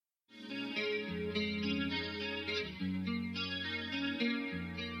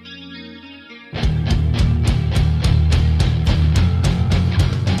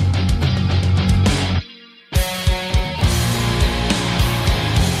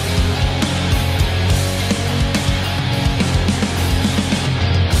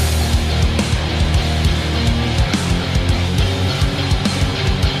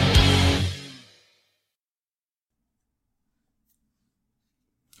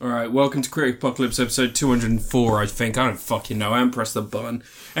Alright, welcome to Critapocalypse episode 204, I think. I don't fucking know. I haven't pressed the button.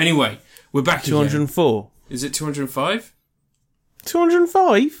 Anyway, we're back 204. Again. Is it 205?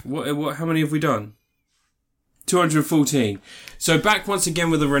 205? What? How many have we done? 214. So back once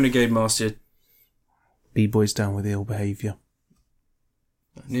again with the Renegade Master. B-boys down with ill behaviour.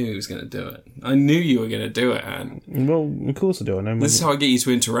 I knew he was going to do it. I knew you were going to do it, Anne. Well, of course I do. I know. This is how I get you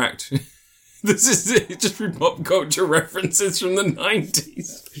to interact. This is it. Just from pop culture references from the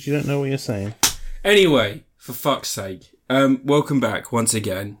 90s. Because you don't know what you're saying. Anyway, for fuck's sake. Welcome back once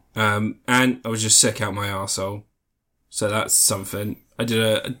again. And I was just sick out my arsehole. So that's something. I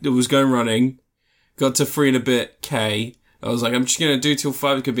was going running. Got to 3 and a bit K. I was like, I'm just going to do till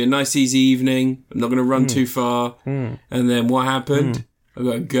 5. It could be a nice easy evening. I'm not going to run too far. And then what happened? I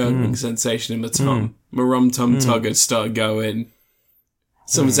got a gurgling sensation in my tongue. My rum-tum tugger started going.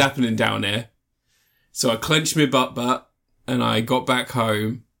 Something's happening down here. So I clenched my butt and I got back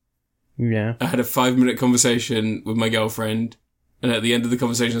home. Yeah. I had a 5-minute conversation with my girlfriend. And at the end of the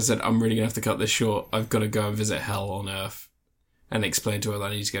conversation, I said, I'm really going to have to cut this short. I've got to go and visit hell on earth. And explain to her that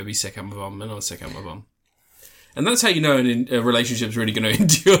I need to go be sick out my bum. And I was sick out my bum. And that's how you know a relationship's really going to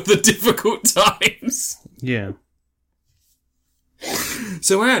endure the difficult times. Yeah.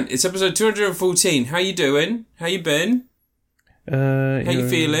 So, Anne, it's episode 214. How you doing? How you been? How you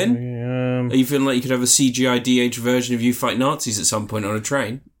feeling? Are you feeling like you could have a CGI DH version of you fight Nazis at some point on a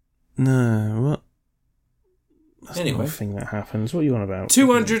train? No, what? That's anyway. not a thing that happens. What are you on about?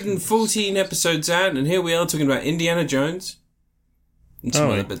 214 episodes, Anne, and here we are talking about Indiana Jones. And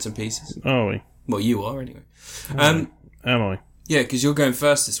some other bits and pieces. Are we? Well, you are, anyway. Am I? Yeah, because you're going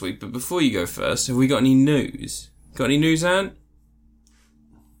first this week, but before you go first, have we got any news? Got any news, Anne?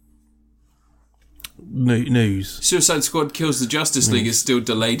 News. Suicide Squad Kills the Justice League is still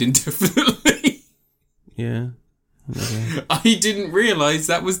delayed indefinitely. Yeah. Okay. I didn't realise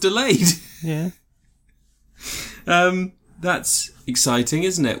that was delayed. Yeah. That's exciting,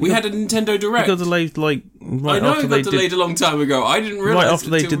 isn't it? We had a Nintendo Direct. It got delayed, right I know after it got delayed a long time ago. I didn't realise. Right after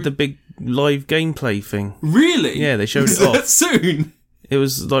they did the big live gameplay thing. Really? Yeah, they showed it off. That soon? It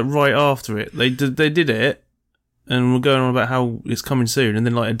was like right after it. They did it, and we're going on about how it's coming soon, and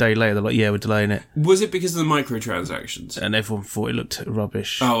then like a day later they're like, yeah, we're delaying it. Was it because of the microtransactions? And everyone thought it looked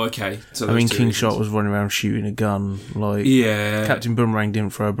rubbish. Oh, okay. So I mean, King Shot was running around shooting a gun. Like, yeah. Captain Boomerang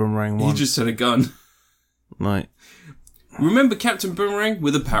didn't throw a boomerang once. He just had a gun. Like, remember Captain Boomerang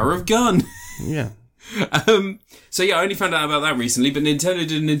with the power of gun? Yeah. So yeah, I only found out about that recently, but Nintendo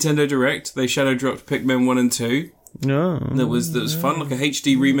did a Nintendo Direct. They shadow dropped Pikmin 1 and 2. No. That was fun, like a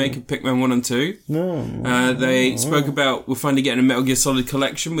HD remake of Pikmin 1 and 2. No. They spoke about, we're finally getting a Metal Gear Solid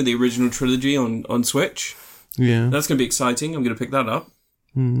collection with the original trilogy on Switch. Yeah. That's going to be exciting. I'm going to pick that up.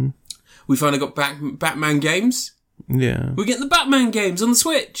 Mm. We finally got Batman games. Yeah. We're getting the Batman games on the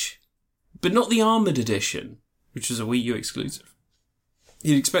Switch. But not the Armoured Edition, which was a Wii U exclusive.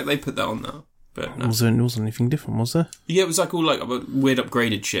 You'd expect they put that on there, but no. Wasn't anything different, was there? Yeah, it was like all like weird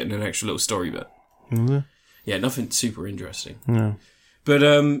upgraded shit and an extra little story bit. Was there? Yeah, nothing super interesting. No. But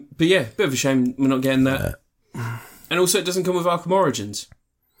yeah, bit of a shame we're not getting that. And also it doesn't come with Arkham Origins.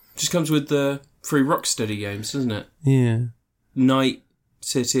 It just comes with the 3 Rocksteady games, doesn't it? Yeah. Night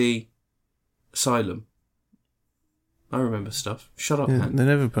City, Asylum. I remember stuff. Shut up, man. They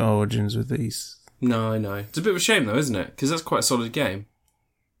never put Origins with these. No, I know. It's a bit of a shame, though, isn't it? Because that's quite a solid game.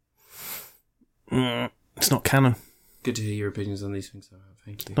 It's not canon. Good to hear your opinions on these things, though.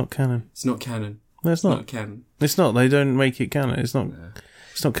 Thank you. Not canon. It's not canon. No, it's not. Canon. It's not. They don't make it canon. It's not. No.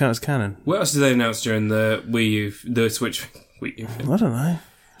 It's not counted as canon. What else did they announce during the Wii U, the Switch Wii U thing? I don't know.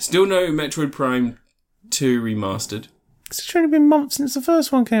 Still no Metroid Prime 2 remastered. It's only been months since the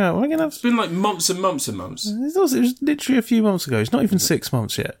first one came out. We're gonna have... It's been like months and months and months. It was literally a few months ago. It's not even 6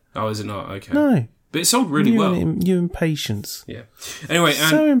 months yet. Oh, is it not? Okay. No. But it sold really well. You impatience. Yeah. Anyway,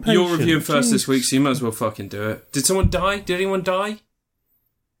 and you're reviewing first this week, so you might as well fucking do it. Did someone die? Did anyone die?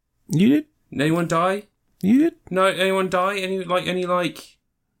 You did? Anyone die? You did? No, anyone die? Any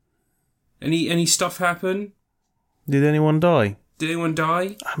stuff happen? Did anyone die? Did anyone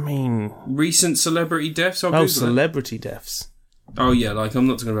die? I mean... Recent celebrity deaths? Celebrity deaths. Oh, yeah, like, I'm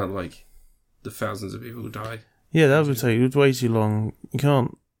not talking about, like, the thousands of people who died. Yeah, that would take way too long. You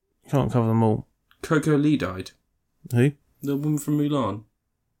can't cover them all. Coco Lee died. Who? The woman from Mulan.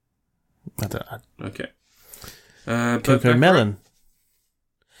 I don't know. Okay. Coco Melon.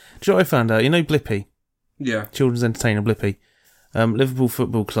 Do you know what I found out? You know Blippi? Yeah. Children's entertainer Blippi. Liverpool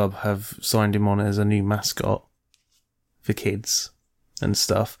Football Club have signed him on as a new mascot for kids and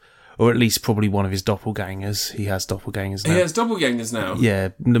stuff. Or at least probably one of his doppelgangers. He has doppelgangers now. He has doppelgangers now? Yeah.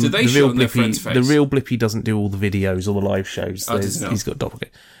 Do they show on their friend's face? The real Blippy doesn't do all the videos or the live shows. He's got doppelgangers.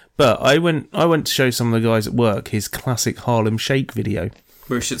 But I went to show some of the guys at work his classic Harlem Shake video.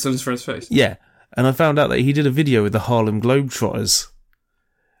 Where he shits on his friend's face? Yeah. And I found out that he did a video with the Harlem Globetrotters.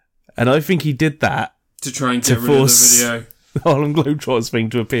 And I think he did that to try and get rid of the video. The Harlem Globetrotters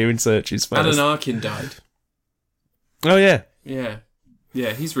thing to appear in searches first. Alan Arkin died. Oh, yeah. Yeah.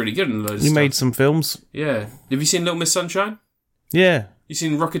 Yeah, he's really good in loads of stuff. He made some films. Yeah. Have you seen Little Miss Sunshine? Yeah. You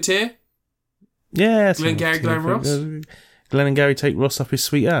seen Rocketeer? Yeah. Glenn Ross? Glenn and Gary take Ross up his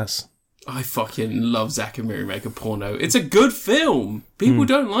sweet ass. I fucking love Zack and Miri Make a Porno. It's a good film. People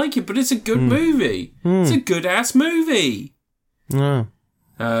don't like it, but it's a good movie. It's a good-ass movie. No.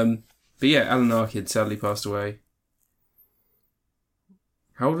 But yeah, Alan Arkin sadly passed away.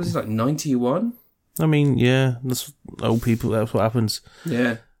 How old was he? Like 91? I mean, yeah, that's old people. That's what happens.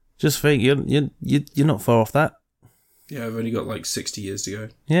 Yeah. Just think, you're not far off that. Yeah, I've only got like 60 years to go.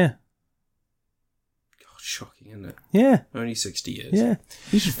 Yeah. God, shocking, isn't it? Yeah. Only 60 years. Yeah.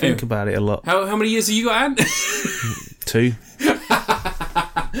 You should think about it a lot. How many years have you got, Ant? 2.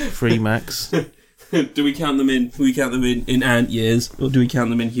 3 max. Do we count them in ant years, or do we count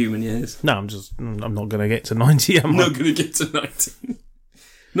them in human years? No, I'm not going to get to 90. I'm not going to get to 90.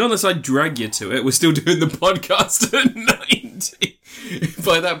 Not unless I drag you to it. We're still doing the podcast at 90.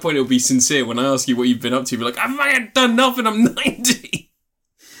 By that point, it'll be sincere. When I ask you what you've been up to, you'll be like, I've fucking done nothing, I'm 90.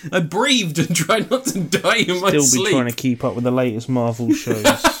 I breathed and tried not to die in my sleep. Still be trying to keep up with the latest Marvel shows.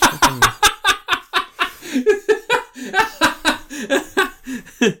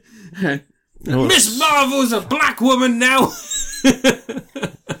 Miss Marvel's a black woman now.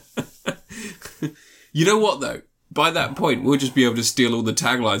 You know what, though? By that point, we'll just be able to steal all the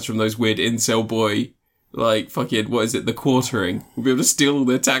taglines from those weird incel boy, like, fucking, what is it, The Quartering. We'll be able to steal all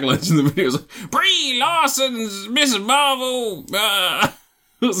their taglines from the videos. Like, Brie Larson's Miss Marvel.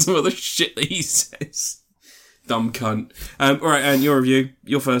 Some other shit that he says. Dumb cunt. Alright, and your review.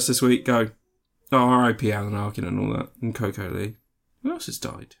 You're first this week. Go. Oh, R.I.P. Alan Arkin and all that. And Coco Lee. Who else has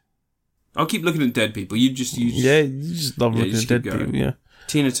died? I'll keep looking at dead people. You just love looking at dead people, yeah.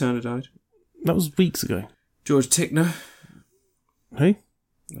 Tina Turner died. That was weeks ago. George Tickner. Who?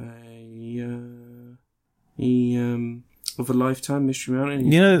 Of a Lifetime, Mystery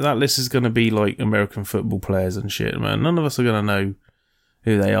Mountain. You know that list is going to be like American football players and shit, man. None of us are going to know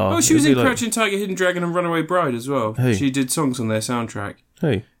who they are. Oh, she was in Crouching Tiger, Hidden Dragon and Runaway Bride as well. Who? She did songs on their soundtrack.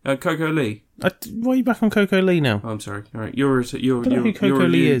 Who? Coco Lee. Why are you back on Coco Lee now? Oh, I'm sorry. All right, your first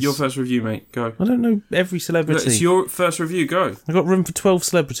review, mate. Go. I don't know every celebrity. It's your first review. Go. I got room for 12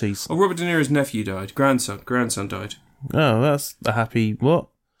 celebrities. Oh, Robert De Niro's nephew died. Grandson died. Oh, that's a happy what?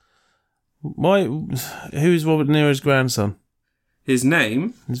 Why? Who is Robert De Niro's grandson? His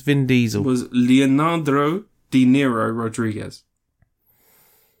name is Vin Diesel. Was Leonardo De Niro Rodriguez.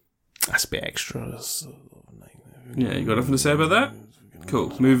 That's a bit extra. Yeah, you got nothing to say about that?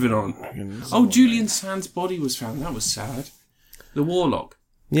 Cool, moving on. Oh, Julian Sand's body was found. That was sad. The Warlock.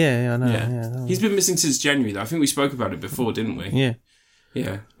 Yeah, I know. Yeah. He's been missing since January, though. I think we spoke about it before, didn't we? Yeah.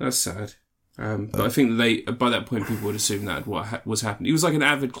 Yeah, that's sad. But I think that by that point, people would assume that what was happening. He was like an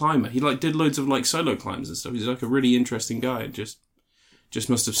avid climber. He did loads of solo climbs and stuff. He's like a really interesting guy. Just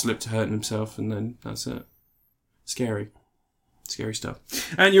must have slipped to hurting himself, and then that's it. Scary stuff.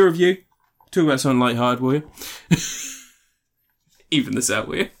 And your review. Talk about something lighthearted, will you? Even this out,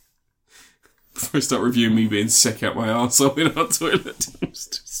 will you? Before I start reviewing me being sick out my arsehole in our toilet.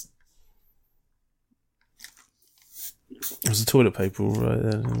 There's the toilet paper right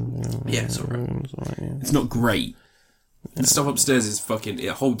there. Yeah, it's alright. It's not great. The stuff upstairs is it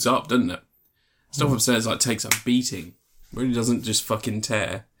holds up, doesn't it? Stuff upstairs takes a beating. It really doesn't just fucking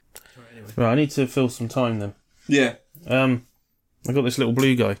tear. Right, I need to fill some time then. Yeah. I got this little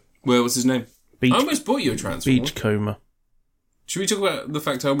blue guy. Well, what's his name? I almost bought you a Transformer. Beachcomber. Should we talk about the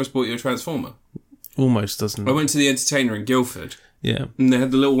fact I almost bought you a Transformer? Almost, doesn't it? I went to the Entertainer in Guildford. Yeah. And they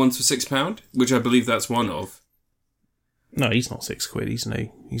had the little ones for £6, which I believe that's one of. No, he's not £6, he's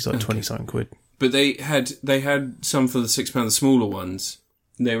new. He's like 20-something quid. But they had some for the £6, the smaller ones.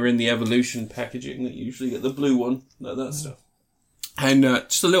 They were in the Evolution packaging that you usually get, the blue one, like that stuff. And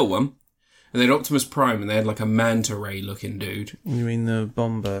just a little one. And they had Optimus Prime, and they had a manta ray looking dude. You mean the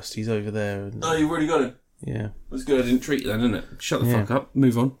bomb burst? He's over there. Oh, you've already got him? Yeah. It was good I didn't treat you then, isn't it? Shut the fuck up.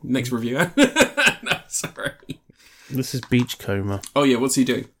 Move on. Next review. No, sorry. This is Beachcomber. Oh yeah, what's he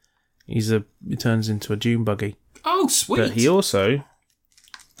do? He turns into a dune buggy. Oh, sweet. But he's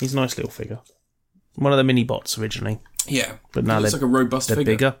a nice little figure. One of the mini bots originally. Yeah. But now looks like a robust they're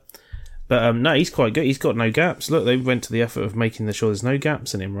figure. bigger. But no, he's quite good. He's got no gaps. Look, they went to the effort of making sure there's no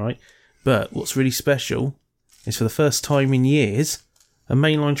gaps in him, right? But what's really special is for the first time in years, a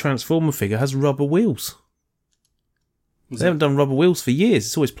mainline Transformer figure has rubber wheels. They haven't done rubber wheels for years.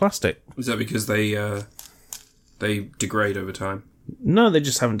 It's always plastic. Is that because they degrade over time? No, they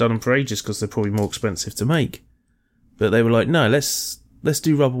just haven't done them for ages because they're probably more expensive to make. But they were like, no, let's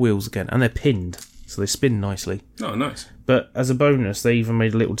do rubber wheels again. And they're pinned, so they spin nicely. Oh, nice. But as a bonus, they even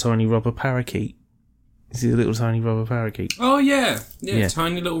made a little tiny rubber parakeet. You see the little tiny rubber parakeet? Oh, yeah. Yeah,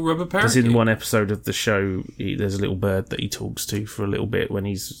 tiny little rubber parakeet. Because in one episode of the show, there's a little bird that he talks to for a little bit when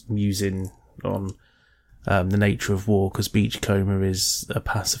he's musing on the nature of war, because Beachcomber is a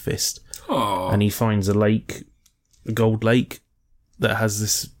pacifist. Aww. And he finds a lake, a gold lake, that has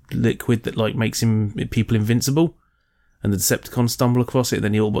this liquid that like makes people invincible. And the Decepticons stumble across it,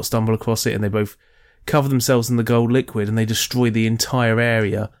 then the Autobots stumble across it, and they both cover themselves in the gold liquid, and they destroy the entire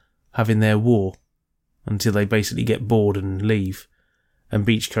area, having their war, until they basically get bored and leave. And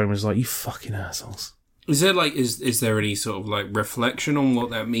Beachcomber's like, you fucking assholes. Is there is there any sort of like reflection on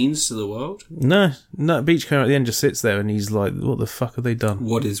what that means to the world? No. Beachcomber at the end just sits there and he's like, what the fuck have they done?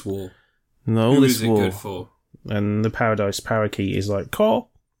 What is war? No, all Who this is it war. good for? And the Paradise Parakeet is like, caw.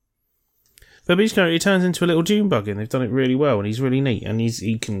 But Beachcomber, he turns into a little Dune bug, and they've done it really well, and he's really neat, and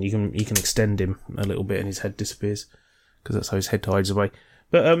you can extend him a little bit, and his head disappears because that's how his head hides away.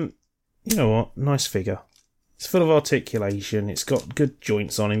 But you know what? Nice figure. It's full of articulation. It's got good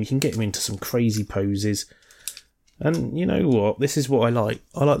joints on him. You can get him into some crazy poses. And you know what? This is what I like.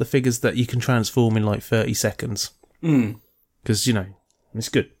 I like the figures that you can transform in like 30 seconds. Because, it's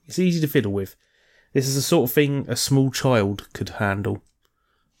good. It's easy to fiddle with. This is the sort of thing a small child could handle.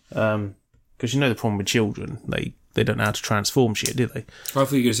 Because the problem with children, they don't know how to transform shit, do they? I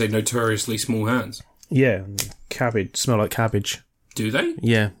thought you were going to say notoriously small hands. Yeah, cabbage, smell like cabbage. Do they?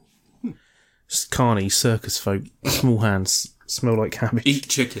 Yeah. Carny, circus folk, small hands, smell like cabbage. Eat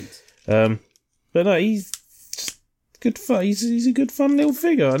chickens. But no, he's just good fun. He's a good fun little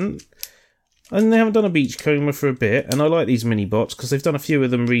figure. And they haven't done a Beachcomber for a bit, and I like these mini bots because they've done a few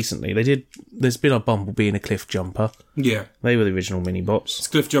of them recently. There's been a Bumblebee and a Cliff Jumper. Yeah. They were the original mini bots. Is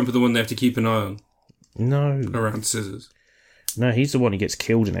Cliff Jumper the one they have to keep an eye on? No. Around scissors. No, he's the one who gets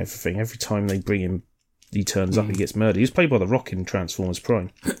killed and everything. Every time they bring him, he turns up and he gets murdered. He was played by The Rock in Transformers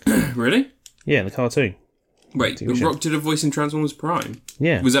Prime. Really? Yeah, in the cartoon. Wait, The Rock did a voice in Transformers Prime?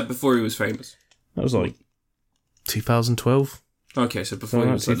 Yeah. Was that before he was famous? That was like 2012. Okay, so before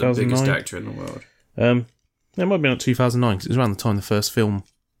he was like the biggest actor in the world. It might have been like 2009, because it was around the time the first film.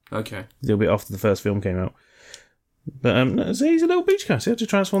 Okay. A little bit after the first film came out. But so he's a little Beachcomber, so you have to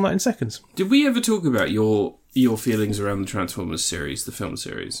transform that in seconds. Did we ever talk about your feelings around the Transformers series, the film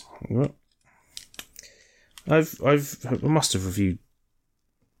series? What? I must have reviewed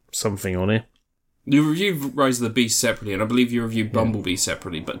something on it. You reviewed Rise of the Beast separately, and I believe you reviewed Bumblebee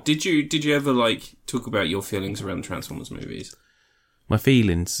separately. But did you ever talk about your feelings around the Transformers movies? My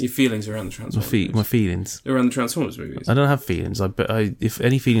feelings. Your feelings around the Transformers movies. My feelings. Around the Transformers movies. I don't have feelings. If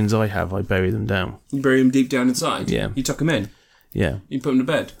any feelings I have, I bury them down. You bury them deep down inside? Yeah. You tuck them in? Yeah. You put them to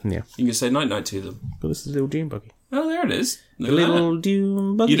bed? Yeah. You can say night-night to them? But this is a little Dune buggy. Oh, there it is. The little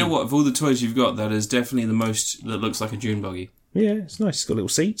Dune buggy. You know what? Of all the toys you've got, that is definitely the most that looks like a Dune buggy. Yeah, it's nice. It's got little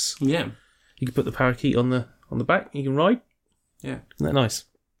seats. Yeah. You can put the parakeet on the back. You can ride. Yeah. Isn't that nice?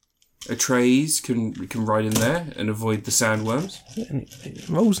 Atreys can ride in there and avoid the sandworms. Yeah, and it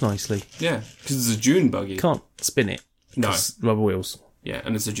rolls nicely. Yeah, because it's a Dune buggy. Can't spin it. No. Rubber wheels. Yeah,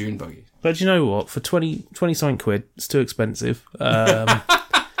 and it's a Dune buggy. But you know what? For 20 something quid, it's too expensive. Don't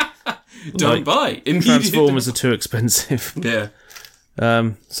buy. Transformers are too expensive. Yeah.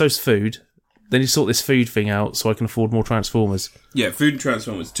 So's food. Then you sort this food thing out so I can afford more Transformers. Yeah, food and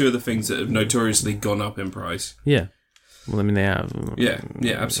Transformers, two of the things that have notoriously gone up in price. Yeah. Well, I mean, they have. Yeah,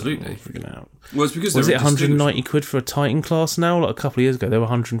 absolutely. Freaking out. Well, it's because was it 190 quid for a Titan class now? Like a couple of years ago, they were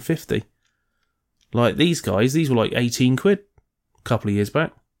 150. Like these guys, these were like 18 quid a couple of years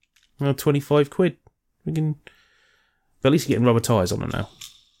back. Well, 25 quid. But at least you're getting rubber tyres on them now.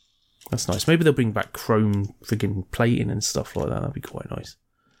 That's nice. Maybe they'll bring back chrome friggin' plating and stuff like that. That'd be quite nice.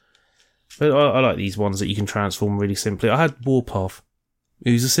 But I like these ones that you can transform really simply. I had Warpath,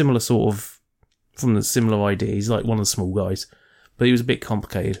 who's a similar sort of, from the similar idea. He's like one of the small guys, but he was a bit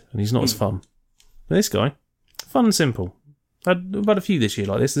complicated and he's not as fun. But this guy, fun and simple. I've had a few this year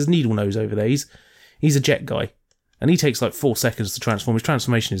like this. There's Needle Nose over there. He's a jet guy, and he takes like 4 seconds to transform. His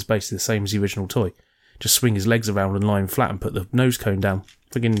transformation is basically the same as the original toy. Just swing his legs around and lie him flat and put the nose cone down.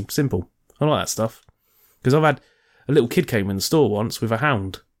 Friggin' simple. I like that stuff. Because I've had a little kid came in the store once with a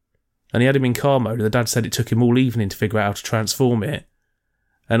hound, and he had him in car mode, and the dad said it took him all evening to figure out how to transform it.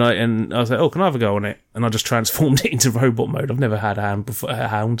 And I was like, oh, can I have a go on it? And I just transformed it into robot mode. I've never had a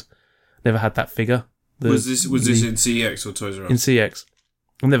hound. Never had that figure. Was this in CX or Toys R Us? In CX.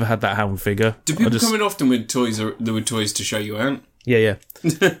 I've never had that hound figure. Do people come in often with toys to show you out? Yeah.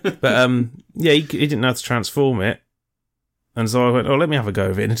 But he didn't know how to transform it. And so I went, let me have a go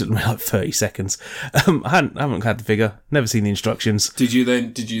of it. And it took me like 30 seconds. I haven't had the figure. Never seen the instructions. Did you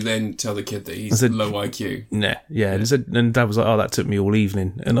then tell the kid that he's low IQ? Nah, yeah. And Dad was like, that took me all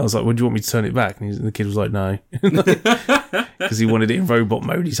evening. And I was like, do you want me to turn it back? And the kid was like, no. Because he wanted it in robot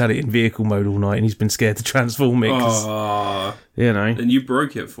mode. He's had it in vehicle mode all night and he's been scared to transform it. And you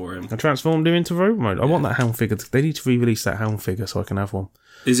broke it for him. I transformed him into robot mode. I want that hound figure. They need to re-release that hound figure so I can have one.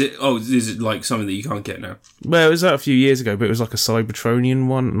 Is it like something that you can't get now? Well, it was out a few years ago, but it was like a Cybertronian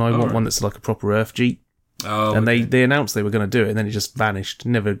one, and I want one that's like a proper Earth Jeep. Oh, and okay. they announced they were going to do it, and then it just vanished,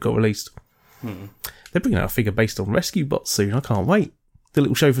 never got released. They're bringing out a figure based on Rescue Bots soon. I can't wait. The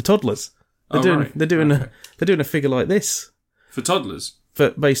little show for toddlers. They're doing a figure like this for toddlers,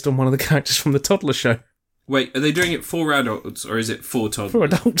 based on one of the characters from the Toddler Show. Wait, are they doing it for adults or is it for toddlers? For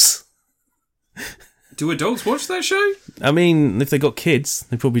adults. Do adults watch that show? I mean, if they got kids,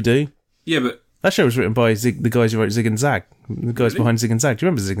 they probably do. Yeah, but that show was written by the guys who wrote Zig and Zag. The guys behind Zig and Zag. Do you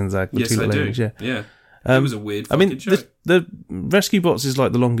remember Zig and Zag? Yes, I do. Yeah. It was a weird fucking show. The Rescue Bots is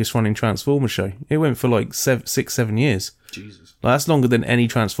like the longest running Transformers show. It went for like 6-7 years. Jesus. Like, that's longer than any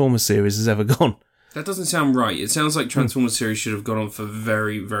Transformers series has ever gone. That doesn't sound right. It sounds like Transformers series should have gone on for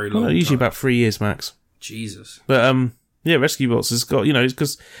very, very long time. Usually about 3 years max. Jesus. But yeah, Rescue Bots has got,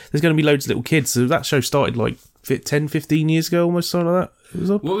 because there's going to be loads of little kids. So that show started like 10, 15 years ago, almost, something like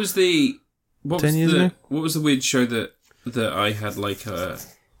that. What was the 10 years ago? What was the weird show that I had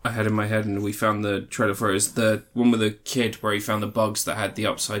I had in my head and we found the trailer for it? It was the one with the kid where he found the bugs that had the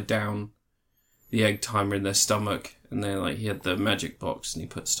upside down, the egg timer in their stomach, and then he had the magic box and he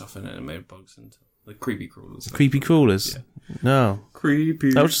put stuff in it and made bugs into the creepy crawlers. Creepy crawlers? Yeah. No.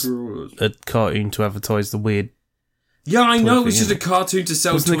 Creepy crawlers. A cartoon to advertise the weird. Yeah, I know. It was just a cartoon to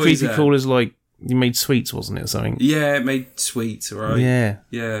sell toys. Wasn't the creepy crawlers you made sweets, wasn't it, or something? Yeah, it made sweets, right?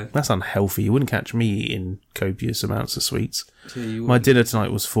 Yeah. That's unhealthy. You wouldn't catch me eating copious amounts of sweets. Yeah, my dinner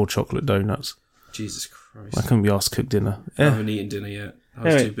tonight was 4 chocolate donuts. Jesus Christ. I couldn't be asked to cook dinner. I haven't eaten dinner yet. I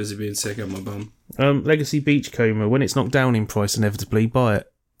was too busy being sick on my bum. Legacy Beachcomber, when it's knocked down in price, inevitably, buy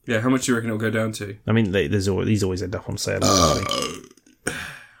it. Yeah, how much do you reckon it'll go down to? I mean, these always end up on sale. But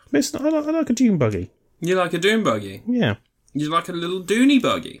it's not, I like a dune buggy. You like a dune buggy? Yeah. You like a little doony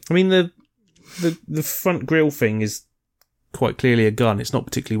buggy? I mean, the front grille thing is quite clearly a gun. It's not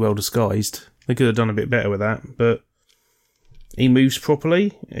particularly well disguised. They could have done a bit better with that, but he moves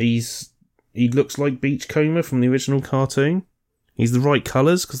properly. He looks like Beachcomber from the original cartoon. He's the right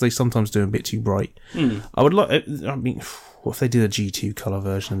colours, because they sometimes do him a bit too bright. I mean, what if they did a G2 colour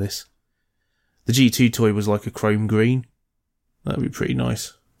version of this? The G2 toy was like a chrome green. That would be pretty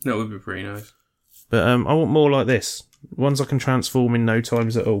nice. That would be pretty nice. But I want more like this. Ones I can transform in no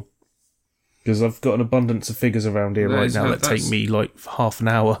times at all. Because I've got an abundance of figures around here right now that take me like half an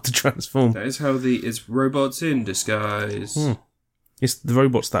hour to transform. That is how it's robots in disguise. It's the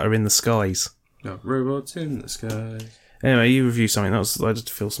robots that are in the skies. No, robots in the skies. Anyway, you review something. I just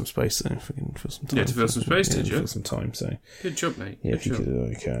to fill some space there. If we can fill some time. Yeah, to fill some space, did you? Fill some time, so. Good job, mate. Yeah, if you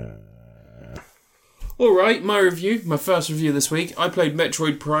could, Alright, my first review this week. I played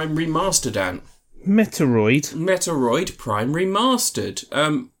Metroid Prime Remastered, Ant. Metroid Prime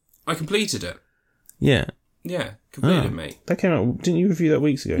Remastered. I completed it. Yeah. Yeah, completed it, mate. That came out, didn't you review that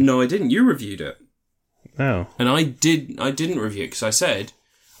weeks ago? No, I didn't. You reviewed it. Oh. And I didn't review it because I said,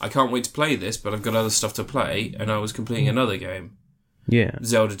 I can't wait to play this, but I've got other stuff to play, and I was completing another game. Yeah.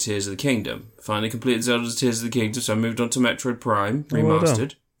 Zelda Tears of the Kingdom. Finally completed Zelda Tears of the Kingdom, so I moved on to Metroid Prime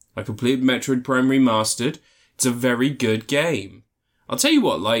Remastered. I completed Metroid Prime Remastered. It's a very good game. I'll tell you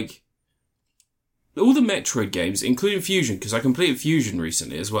what, all the Metroid games, including Fusion, because I completed Fusion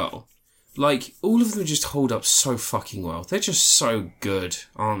recently as well, all of them just hold up so fucking well. They're just so good,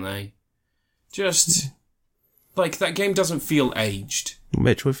 aren't they? Just, that game doesn't feel aged.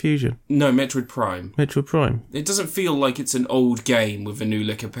 Metroid Fusion? No, Metroid Prime. Metroid Prime. It doesn't feel like it's an old game with a new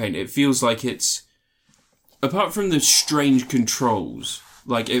lick of paint. It feels like it's, apart from the strange controls,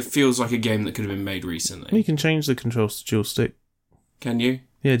 it feels like a game that could have been made recently. You can change the controls to dual stick. Can you?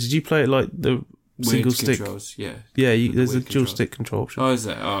 Yeah, did you play it like the single Weird stick controls, yeah. Yeah, there's a dual stick control option. Oh, is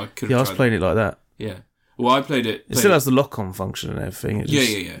there? Oh, I was playing it like that. Yeah. Well, I played it. It still has the lock-on function and everything. It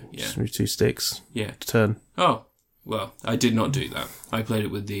yeah. Just move 2 sticks. Yeah. To turn. Oh, well, I did not do that. I played it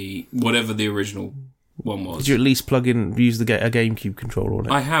with whatever the original one was. Did you at least use a GameCube controller on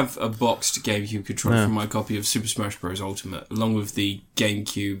it? I have a boxed GameCube controller from my copy of Super Smash Bros. Ultimate, along with the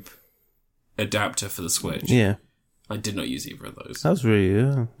GameCube adapter for the Switch. Yeah. I did not use either of those. That was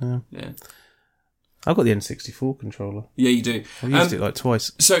really, Yeah. I've got the N64 controller. Yeah, you do. I've used it like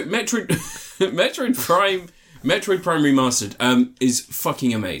twice. So, Metroid Prime Remastered is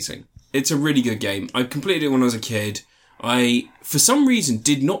fucking amazing. It's a really good game. I completed it when I was a kid. I, for some reason,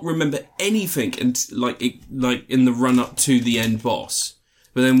 did not remember anything like in the run up to the end boss.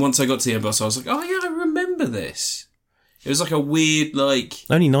 But then once I got to the end boss, I was like, oh yeah, I remember this. It was like a weird, like...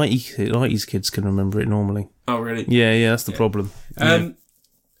 Only 90s kids can remember it normally. Oh, really? Yeah, that's the problem.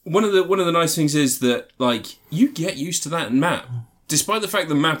 One of the nice things is that, like, you get used to that map. Despite the fact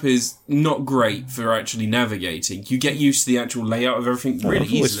the map is not great for actually navigating, you get used to the actual layout of everything really easily.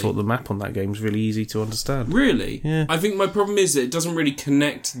 I've always thought the map on that game is really easy to understand. Really? Yeah. I think my problem is that it doesn't really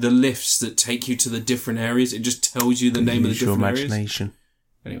connect the lifts that take you to the different areas. It just tells you the name of the different imagination.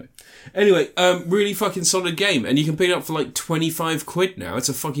 Areas. Anyway, really fucking solid game, and you can pick it up for like 25 quid now. It's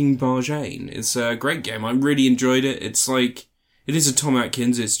a fucking bargain. It's a great game. I really enjoyed it. It's like, it is a Tom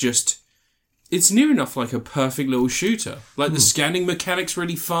Atkins. It's near enough like a perfect little shooter. Like, the scanning mechanic's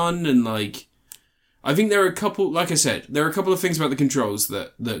really fun, and like, I think there are a couple, like I said, there are a couple of things about the controls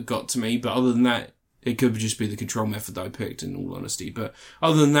that got to me, but other than that, it could just be the control method that I picked, in all honesty. But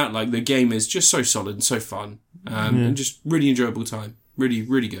other than that, like, the game is just so solid and so fun, and just really enjoyable time. Really,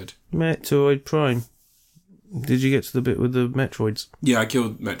 really good. Metroid Prime. Did you get to the bit with the Metroids? Yeah, I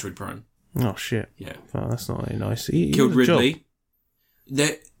killed Metroid Prime. Oh, shit. Yeah. Oh, that's not very nice. He killed Ridley.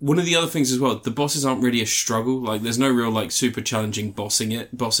 One of the other things as well, the bosses aren't really a struggle. Like, there's no real, like, super challenging boss in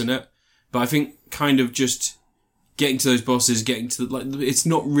it. But I think kind of just getting to those bosses, it's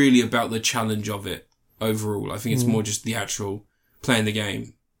not really about the challenge of it overall. I think it's more just the actual playing the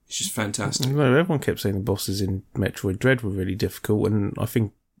game. It's just fantastic. No, everyone kept saying the bosses in Metroid Dread were really difficult, and I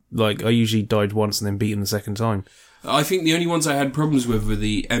think, like, I usually died once and then beat them the second time. I think the only ones I had problems with were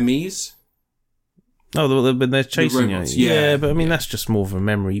the MEs. Oh, but they're chasing you. Yeah, but I mean, that's just more of a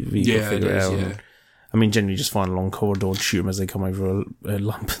memory. You got to figure it out. Yeah. I mean, generally just find a long corridor and shoot them as they come over a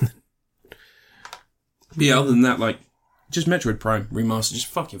lump. Yeah, other than that, like, just Metroid Prime Remastered, just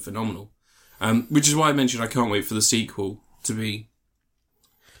fucking phenomenal. Which is why I mentioned I can't wait for the sequel to be...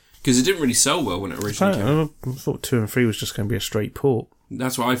 Because it didn't really sell well when it originally came out. I thought 2 and 3 was just going to be a straight port.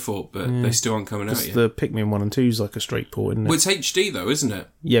 That's what I thought, but they still aren't coming out yet. The Pikmin 1 and 2 is like a straight port, isn't it? Well, it's HD though, isn't it?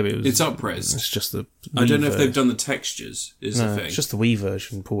 Yeah, but it's up-res. It's just the I don't know if they've done the textures, the thing. It's just the Wii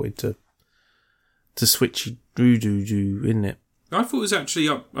version ported to switchy doo-doo-doo, isn't it? I thought it was actually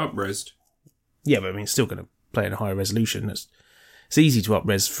up-resed. Yeah, but I mean, it's still going to play in a higher resolution. It's easy to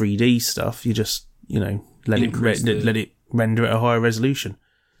up-res 3D stuff. You just, let it render at a higher resolution.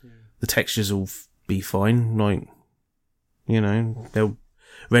 Yeah. The textures will be fine. Like, they'll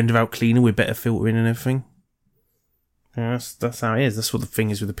render out cleaner with better filtering and everything. Yeah, that's how it is. That's what the thing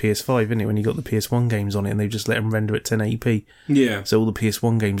is with the PS5, isn't it? When you got the PS1 games on it and they just let them render at 1080p. Yeah. So all the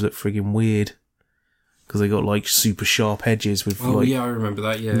PS1 games look friggin' weird. Because they got like super sharp edges with I remember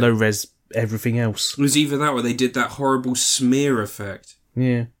that, yeah. Low res everything else. It was either that or they did that horrible smear effect.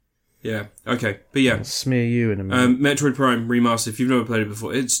 Yeah. Yeah, okay. But yeah. I'll smear you in a minute. Metroid Prime Remastered, if you've never played it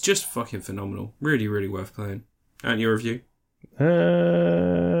before, it's just fucking phenomenal. Really, really worth playing. And your review?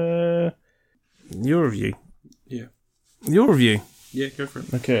 Your review? Yeah. Your review? Yeah, go for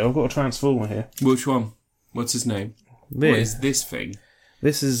it. Okay, I've got a Transformer here. Which one? What's his name? What is this thing?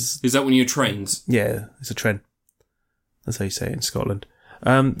 This is... Is that one of your trains? Yeah, it's a tren. That's how you say it in Scotland.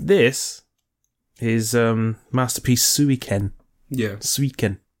 This is Masterpiece Suiken. Yeah.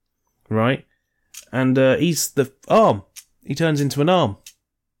 Suiken. Right? And he's the arm. He turns into an arm.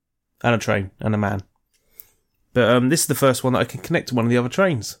 And a train. And a man. But this is the first one that I can connect to one of the other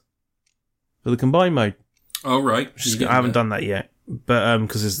trains. For the combined mode. Oh, right. I haven't done that yet. But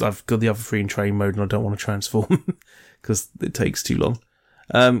because I've got the other three in train mode and I don't want to transform. Because it takes too long.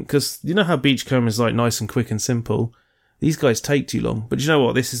 Because you know how Beachcomber is like nice and quick and simple? These guys take too long. But you know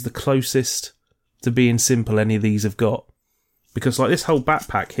what? This is the closest to being simple any of these have got. Because like this whole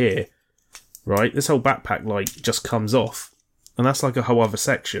backpack here, right? This whole backpack like just comes off. And that's like a whole other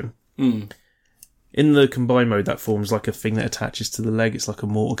section. Mm. In the combined mode, that forms like a thing that attaches to the leg. It's like a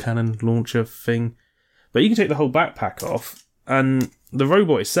mortar cannon launcher thing. But you can take the whole backpack off, and the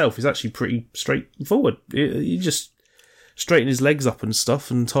robot itself is actually pretty straightforward. You just straighten his legs up and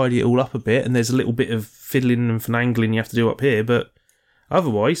stuff and tidy it all up a bit, and there's a little bit of fiddling and finagling you have to do up here, but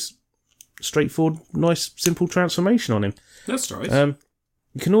otherwise, straightforward, nice, simple transformation on him. That's nice.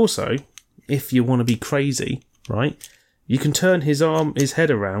 You can also, if you want to be crazy, right, you can turn his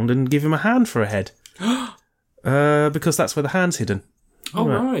head around and give him a hand for a head. Because that's where the hand's hidden. Oh,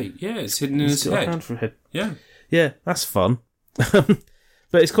 right. Yeah, it's hidden in his got a head. hand for a head. Yeah. Yeah, that's fun.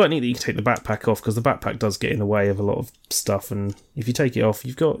 But it's quite neat that you can take the backpack off, because the backpack does get in the way of a lot of stuff, and if you take it off,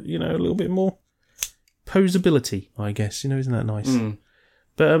 you've got, a little bit more posability, I guess. Isn't that nice?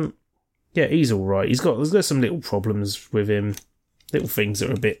 But, yeah, he's all right. There's some little problems with him, little things that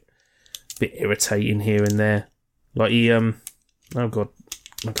are a bit irritating here and there. Like he, oh god,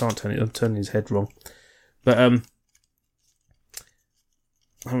 I can't turn it. I'm turning his head wrong. But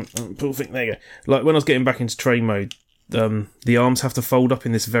poor thing. There you go. Like when I was getting back into train mode, the arms have to fold up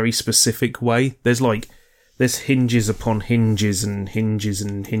in this very specific way. There's hinges upon hinges and hinges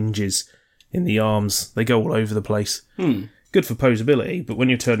and hinges in the arms. They go all over the place. Good for posability, but when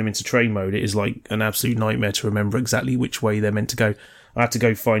you turn them into train mode, it is like an absolute nightmare to remember exactly which way they're meant to go. I had to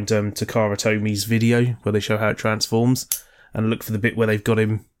go find Takara Tomi's video where they show how it transforms and look for the bit where they've got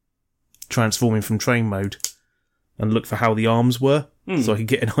him transforming from train mode and look for how the arms were so I could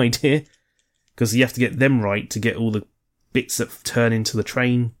get an idea. Because you have to get them right to get all the bits that turn into the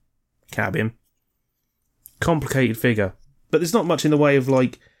train cabin. Complicated figure. But there's not much in the way of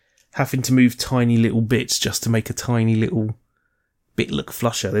like having to move tiny little bits just to make a tiny little bit look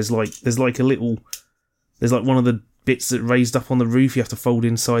flusher. There's like one of the bits that raised up on the roof you have to fold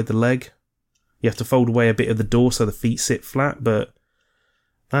inside the leg. You have to fold away a bit of the door so the feet sit flat, but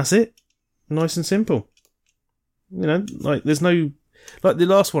that's it. Nice and simple. There's no... Like the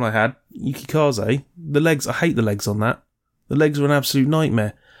last one I had, Yukikaze, the legs, I hate the legs on that. The legs are an absolute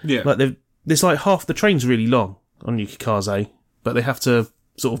nightmare. Yeah. Like there's like half the train's really long on Yukikaze, but they have to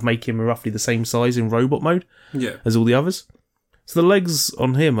sort of make him roughly the same size in robot mode as all the others. So the legs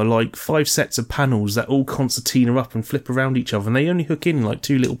on him are like 5 sets of panels that all concertina up and flip around each other, and they only hook in like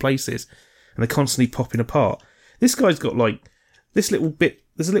 2 little places, and they're constantly popping apart. This guy's got like this little bit,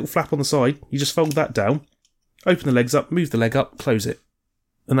 there's a little flap on the side, you just fold that down, open the legs up, move the leg up, close it,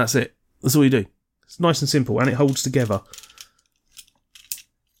 and that's it. That's all you do. It's nice and simple, and it holds together.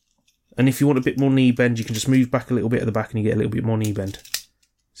 And if you want a bit more knee bend, you can just move back a little bit at the back and you get a little bit more knee bend.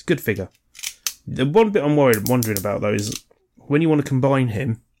 It's a good figure. The one bit I'm wondering about though is when you want to combine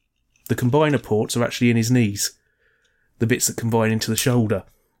him, the combiner ports are actually in his knees. The bits that combine into the shoulder.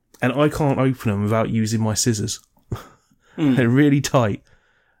 And I can't open them without using my scissors. They're really tight.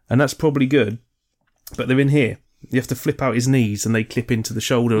 And that's probably good. But they're in here. You have to flip out his knees and they clip into the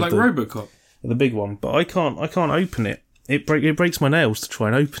shoulder like of Robocop. The big one. But I can't open it. It breaks my nails to try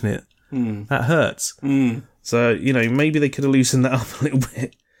and open it. That hurts. So, maybe they could have loosened that up a little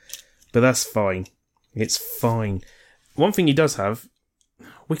bit. But that's fine. It's fine. One thing he does have,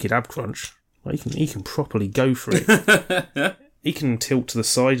 wicked ab crunch. Like he can properly go for it. He can tilt to the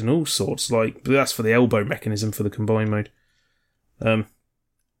side and all sorts. But that's for the elbow mechanism for the combine mode. But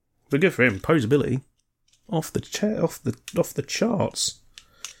good for him. Posability off the charts.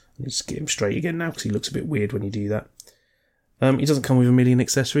 Let's get him straight again now because he looks a bit weird when you do that. He doesn't come with a million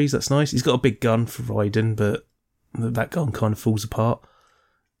accessories. That's nice. He's got a big gun for riding, but that gun kind of falls apart.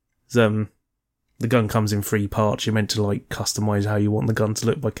 The gun comes in 3 parts. You're meant to customise how you want the gun to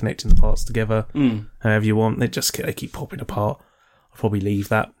look by connecting the parts together, however you want. They keep popping apart. I'll probably leave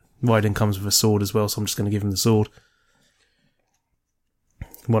that. Raiden comes with a sword as well, so I'm just going to give him the sword.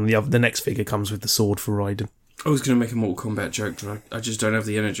 The next figure comes with the sword for Raiden. I was going to make a Mortal Kombat joke, but I just don't have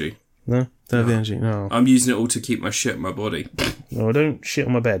the energy. No? Don't have the energy? No. I'm using it all to keep my shit in my body. No, I don't shit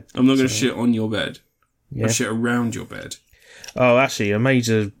on my bed. I'm not going to shit on your bed. Yeah. I shit around your bed. Oh, actually, a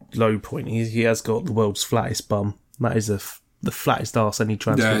major low point. He has got the world's flattest bum. That is the flattest arse any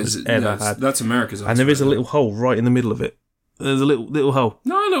Transformer's ever had. That's America's arse. And there is a little hole right in the middle of it. There's a little hole.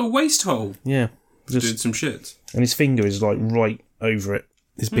 No, a little waist hole. Yeah. Just doing some shit. And his finger is right over it.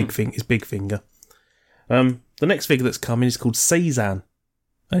 His big finger. The next figure that's coming is called Seizan.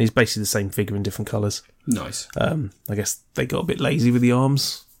 And he's basically the same figure in different colours. Nice. I guess they got a bit lazy with the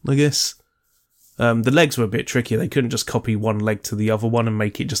arms, I guess. The legs were a bit trickier. They couldn't just copy one leg to the other one and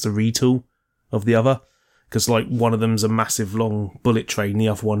make it just a retool of the other. Because, one of them's a massive, long bullet train, the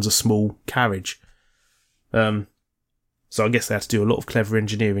other one's a small carriage. So I guess they had to do a lot of clever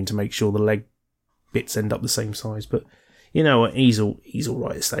engineering to make sure the leg bits end up the same size. But, you know what, he's all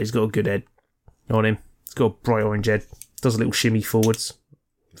right at that. He's got a good head on him. He's got a bright orange head. Does a little shimmy forwards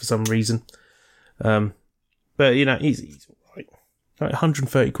for some reason. But, he's all right.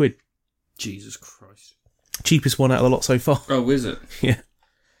 130 quid. Jesus Christ. Cheapest one out of the lot so far. Oh, is it? Yeah.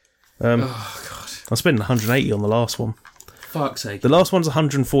 Oh, God. I spent 180 on the last one. Fuck's sake. The last one's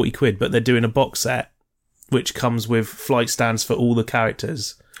 140 quid, but they're doing a box set, which comes with flight stands for all the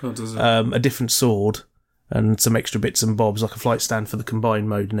characters. Oh, does it? A different sword, and some extra bits and bobs, like a flight stand for the combined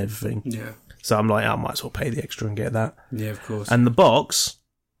mode and everything. Yeah. So I'm like, I might as well pay the extra and get that. Yeah, of course. And the box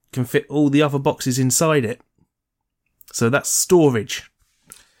can fit all the other boxes inside it. So that's storage.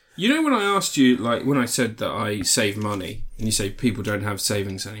 You know when I asked you, like, when I said that I save money, and you say people don't have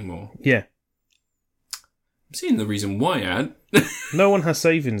savings anymore? Yeah. I'm seeing the reason why, Ant. No one has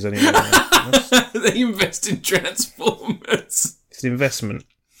savings anymore. They invest in Transformers. It's an investment.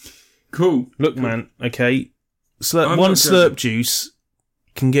 Cool. Look, man, okay, I'm one not slurp joking. juice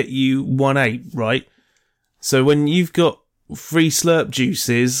can get you 1 ape, right? So when you've got 3 slurp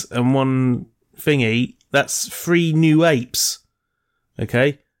juices and 1 thingy, that's 3 new apes.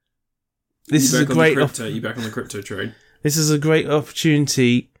 Okay? This is a great... You back on the crypto train? This is a great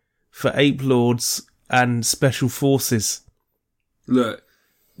opportunity for ape lords and special forces. Look,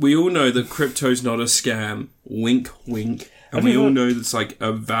 we all know that crypto's not a scam. Wink, wink. And we all know that's like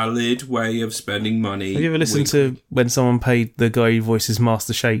a valid way of spending money. Have you ever listened to when someone paid the guy who voices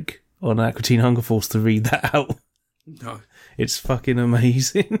Master Shake on Aquatine Hunger Force to read that out? No. It's fucking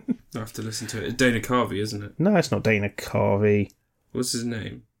amazing. I have to listen to it. It's Dana Carvey, isn't it? No, it's not Dana Carvey. What's his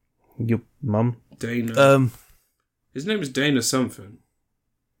name? Your mum? Dana. His name is Dana something.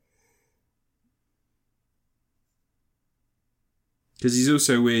 Because he's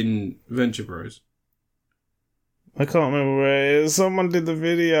also in Venture Bros. I can't remember where it is. Someone did the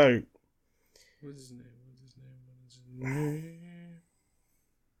video. What's his name?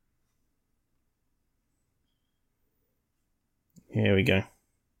 Here we go.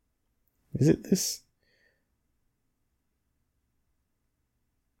 Is it this?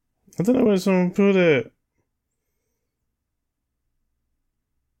 I don't know where someone put it.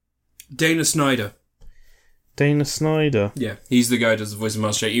 Dana Snyder. Dana Snyder. Yeah, he's the guy who does the voice of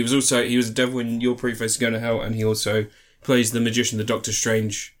Master Shake. He was a devil in Your Preface to Go to Hell, and he also plays the magician, the Doctor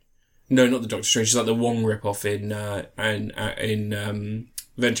Strange. No, not the Doctor Strange. He's like the Wong ripoff in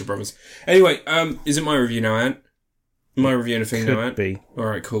Venture Brothers. Anyway, is it my review now, Ant? Am I reviewing a thing now, Ant? Could be. All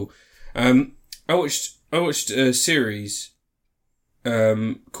right, cool. I watched a series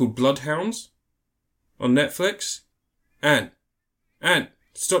called Bloodhounds on Netflix. Ant.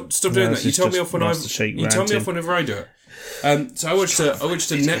 Stop doing that. You tell me off whenever I do it. So I watched a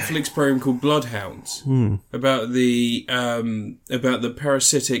Netflix program called Bloodhounds about the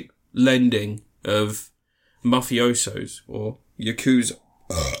parasitic lending of mafiosos or yakuza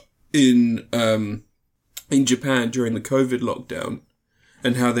in Japan during the COVID lockdown,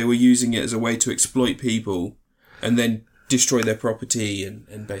 and how they were using it as a way to exploit people and then destroy their property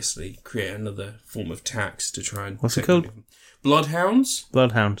and basically create another form of tax to try and... What's it called? Bloodhounds. It's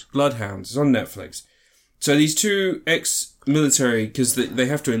on Netflix. So these two ex-military, because they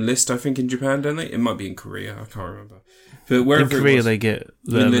have to enlist, I think, in Japan, don't they? It might be in Korea, I can't remember. But wherever in Korea, they get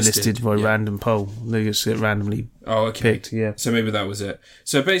enlisted by yeah. random poll. They just get randomly picked, yeah. So maybe that was it.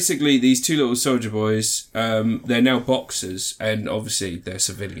 So basically, these two little soldier boys, they're now boxers, and obviously they're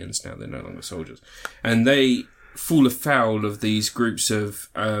civilians now, they're no longer soldiers. And they fall afoul of these groups of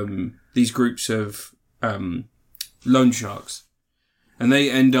loan sharks. And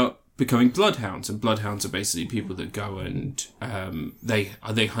they end up becoming bloodhounds, and bloodhounds are basically people that go and they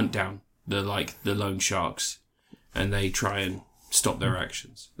hunt down the loan sharks, and they try and stop their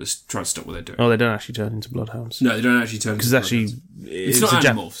actions. They try to stop what they're doing. Oh, they don't actually turn into bloodhounds. No, they don't actually turn into bloodhounds. Because actually, it's not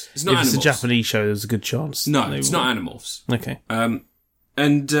Animorphs. It's not If Animorphs. it's a Japanese show, there's a good chance. No, it's not Animorphs. Okay.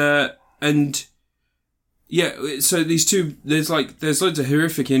 And yeah, so these two, there's loads of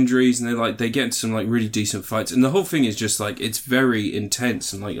horrific injuries, and they get into some really decent fights, and the whole thing is just it's very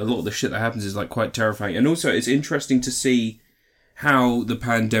intense, and a lot of the shit that happens is quite terrifying. And also it's interesting to see how the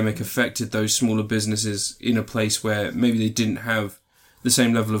pandemic affected those smaller businesses in a place where maybe they didn't have the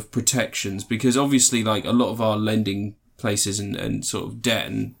same level of protections, because obviously a lot of our lending places and sort of debt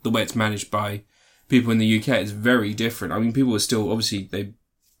and the way it's managed by people in the UK is very different. I mean, people are still, obviously, they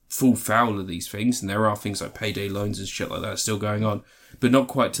fall foul of these things, and there are things like payday loans and shit like that still going on, but not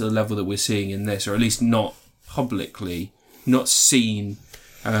quite to the level that we're seeing in this, or at least not publicly, not seen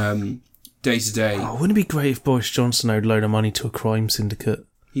day to day. Oh, wouldn't it be great if Boris Johnson owed a load of money to a crime syndicate?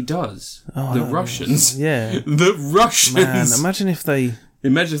 He does. Oh, the Russians. Yeah. The Russians. Man, imagine if they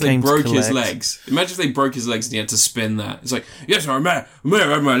broke his legs. Imagine if they broke his legs and he had to spin that. It's yes, I may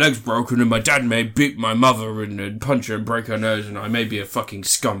have had my legs broken, and my dad may beat my mother and punch her and break her nose, and I may be a fucking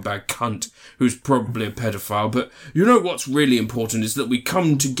scumbag cunt who's probably a pedophile. But you know what's really important is that we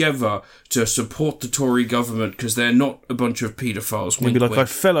come together to support the Tory government, because they're not a bunch of paedophiles. Maybe I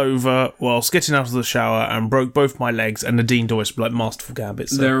fell over whilst getting out of the shower and broke both my legs, and Nadine Dorris would be masterful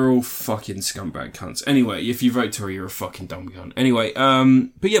gambits. So. They're all fucking scumbag cunts. Anyway, if you vote Tory, you're a fucking dumb cunt. Anyway,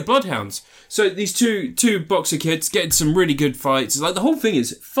 But yeah, Bloodhounds. So these two boxer kids get some really good fights. Like, the whole thing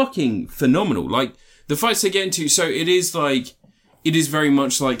is fucking phenomenal. Like, the fights they get into, so it is very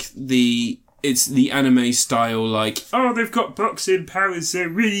much like it's the anime style, like, oh, they've got boxing powers, they're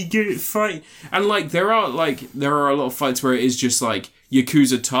really good at fighting. And like, there are a lot of fights where it is just like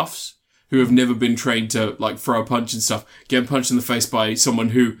Yakuza toughs who have never been trained to like throw a punch and stuff, getting punched in the face by someone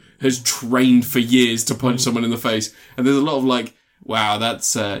who has trained for years to punch someone in the face. And there's a lot of like, wow,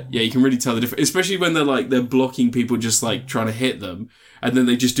 that's, you can really tell the difference, especially when they're blocking people just like trying to hit them. And then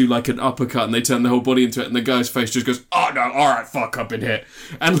they just do like an uppercut and they turn their whole body into it and the guy's face just goes, oh no, alright, fuck up in here.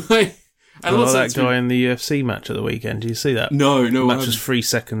 And like, and like that guy in the UFC match at the weekend. Did you see that? No. The match was 3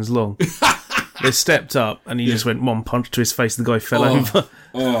 seconds long. They stepped up and he just went one punch to his face. The guy fell over.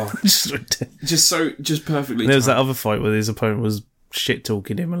 just perfectly. There was that other fight where his opponent was shit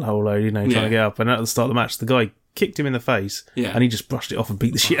talking him a whole load, trying to get up. And at the start of the match, the guy kicked him in the face, and he just brushed it off and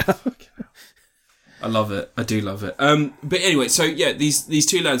beat the shit out. I love it. I do love it. But anyway, so yeah, these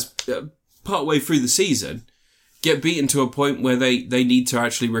two lads, part way through the season, get beaten to a point where they need to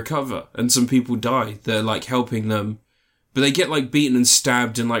actually recover, and some people die. They're like helping them, but they get like beaten and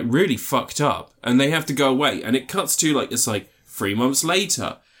stabbed and like really fucked up, and they have to go away. And it cuts to like, it's like 3 months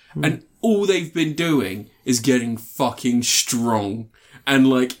later, and all they've been doing is getting fucking strong. And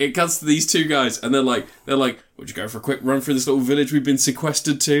like, it cuts to these two guys, and they're like, would you go for a quick run through this little village we've been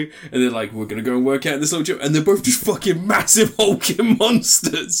sequestered to? And they're like, we're gonna go and work out in this little gym. And they're both just fucking massive hulking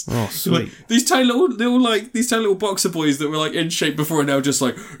monsters. Oh, sweet. Like, these tiny little boxer boys that were like in shape before are now just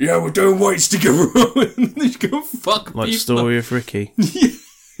like, yeah, we're doing weights together. And they just go fuck like people. Story of Ricky. Yeah,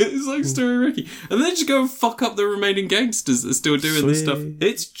 it's like Story of Ricky. And then they just go and fuck up the remaining gangsters that are still doing this stuff.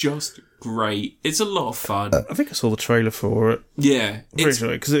 It's just great. It's a lot of fun. I think I saw the trailer for it. Yeah. Because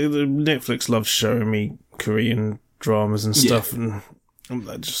Netflix loves showing me Korean dramas and stuff, and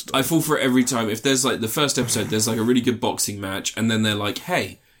I fall for it every time. If there's like the first episode, there's like a really good boxing match, and then they're like,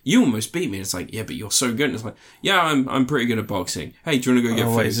 hey, you almost beat me. And it's like, yeah, but you're so good. And it's like, yeah, I'm pretty good at boxing. Hey, do you want to go get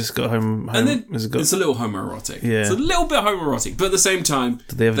food? Wait, has this got home? And then it's a little homoerotic. Yeah. It's a little bit homoerotic, but at the same time,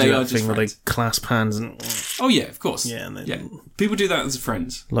 do they ever do that thing where they clasp hands and? Oh yeah, of course. Yeah, and people do that as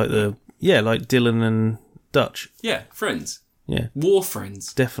friends. Like like Dylan and Dutch. Yeah, friends. Yeah. War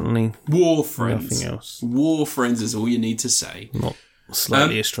friends. Definitely. War friends. Nothing else. War friends is all you need to say. Not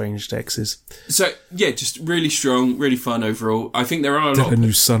slightly estranged exes. So, yeah, just really strong, really fun overall. I think there are a lot of...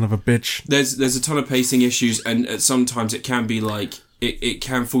 you son of a bitch. There's a ton of pacing issues, and sometimes it can be like... It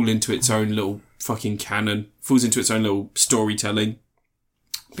can fall into its own little fucking canon. Falls into its own little storytelling.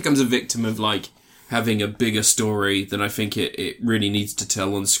 Becomes a victim of, like, having a bigger story than I think it really needs to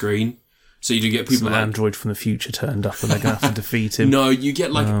tell on screen. So you do get people like... An android from the future turned up and they're going to have to defeat him. No, you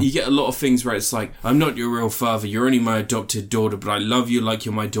get you get a lot of things where it's like, I'm not your real father, you're only my adopted daughter, but I love you like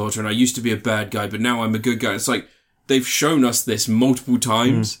you're my daughter, and I used to be a bad guy, but now I'm a good guy. It's like, they've shown us this multiple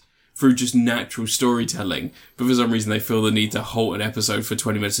times through just natural storytelling, but for some reason they feel the need to halt an episode for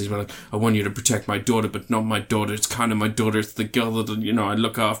 20 minutes and be like, I want you to protect my daughter, but not my daughter, it's kind of my daughter, it's the girl that, I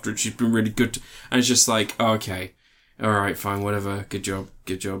look after, and she's been really good and it's just like, okay. Alright, fine, whatever. Good job.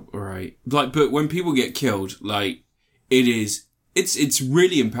 Alright. Like, but when people get killed, like, it's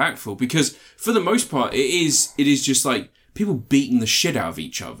really impactful because for the most part, it is just like people beating the shit out of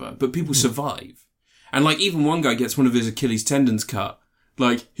each other, but people survive. And like, even one guy gets one of his Achilles tendons cut.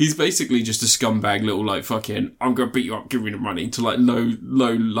 Like, he's basically just a scumbag little, like, fucking, I'm gonna beat you up, give me the money, to, like,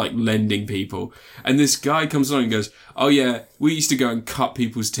 low, like, lending people. And this guy comes along and goes, oh yeah, we used to go and cut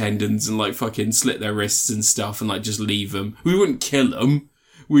people's tendons and, like, fucking slit their wrists and stuff and, like, just leave them. We wouldn't kill them.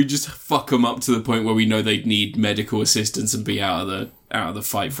 We'd just fuck them up to the point where we know they'd need medical assistance and be out of the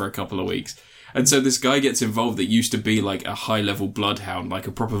fight for a couple of weeks. And so this guy gets involved that used to be like a high-level bloodhound, like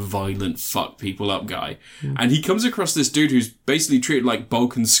a proper violent fuck people up guy. And he comes across this dude who's basically treated like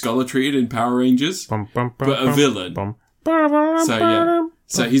Bulk and Skull are treated in Power Rangers, but a villain. So yeah.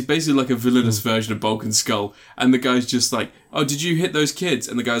 So he's basically like a villainous version of Bulk and Skull. And the guy's just like, oh, did you hit those kids?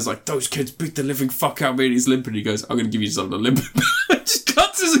 And the guy's like, those kids beat the living fuck out of me. And he's limping. He goes, I'm going to give you something to limp. Just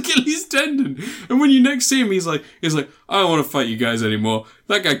cuts his Achilles tendon. And when you next see him, he's like, I don't want to fight you guys anymore.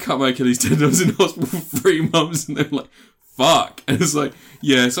 That guy cut my Achilles tendon. I was in hospital for 3 months. And they're like, fuck. And it's like,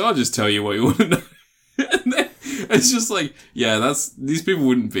 yeah, so I'll just tell you what you want to know. And then it's just like, yeah, these people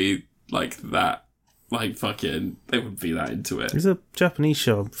wouldn't be like that. Like, fucking, they wouldn't be that into it. There's a Japanese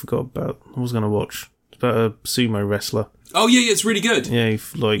show I forgot about. I was going to watch. It's about a sumo wrestler. Oh, yeah, it's really good.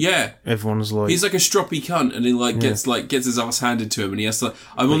 Yeah, everyone's like... He's like a stroppy cunt, and he, gets his ass handed to him, and he has to...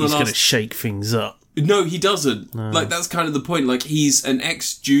 He's going to shake things up. No, he doesn't. No. Like, that's kind of the point. Like, he's an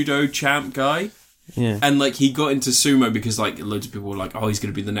ex-judo champ guy. Yeah. And, like, he got into sumo because, like, loads of people were like, oh, he's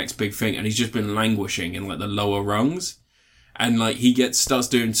going to be the next big thing. And he's just been languishing in, like, the lower rungs. And, like, starts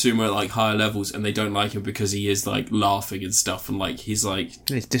doing sumo at, like, higher levels, and they don't like him because he is, like, laughing and stuff. And, like, he's, like...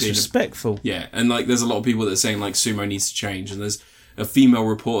 It's disrespectful. Yeah. And, like, there's a lot of people that are saying, like, sumo needs to change. And there's a female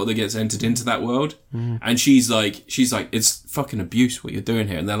reporter that gets entered into that world. And she's like, it's fucking abuse what you're doing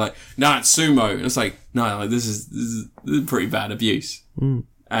here. And they're like, nah, it's sumo. And it's like, no, like, this is pretty bad abuse.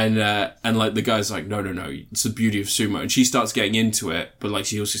 And like, the guy's like, no, it's the beauty of sumo. And she starts getting into it, but, like,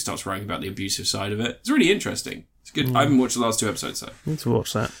 she also starts writing about the abusive side of it. It's really interesting. It's good. I haven't watched the last 2 episodes, though. Need to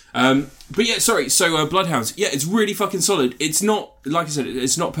watch that. But yeah, sorry. So, Bloodhounds. Yeah, it's really fucking solid. It's not, like I said,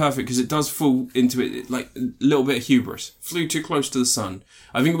 it's not perfect because it does fall into it, like, a little bit of hubris. Flew too close to the sun.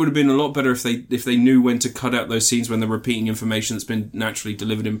 I think it would have been a lot better if they knew when to cut out those scenes when they're repeating information that's been naturally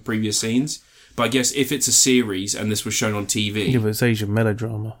delivered in previous scenes. But I guess if it's a series and this was shown on TV... Yeah, but it's Asian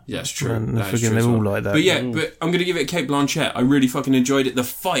melodrama. Yeah, that's true. And they're all like that. But yeah, but I'm going to give it Kate Blanchett. I really fucking enjoyed it. The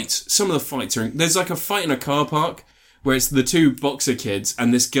fights, some of the fights are... There's like a fight in a car park where it's the 2 boxer kids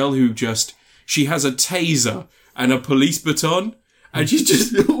and this girl who she has a taser and a police baton. And she's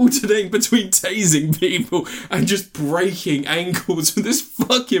just alternating between tasing people and just breaking ankles with this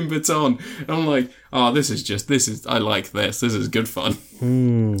fucking baton. And I'm like, I like this. This is good fun.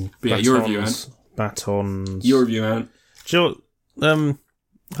 But yeah, your review, Ant. Batons. Your review, Ant. Do you know what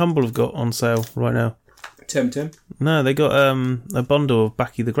Humble have got on sale right now? Tim? No, they got a bundle of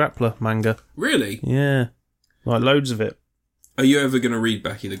Baki the Grappler manga. Really? Yeah. Like loads of it. Are you ever going to read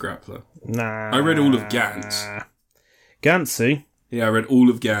Baki the Grappler? Nah. I read all of Gantz. Gantsy? Yeah, I read all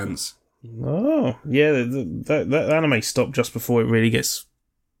of Gans. Oh, yeah, that anime stopped just before it really gets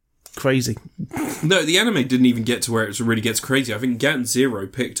crazy. No, the anime didn't even get to where it really gets crazy. I think Gantz Zero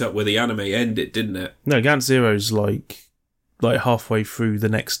picked up where the anime ended, didn't it? No, Gantz Zero's like halfway through the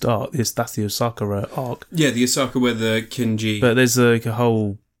next arc. That's the Osaka arc. Yeah, the Osaka where the Kinji... But there's like a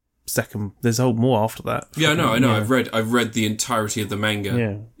whole more after that. Yeah, I know. Yeah. I've read the entirety of the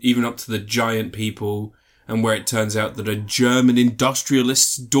manga. Even up to the giant people... And where it turns out that a German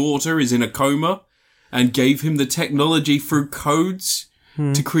industrialist's daughter is in a coma and gave him the technology through codes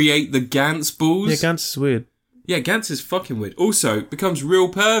to create the Gantz balls. Yeah, Gantz is weird. Yeah, Gantz is fucking weird. Also, becomes real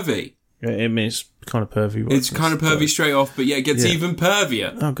pervy. Yeah, I mean, it's kind of pervy. Right? It's kind of pervy straight off, but yeah, it gets even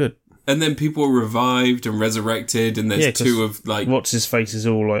pervier. Oh, good. And then people are revived and resurrected, and there's 2 of, like... What's his face is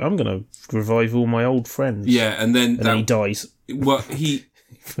all like, I'm going to revive all my old friends. Yeah, and then he dies. Well, he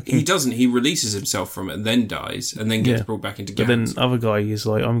doesn't. He releases himself from it and then dies and then gets brought back into Gantz. But then other guy is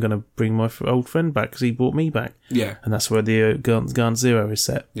like, I'm going to bring my old friend back because he brought me back. Yeah. And that's where the Gantz Zero is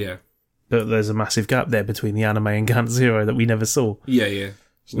set. Yeah. But there's a massive gap there between the anime and Gantz Zero that we never saw. Yeah.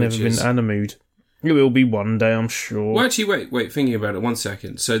 It's never been animated. It will be one day, I'm sure. Well, actually, wait. Thinking about it, 1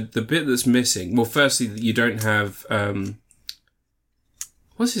 second. So the bit that's missing... Well, firstly, you don't have...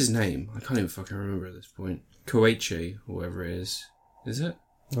 what's his name? I can't even fucking remember at this point. Koichi, or whatever it is. Is it?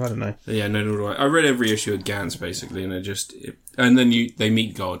 I don't know. Yeah, no. I read every issue of Gantz, basically, and and then they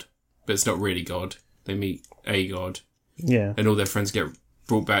meet God, but it's not really God. They meet a God. Yeah. And all their friends get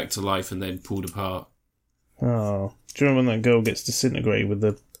brought back to life and then pulled apart. Oh. Do you remember when that girl gets disintegrated with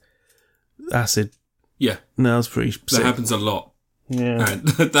the acid? Yeah. No, that's pretty sick. That happens a lot. Yeah. And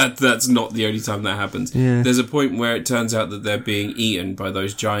that's not the only time that happens. Yeah. There's a point where it turns out that they're being eaten by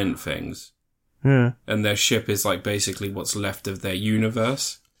those giant things. Yeah. And their ship is like basically what's left of their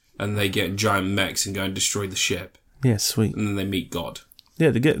universe. And they get giant mechs and go and destroy the ship. Yeah, sweet. And then they meet God. Yeah,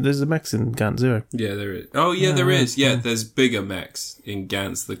 there's a mechs in Gantz Zero. Yeah, there is. Oh, yeah, there is. Yeah, there's bigger mechs in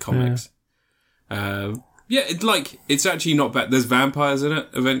Gantz, the comics. Yeah, it's actually not bad. There's vampires in it,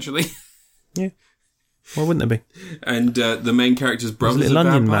 eventually. Yeah. Why wouldn't there be? And the main character's brother is a little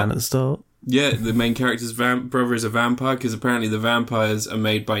onion vampire. man at the start. Yeah, the main character's brother is a vampire, because apparently the vampires are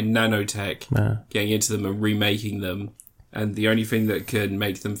made by nanotech, getting into them and remaking them. And the only thing that can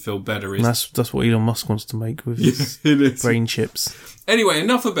make them feel better is... That's what Elon Musk wants to make with his brain chips. Anyway,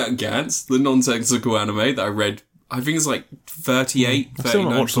 enough about Gantz, the nonsensical anime that I read. I think it's like 38, I've still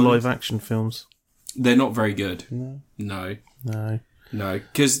not watched the live action films. They're not very good. No. No,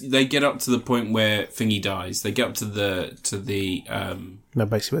 because they get up to the point where Thingy dies. They get up to the No,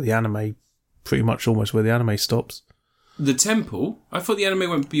 basically where the anime, pretty much almost where the anime stops. The temple? I thought the anime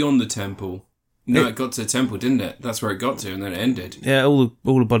went beyond the temple. No, it got to the temple, didn't it? That's where it got to, and then it ended. Yeah, all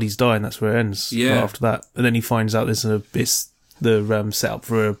the bodies die, and that's where it ends. Yeah. Right after that, and then he finds out it's the setup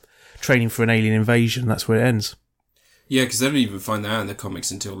for a training for an alien invasion. That's where it ends. Yeah, because they don't even find that out in the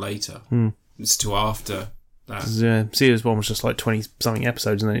comics until later. It's till after that. Yeah, Series 1 was just like 20-something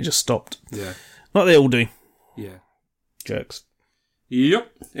episodes, and then it just stopped. Yeah. Like they all do. Yeah. Jerks. Yep.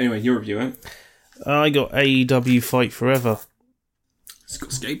 Anyway, your review, I got AEW Fight Forever. It's got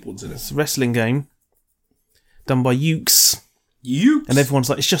skateboards in it. It's a wrestling game done by Ukes. Ukes? And everyone's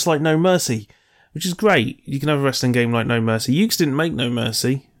like, it's just like No Mercy, which is great. You can have a wrestling game like No Mercy. Ukes didn't make No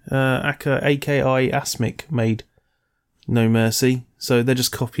Mercy. AKI Asmic made No Mercy, so they're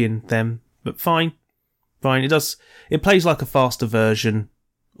just copying them. But fine. It plays like a faster version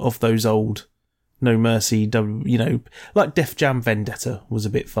of those old No Mercy, like Def Jam Vendetta was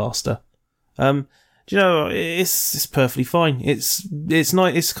a bit faster. It's perfectly fine. It's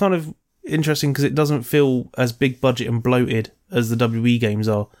nice. It's kind of interesting because it doesn't feel as big budget and bloated as the WWE games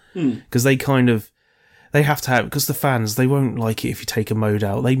are. Because they have to have, because the fans, they won't like it if you take a mode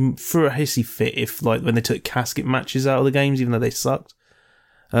out. They threw a hissy fit if, like, when they took casket matches out of the games, even though they sucked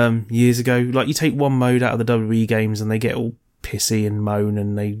years ago. Like, you take one mode out of the WWE games and they get all pissy and moan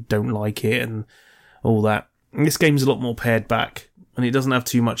and they don't like it and all that. And this game's a lot more pared back and it doesn't have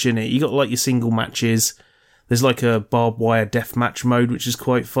too much in it. You got, like, your single matches. There's, like, a barbed wire death match mode, which is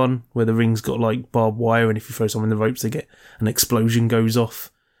quite fun, where the ring's got, like, barbed wire and if you throw someone in the ropes, they get an explosion goes off.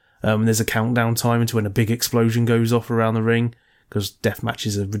 And there's a countdown time into when a big explosion goes off around the ring, because death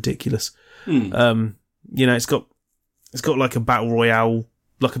matches are ridiculous. It's got like a battle royale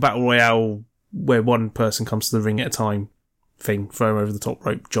where one person comes to the ring at a time thing, throw him over the top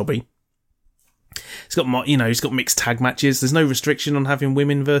rope, jobby. It's got mixed tag matches. There's no restriction on having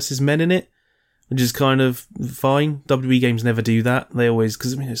women versus men in it, which is kind of fine. WWE games never do that. They always,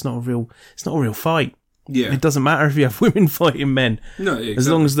 because it's not a real fight. Yeah. It doesn't matter if you have women fighting men. No, exactly. As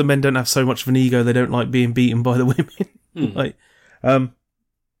long as the men don't have so much of an ego, they don't like being beaten by the women.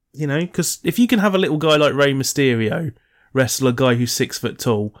 Because if you can have a little guy like Rey Mysterio wrestle a guy who's 6 foot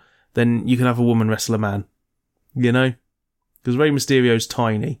tall, then you can have a woman wrestle a man. Because Rey Mysterio's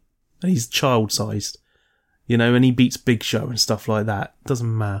tiny and he's child-sized. And he beats Big Show and stuff like that.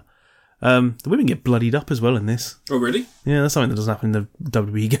 Doesn't matter. The women get bloodied up as well in this. Oh, really? Yeah, that's something that doesn't happen in the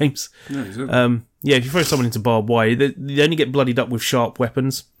WWE games. No, exactly. If you throw someone into barbed wire, they only get bloodied up with sharp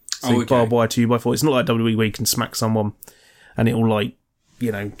weapons. So barbed wire 2x4. It's not like WWE where you can smack someone and it'll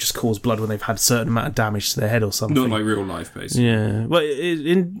just cause blood when they've had a certain amount of damage to their head or something. Not like real life, basically. Yeah. Well,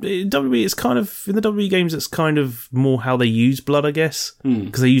 in WWE, it's kind of, in the WWE games, it's kind of more how they use blood, I guess.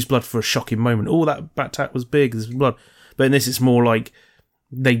 Because they use blood for a shocking moment. Oh, that bat tap was big, there's blood. But in this, it's more like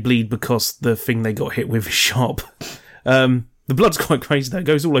they bleed because the thing they got hit with is sharp. The blood's quite crazy though. It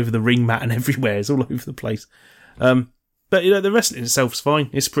goes all over the ring mat and everywhere. It's all over the place. But the wrestling itself's fine.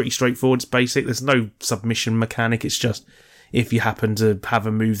 It's pretty straightforward. It's basic. There's no submission mechanic. It's just if you happen to have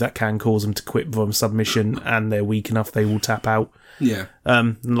a move that can cause them to quit from submission and they're weak enough, they will tap out. Yeah.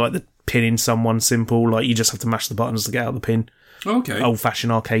 Like the pinning someone simple. Like you just have to mash the buttons to get out of the pin. Okay.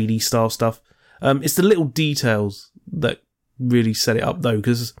 Old-fashioned arcadey style stuff. It's the little details that really set it up though,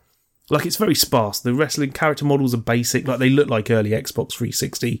 because it's very sparse. The wrestling character models are basic, they look like early Xbox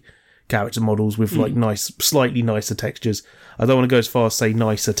 360 character models with slightly nicer textures. I don't want to go as far as say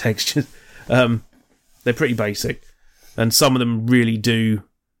nicer textures. They're pretty basic, and some of them really do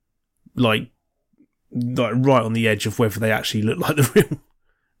like right on the edge of whether they actually look like the real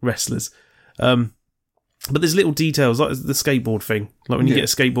wrestlers. But there's little details like the skateboard thing, like when you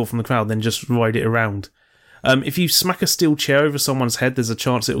get a skateboard from the crowd, then just ride it around. If you smack a steel chair over someone's head, there's a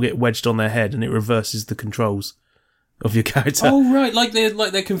chance it will get wedged on their head and it reverses the controls of your character. Oh, right. Like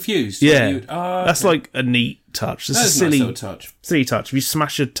they're confused. Yeah. That's like a neat touch. It's a silly nice touch. Silly touch. If you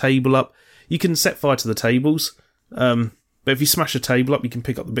smash a table up, you can set fire to the tables. But if you smash a table up, you can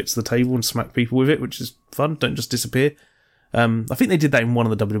pick up the bits of the table and smack people with it, which is fun. Don't just disappear. I think they did that in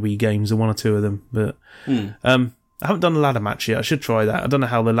one of the WWE games, or one or two of them. But I haven't done a ladder match yet. I should try that. I don't know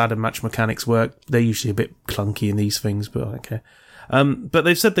how the ladder match mechanics work. They're usually a bit clunky in these things, but I don't care. But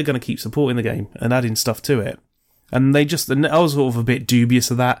they've said they're going to keep supporting the game and adding stuff to it. And I was sort of a bit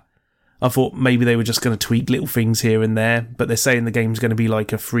dubious of that. I thought maybe they were just going to tweak little things here and there, but they're saying the game's going to be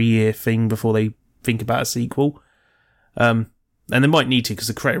like a 3-year thing before they think about a sequel. And they might need to, because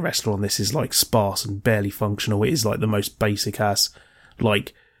the creator wrestler on this is sparse and barely functional. It is the most basic ass,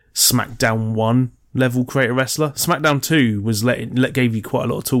 SmackDown 1 level creator wrestler. SmackDown 2 was gave you quite a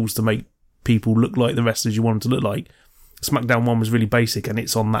lot of tools to make people look like the wrestlers you want them to look like. SmackDown 1 was really basic, and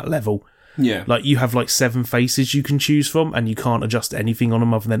it's on that level. Yeah. You have 7 faces you can choose from, and you can't adjust anything on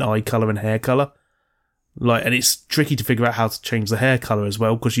them other than eye colour and hair colour. And it's tricky to figure out how to change the hair colour as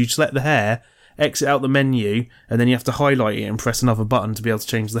well, because you select the hair, exit out the menu, and then you have to highlight it and press another button to be able to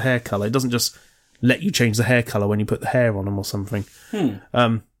change the hair colour. It doesn't just let you change the hair colour when you put the hair on them or something.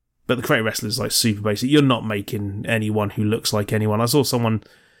 But the creator wrestler is super basic. You're not making anyone who looks like anyone. I saw someone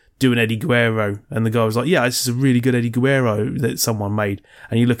do an Eddie Guerrero, and the guy was like, yeah, this is a really good Eddie Guerrero that someone made.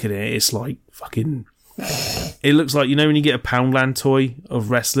 And you look at it, it's like fucking... It looks like, you know when you get a Poundland toy of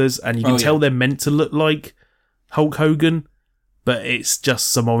wrestlers, and you can tell they're meant to look like Hulk Hogan, but it's just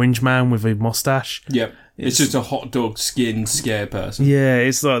some orange man with a mustache. Yep. It's just a hot dog skin scare person. Yeah,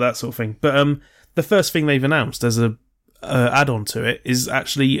 it's like that sort of thing. But the first thing they've announced as a add-on to it is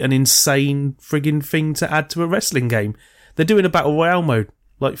actually an insane friggin' thing to add to a wrestling game. They're doing a battle royale mode,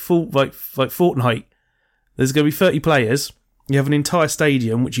 like Fortnite. There's going to be 30 players. You have an entire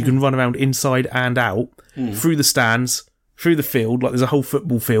stadium which you can run around inside and out, through the stands, through the field. Like there's a whole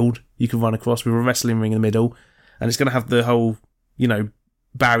football field you can run across with a wrestling ring in the middle, and it's going to have the whole,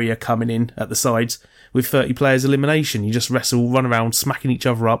 barrier coming in at the sides with 30 players elimination. You just wrestle, run around, smacking each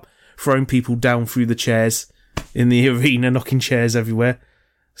other up, throwing people down through the chairs in the arena, knocking chairs everywhere,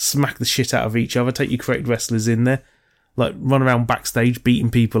 smack the shit out of each other, take your created wrestlers in there, like run around backstage beating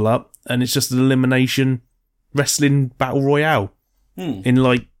people up, and it's just an elimination wrestling battle royale in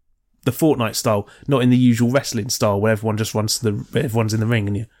like the Fortnite style, not in the usual wrestling style where everyone just everyone's in the ring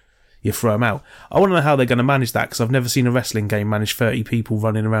and you throw them out. I want to know how they're going to manage that, because I've never seen a wrestling game manage 30 people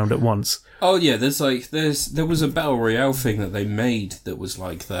running around at once. Oh yeah, there was a battle royale thing that they made that was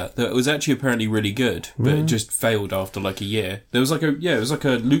like that. That was actually apparently really good, but it just failed after like a year. There was like it was like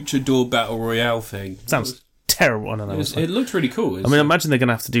a luchador battle royale thing. Sounds terrible. I don't know. It looked really cool. I mean, imagine they're going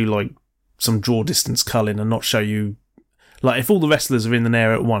to have to do like some draw distance culling and not show you. Like, if all the wrestlers are in the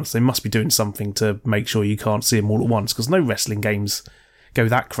air at once, they must be doing something to make sure you can't see them all at once, because no wrestling games go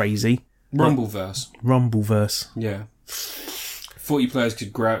that crazy. Rumbleverse. Yeah. 40 players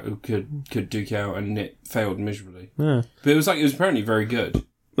could duke out, and it failed miserably. Yeah. But it was apparently very good.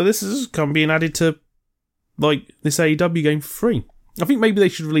 But this is being added to, like, this AEW game for free. I think maybe they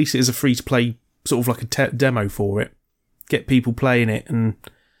should release it as a free-to-play, sort of like a demo for it. Get people playing it and,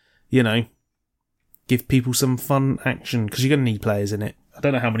 give people some fun action, because you're going to need players in it. I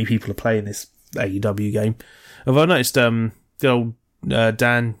don't know how many people are playing this AEW game. Although I noticed the old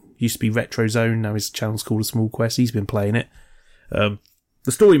Dan used to be Retro Zone, now his channel's called A Small Quest. He's been playing it. The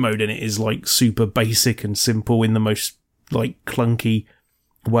story mode in it is like super basic and simple in the most like clunky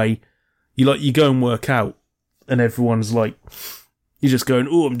way. You go and work out, and everyone's like, you're just going,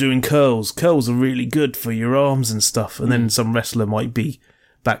 oh, I'm doing curls. Curls are really good for your arms and stuff. And then some wrestler might be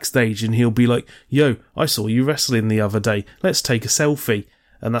backstage and he'll be like, yo, I saw you wrestling the other day. Let's take a selfie.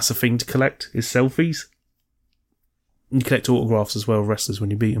 And that's a thing to collect, is selfies. You collect autographs as well of wrestlers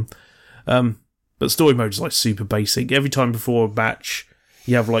when you beat them. But story mode is like super basic. Every time before a match,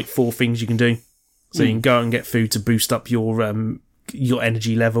 you have like 4 things you can do. So you can go out and get food to boost up your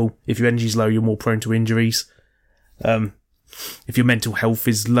energy level. If your energy's low, you're more prone to injuries. If your mental health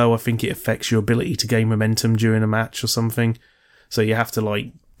is low, I think it affects your ability to gain momentum during a match or something. So you have to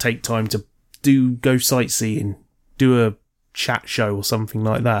like take time to go sightseeing, do a chat show or something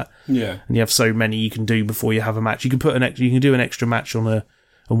like that. Yeah. And you have so many you can do before you have a match. You can do an extra match on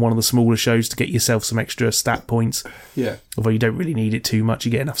one of the smaller shows to get yourself some extra stat points. Yeah. Although you don't really need it too much.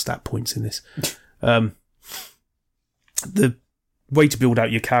 You get enough stat points in this. The way to build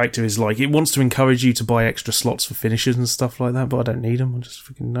out your character is like, it wants to encourage you to buy extra slots for finishers and stuff like that, but I don't need them.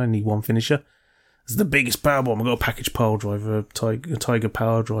 I need one finisher. It's the biggest power bomb. I've got a package power driver, a Tiger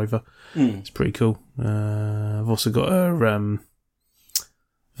power driver. It's pretty cool. I've also got a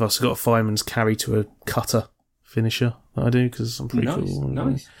fireman's carry to a cutter finisher that I do, because I'm pretty cool.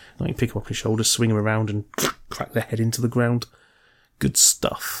 Nice. I can pick them up your shoulders, swing them around, and crack their head into the ground. Good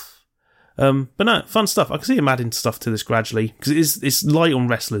stuff. But no, fun stuff. I can see him adding stuff to this gradually, because it's light on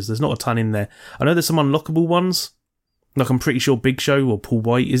wrestlers. There's not a ton in there. I know there's some unlockable ones. Like, I'm pretty sure Big Show or Paul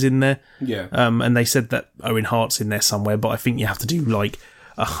White is in there. Yeah. And they said that Owen Hart's in there somewhere, but I think you have to do like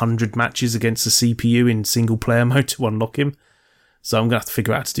 100 matches against the CPU in single player mode to unlock him. So I'm going to have to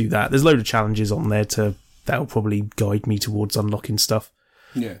figure out how to do that. There's a load of challenges on there that'll probably guide me towards unlocking stuff.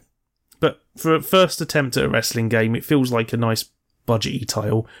 Yeah. But for a first attempt at a wrestling game, it feels like a nice budgety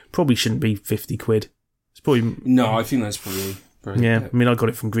title. Probably shouldn't be 50 quid. It's probably... No, I think that's probably... Yeah, I mean, I got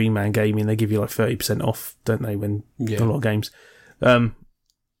it from Green Man Gaming. They give you like 30% off, don't they, when a lot of games. But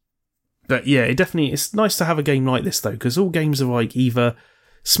yeah, it's nice to have a game like this, though, because all games are like either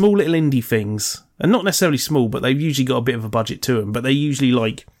small little indie things, and not necessarily small, but they've usually got a bit of a budget to them, but they're usually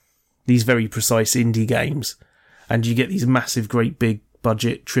like these very precise indie games, and you get these massive, great big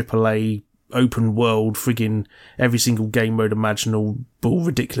budget AAA open world friggin' every single game mode imaginable,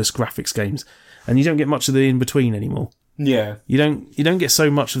 ridiculous graphics games, and you don't get much of the in between anymore. Yeah. You don't get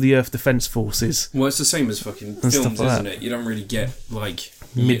so much of the Earth Defence Forces. Well, it's the same as fucking films, isn't it? You don't really get, like...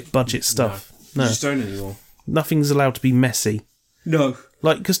 mid-budget stuff. No. You just don't anymore. Nothing's allowed to be messy. No.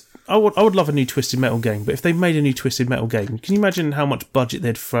 Like, because I would love a new Twisted Metal game, but if they made a new Twisted Metal game, can you imagine how much budget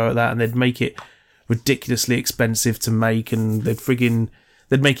they'd throw at that, and they'd make it ridiculously expensive to make, and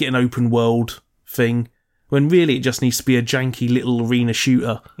they'd make it an open world thing, when really it just needs to be a janky little arena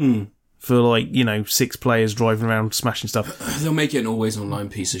shooter for, like, 6 players driving around smashing stuff. They'll make it an always online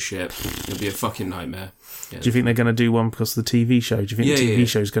piece of shit. It'll be a fucking nightmare. Yeah. Do you think they're going to do one because of the TV show? Do you think the TV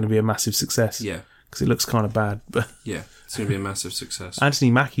show is going to be a massive success? Yeah. Because it looks kind of bad. But yeah, it's going to be a massive success.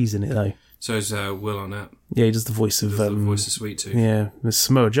 Anthony Mackie's in it, though. So is Will Arnett. Yeah, he does the voice of... the voice of Sweet Tooth. Yeah, there's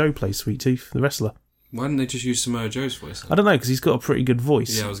Samoa Joe plays Sweet Tooth, the wrestler. Why didn't they just use Samoa Joe's voice? I don't know, because he's got a pretty good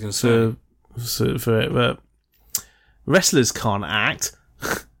voice. Yeah, I was going to say. For it, but wrestlers can't act.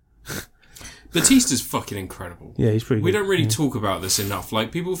 Batista's fucking incredible. Yeah, he's pretty good. We don't really talk about this enough.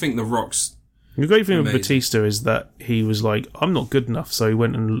 Like, people think The Rock's the great thing amazing. with Batista is that he was like, I'm not good enough, so he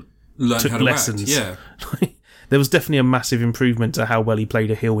went and learned took how to lessons. act. Yeah. There was definitely a massive improvement to how well he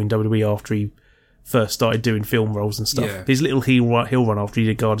played a heel in WWE after he first started doing film roles and stuff. Yeah. His little heel run after he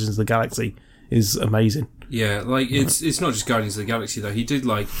did Guardians of the Galaxy is amazing. Yeah, like, it's not just Guardians of the Galaxy, though. He did,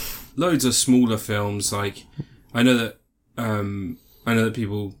 like, loads of smaller films. Like, I know that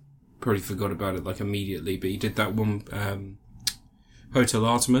people probably forgot about it, like, immediately, but he did that one, Hotel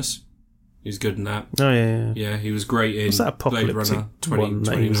Artemis. He was good in that. Oh, yeah. Yeah, he was great in What's that Blade apocalyptic Runner one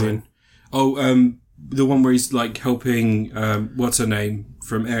that he was 2029. in? Oh, the one where he's, like, helping, what's her name,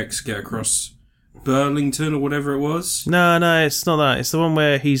 from X get across Burlington or whatever it was. No, it's not that. It's the one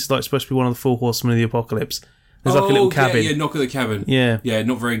where he's, like, supposed to be one of the 4 horsemen of the apocalypse. There's like a little cabin. Yeah, Knock at the Cabin. Yeah. Yeah,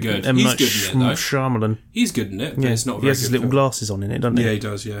 not very good. M. He's Night good in it, though. Shyamalan. He's good in it, but Yeah, it's not very good. he has his little film. glasses on in it, doesn't he? Yeah, he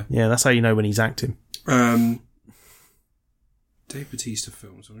does, yeah. Yeah, that's how you know when he's acting. Dave Bautista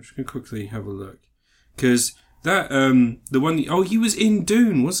films. I'm just going to quickly have a look. Because that, the one... Oh, he was in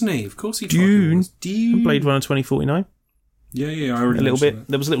Dune, wasn't he? Of course he fucking was. Dune. Blade Runner 2049. Yeah, I already A little bit. that.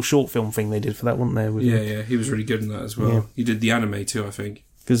 There was a little short film thing they did for that, wasn't there? Yeah, he was really good in that as well. Yeah. He did the anime too, I think.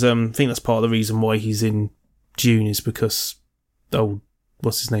 Because I think that's part of the reason why he's in Dune is because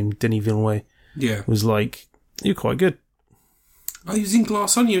what's his name, Denis Villeneuve, was like, you're quite good. Oh, he was in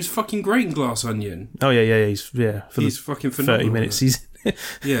Glass Onion. He was fucking great in Glass Onion. Oh yeah, he's fucking phenomenal. 30 minutes. He's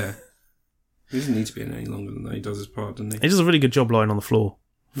yeah. He doesn't need to be in any longer than that. He does his part, doesn't he? He does a really good job lying on the floor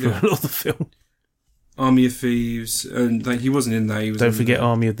for a lot of the film. Army of Thieves, and he wasn't in that. He was. Don't forget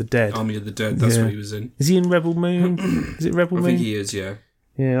Army of the Dead. Army of the Dead. That's what he was in. Is he in Rebel Moon? Is it Rebel Moon? I think he is. Yeah.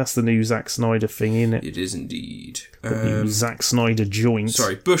 Yeah, that's the new Zack Snyder thing, isn't it? It is indeed. The new Zack Snyder joint.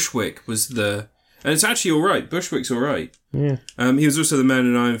 Sorry, Bushwick was the... And it's actually alright. Bushwick's alright. Yeah. He was also the man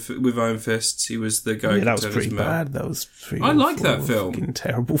in with Iron Fists. He was the guy... Yeah, that was pretty bad. That was pretty I like that film. Fucking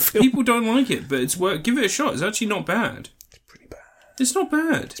terrible film. People don't like it, but it's worth... Give it a shot. It's actually not bad. It's pretty bad. It's not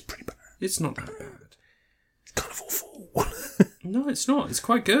bad. It's pretty bad. It's not that bad. It's kind of awful. No, it's not. It's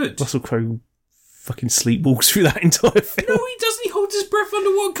quite good. Russell Crowe fucking sleepwalks through that entire film. No, he doesn't. He holds his breath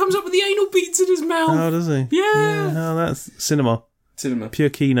underwater, comes up with the anal beads in his mouth. Oh, does he? Yeah. Oh, that's cinema. Cinema.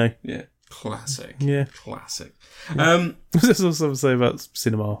 Pure kino. Yeah. Classic. Yeah. Classic. There's also something to say about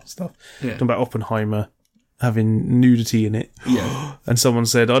cinema stuff. Yeah. Talking about Oppenheimer having nudity in it. Yeah. And someone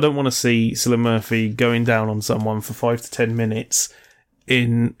said, I don't want to see Cillian Murphy going down on someone for 5 to 10 minutes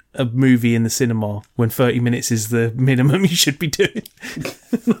in a movie in the cinema when 30 minutes is the minimum you should be doing.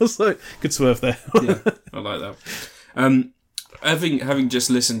 I was like, good swerve there. Yeah, I like that. Having just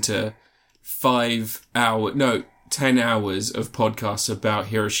listened to 10 hours of podcasts about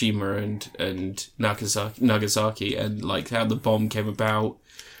Hiroshima and Nagasaki and like how the bomb came about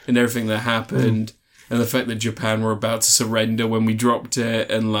and everything that happened and the fact that Japan were about to surrender when we dropped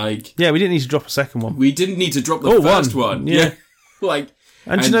it and like... Yeah, we didn't need to drop a second one. We didn't need to drop the first one. Yeah. Like...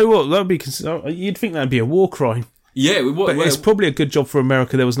 And do you know what? That would be you'd think that'd be a war crime. Yeah, but it's probably a good job for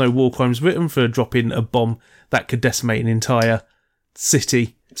America. There was no war crimes written for dropping a bomb that could decimate an entire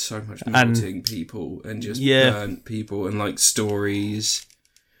city. So much melting people and just burnt people and like stories.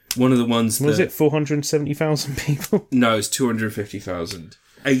 One of the ones was it 470,000 people? No, it's 250,000.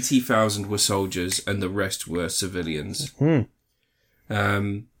 80,000 were soldiers and the rest were civilians. But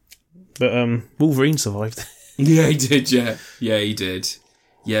Wolverine survived. Yeah, he did. Yeah, he did.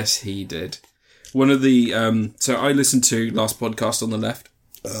 Yes, he did. One of the... so I listened to Last Podcast on the Left,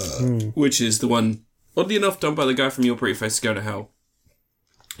 which is the one, oddly enough, done by the guy from Your Pretty Face to Go to Hell.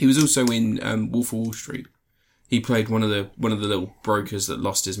 He was also in Wolf of Wall Street. He played one of the little brokers that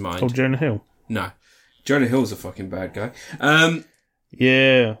lost his mind. Oh, Jonah Hill? No. Jonah Hill's a fucking bad guy.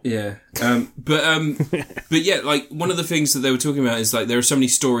 Yeah. Yeah. But yeah, like, one of the things that they were talking about is, like, there are so many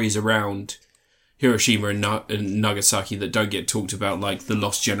stories around Hiroshima and Nagasaki that don't get talked about, like the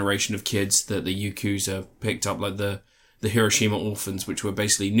lost generation of kids that the Yakuza picked up, like the the Hiroshima orphans, which were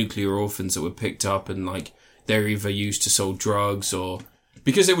basically nuclear orphans that were picked up and like they're either used to sell drugs or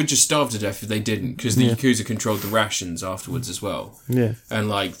because they would just starve to death if they didn't, because the Yakuza controlled the rations afterwards as well. Yeah. And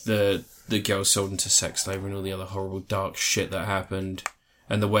like the girls sold into sex slavery and all the other horrible dark shit that happened,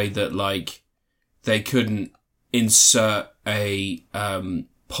 and the way that like they couldn't insert a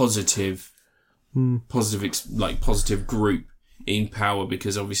positive group in power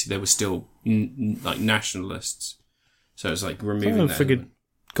because obviously they were still like nationalists. So it's like removing that. I figured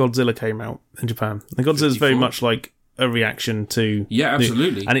Godzilla came out in Japan. And Godzilla's very much like a reaction to... Yeah,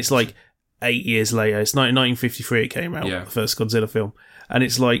 absolutely. And it's like 8 years later. It's 1953 it came out, the first Godzilla film. And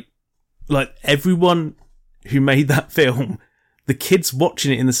it's like everyone who made that film, the kids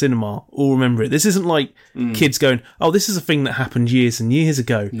watching it in the cinema all remember it. This isn't like kids going, oh, this is a thing that happened years and years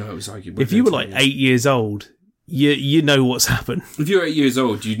ago. No, it was like... If you were like 8 years old, you know what's happened. If you're 8 years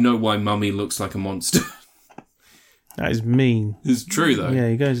old, you'd know why Mummy looks like a monster. That is mean. It's true, though. Yeah,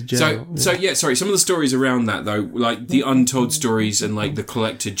 he goes to jail. Sorry, some of the stories around that, though, like the untold stories and like the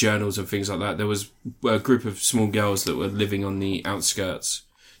collected journals and things like that, there was a group of small girls that were living on the outskirts,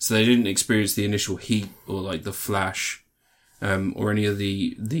 so they didn't experience the initial heat or like the flash, or any of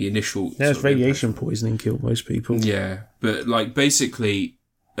the initial... Yeah, it's radiation poisoning killed most people. Yeah, but like basically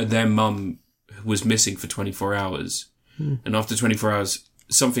their mum was missing for 24 hours, and after 24 hours...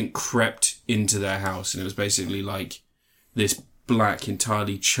 something crept into their house, and it was basically like this black,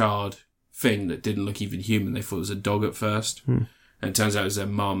 entirely charred thing that didn't look even human. They thought it was a dog at first. And it turns out it was their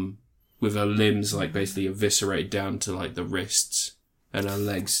mum with her limbs like basically eviscerated down to like the wrists and her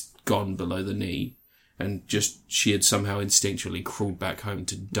legs gone below the knee. And just she had somehow instinctually crawled back home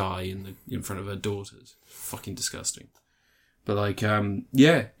to die in front of her daughters. Fucking disgusting. But like,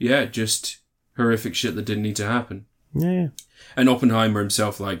 just horrific shit that didn't need to happen. Yeah. And Oppenheimer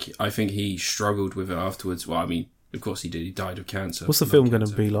himself, like, I think he struggled with it afterwards. Well, I mean, of course he did. He died of cancer. What's the film going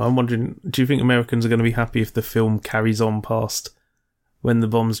to be like? I'm wondering, do you think Americans are going to be happy if the film carries on past when the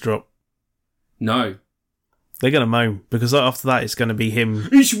bombs drop? No. They're going to moan, because after that it's going to be him...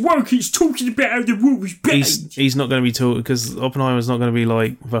 He's woke, he's talking about how the war was bad. He's not going to be talking, because Oppenheimer's not going to be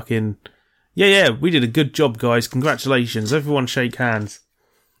like, fucking... Yeah, we did a good job, guys. Congratulations. Everyone shake hands.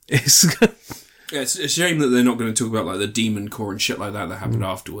 Yeah, it's a shame that they're not going to talk about like the Demon Core and shit like that happened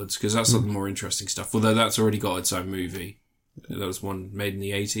afterwards, because that's like the more interesting stuff. Although that's already got its own movie. There was one made in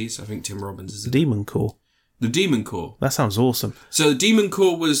the 80s. I think Tim Robbins is the Demon Core. The Demon Corps. That sounds awesome. So the Demon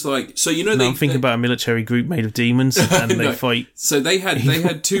Corps was like... So you know... I'm thinking about a military group made of demons and they fight... So they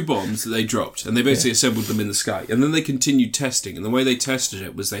had 2 bombs that they dropped and they basically assembled them in the sky. And then they continued testing. And the way they tested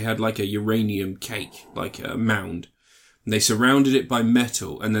it was they had like a uranium cake, like a mound. And they surrounded it by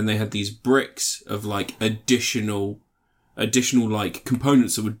metal, and then they had these bricks of like additional like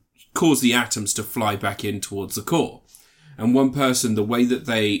components that would cause the atoms to fly back in towards the core. And one person, the way that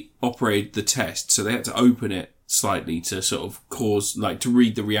they operated the test, so they had to open it slightly to sort of cause, like, to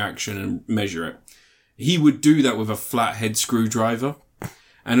read the reaction and measure it. He would do that with a flathead screwdriver.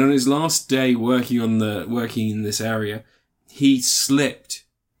 And on his last day working in this area, he slipped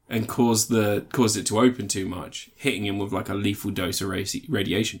and caused it to open too much, hitting him with like a lethal dose of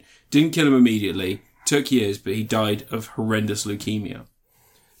radiation. Didn't kill him immediately, took years, but he died of horrendous leukemia.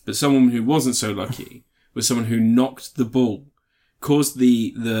 But someone who wasn't so lucky was someone who knocked the ball, caused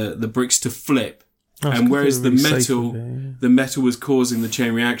the bricks to flip, and whereas the metal was causing the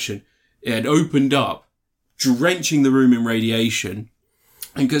chain reaction, it had opened up, drenching the room in radiation.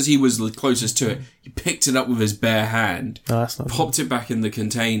 And because he was the closest to it, he picked it up with his bare hand, popped it back in the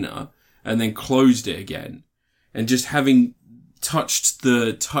container, and then closed it again. And just having touched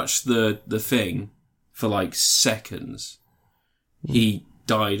the thing for like seconds, he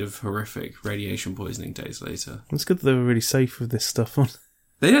died of horrific radiation poisoning days later. It's good that they were really safe with this stuff on.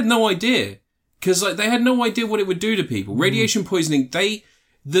 They had no idea. Because like, they had no idea what it would do to people. Radiation poisoning,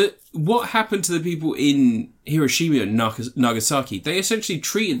 what happened to the people in Hiroshima and Nagasaki, they essentially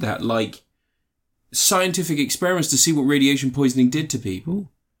treated that like scientific experiments to see what radiation poisoning did to people.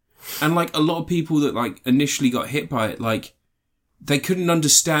 And like a lot of people that like initially got hit by it, like they couldn't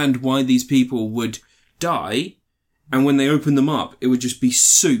understand why these people would die. And when they opened them up, it would just be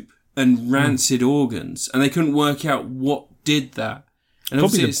soup and rancid organs. And they couldn't work out what did that. And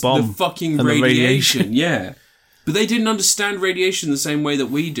probably obviously it's the fucking radiation. Yeah. But they didn't understand radiation the same way that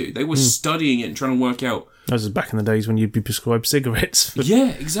we do. They were studying it and trying to work out. That was back in the days when you'd be prescribed cigarettes. Yeah,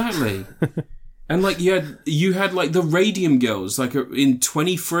 exactly. And like you had like the radium girls, like in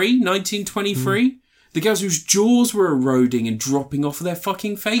 1923, the girls whose jaws were eroding and dropping off their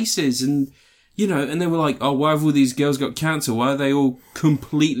fucking faces, and You know, and they were like, oh, why have all these girls got cancer? Why are they all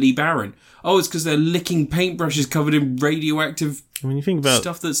completely barren? Oh, it's because they're licking paintbrushes covered in radioactive you think about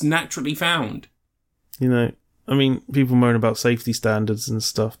stuff that's naturally found. You know, I mean, people moan about safety standards and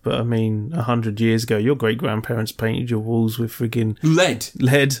stuff, but I mean, 100 years ago, your great-grandparents painted your walls with friggin'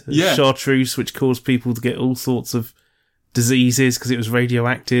 lead, yeah, chartreuse, which caused people to get all sorts of diseases because it was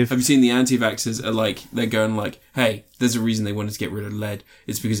radioactive. Have you seen the anti-vaxxers are like, they're going like, hey, there's a reason they wanted to get rid of lead.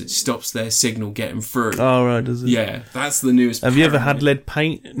 It's because it stops their signal getting through. Oh, right, does it? Yeah, that's the newest. Have you ever had lead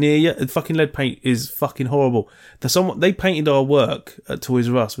paint near you? The fucking lead paint is fucking horrible. They painted our work at Toys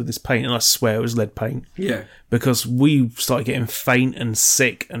R Us with this paint, and I swear it was lead paint. Yeah. Because we started getting faint and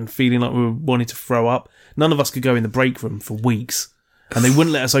sick and feeling like we were wanting to throw up. None of us could go in the break room for weeks. And they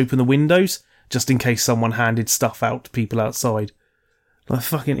wouldn't let us open the windows just in case someone handed stuff out to people outside. Like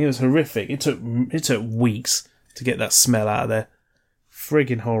fucking, it was horrific. It took weeks to get that smell out of there.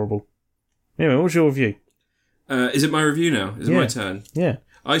 Friggin' horrible. Anyway, what's your review? Is it my review now? Is it my turn? Yeah.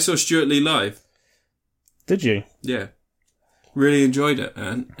 I saw Stuart Lee live. Did you? Yeah. Really enjoyed it,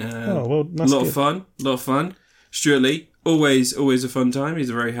 man. Well, that's good. A lot of fun. Stuart Lee, always a fun time. He's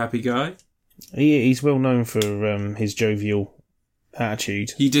a very happy guy. He's well known for his jovial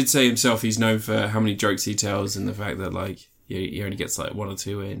attitude. He did say himself he's known for how many jokes he tells and the fact that like he only gets like 1 or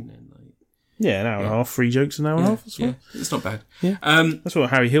 2 in. And, like, an hour and a half, 3 jokes an hour and a half as well. Yeah, it's not bad. Yeah. That's what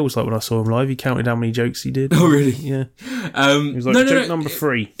Harry Hill was like when I saw him live. He counted how many jokes he did. Oh, really? Yeah. It was like joke number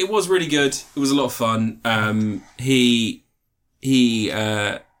 3. It was really good. It was a lot of fun. He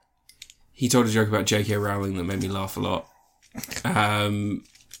told a joke about J.K. Rowling that made me laugh a lot.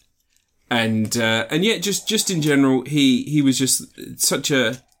 And yeah, just in general, he was just such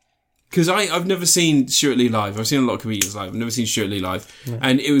a... Because I've never seen Stuart Lee live. I've seen a lot of comedians live. I've never seen Stuart Lee live. Yeah.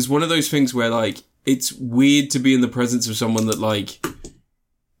 And it was one of those things where, like, it's weird to be in the presence of someone that, like...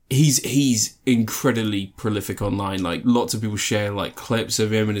 He's incredibly prolific online. Like, lots of people share, like, clips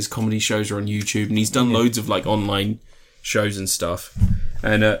of him, and his comedy shows are on YouTube. And he's done loads of, like, online shows and stuff.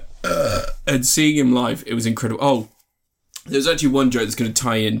 And seeing him live, it was incredible. Oh, there's actually one joke that's going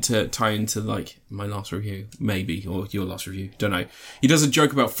to tie into like my last review, maybe, or your last review. Don't know. He does a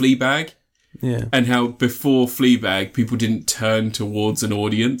joke about Fleabag, and how before Fleabag, people didn't turn towards an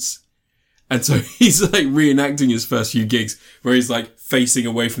audience, and so he's like reenacting his first few gigs where he's like facing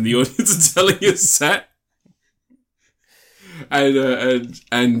away from the audience and telling a set. And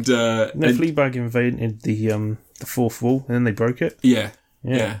Fleabag invented the fourth wall, and then they broke it. Yeah.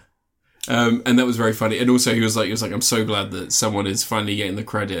 And that was very funny. And also he was like, I'm so glad that someone is finally getting the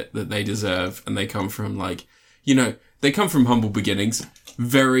credit that they deserve. And they come from like, they come from humble beginnings,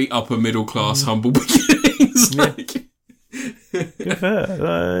 very upper middle class humble beginnings. Like, good for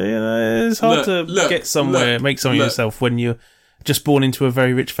her. It's hard to get somewhere, make something of yourself when you're just born into a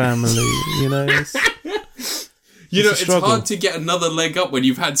very rich family. It's hard to get another leg up when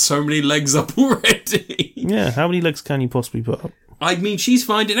you've had so many legs up already. Yeah, how many legs can you possibly put up? I mean, she's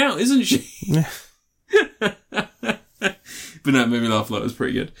finding out, isn't she? Yeah. But no, it made me laugh a lot. It was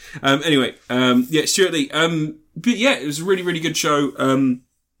pretty good. Anyway, Stuart Lee. But yeah, it was a really, really good show.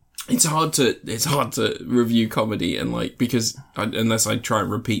 It's hard to review comedy and like, because unless I try and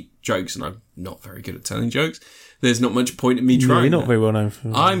repeat jokes, and I'm not very good at telling jokes, there's not much point in me trying. You're not very well known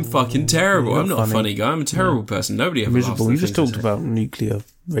for... I'm fucking terrible. I'm not a funny guy. I'm a terrible person. Nobody ever laughs. You just talked about nuclear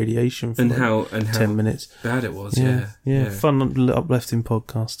radiation for how 10 minutes. Bad it was, yeah. Fun uplifting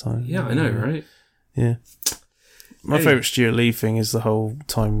podcast time. Yeah, I know, right? Yeah. My favourite Stuart Lee thing is the whole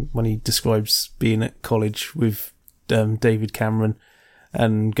time when he describes being at college with David Cameron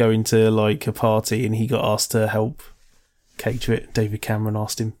and going to like a party, and he got asked to help cater it. David Cameron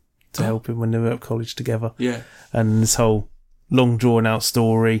asked him to help him when they were at college together. Yeah. And this whole long drawn out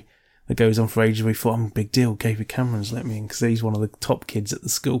story that goes on for ages. We thought, I'm a big deal. David Cameron's let me in because he's one of the top kids at the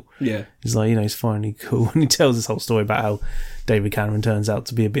school. Yeah. He's like, he's finally cool. And he tells this whole story about how David Cameron turns out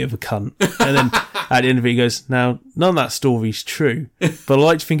to be a bit of a cunt. And then at the end of it, he goes, now, none of that story's true, but I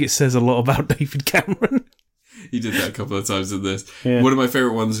like to think it says a lot about David Cameron. He did that a couple of times in this. Yeah. One of my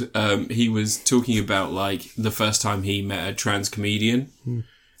favourite ones, he was talking about like the first time he met a trans comedian.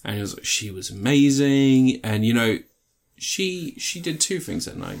 And he was like, she was amazing. And, she did 2 things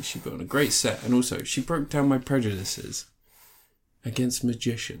that night. She put on a great set. And also, she broke down my prejudices against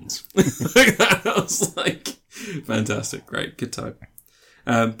magicians. Like that. I was like, fantastic. Great. Good time.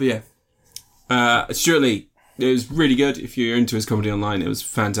 But yeah. Stuart Lee, it was really good. If you're into his comedy online, it was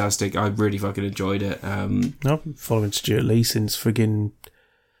fantastic. I really fucking enjoyed it. I've been following Stuart Lee since friggin'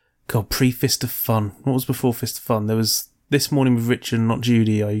 pre-Fist of Fun. What was before Fist of Fun? There was This Morning with Richard, Not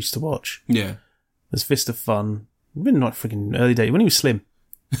Judy, I used to watch. Yeah. There's Fist of Fun. Been like friggin' early days when he was slim.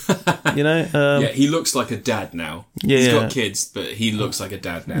 You know? Yeah, he looks like a dad now. Yeah, he's got kids, but he looks like a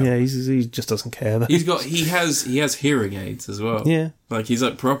dad now. Yeah, he just doesn't care. Though. He has hearing aids as well. Yeah. Like, he's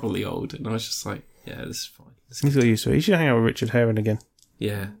like properly old, and I was just like, yeah, this is fine. He's got used to it. He should hang out with Richard Herring again.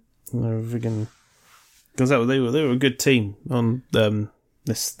 Yeah. Because they were a good team on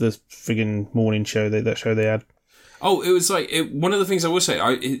this friggin' morning show, that show they had. Oh, it was like, one of the things I will say,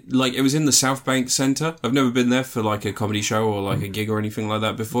 it was in the South Bank Centre. I've never been there for like a comedy show or like a gig or anything like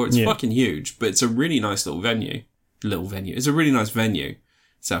that before. It's fucking huge, but it's a really nice little venue. It's a really nice venue,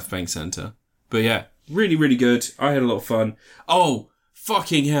 South Bank Centre. But yeah, really, really good. I had a lot of fun. Oh,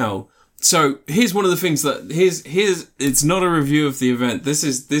 fucking hell. So here's one of the things it's not a review of the event. This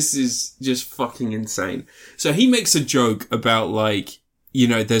is just fucking insane. So he makes a joke about like, you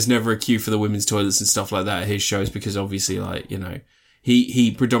know, there's never a queue for the women's toilets and stuff like that at his shows because obviously, like, you know,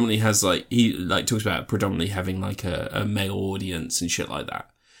 he predominantly has like, he like talks about predominantly having like a male audience and shit like that.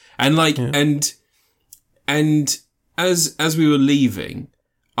 And like, and as we were leaving,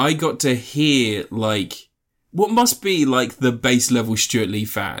 I got to hear like what must be like the base level Stuart Lee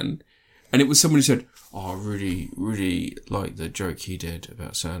fan. And it was someone who said, oh, I really, really like the joke he did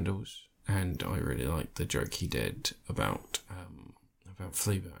about sandals. And I really like the joke he did about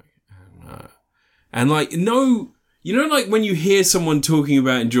Fleabag. And like, no, you know, like when you hear someone talking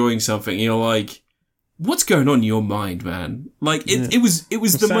about enjoying something, you're like, what's going on in your mind, man? Like, it was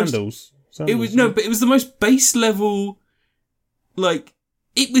the sandals. most, it was, no, but it was the most base level, like,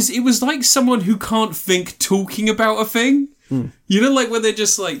 it was like someone who can't think talking about a thing. You know, like when they're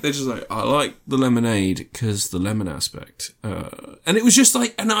just like, I like the lemonade because the lemon aspect. And it was just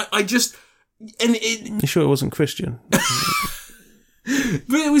like, and I just, and it. You sure it wasn't Christian?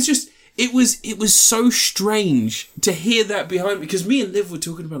 But it was just, it was so strange to hear that behind me, because me and Liv were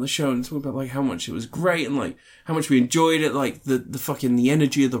talking about the show and talking about like how much it was great and like how much we enjoyed it, like the fucking, the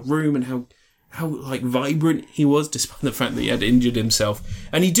energy of the room and how like vibrant he was, despite the fact that he had injured himself.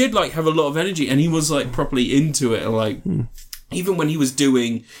 And he did like have a lot of energy, and he was like properly into it, and like even when he was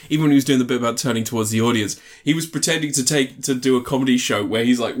doing the bit about turning towards the audience, he was pretending to do a comedy show where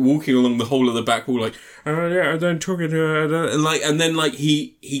he's like walking along the whole of the back wall like, oh yeah, I don't talk to her, and then like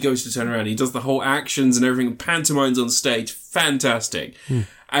he goes to turn around, he does the whole actions and everything, pantomimes on stage, fantastic.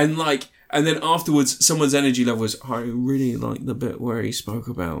 And like, and then afterwards someone's energy level was, I really like the bit where he spoke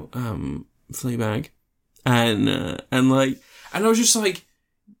about Fleabag, and I was just like,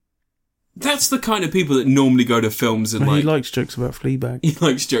 that's the kind of people that normally go to films and he likes jokes about Fleabag. He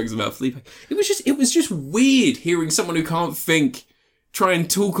likes jokes about Fleabag. It was just weird hearing someone who can't think try and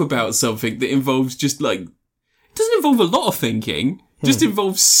talk about something that involves just like, it doesn't involve a lot of thinking, just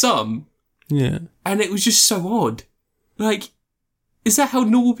involves some. Yeah. And it was just so odd. Like, is that how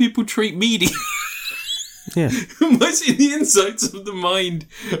normal people treat media? Yeah. What's in the insights of the mind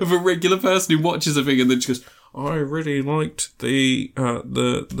of a regular person who watches a thing and then just goes, I really liked the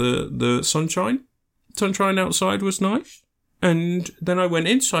sunshine. Sunshine outside was nice. And then I went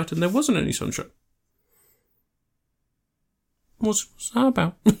inside and there wasn't any sunshine. What's that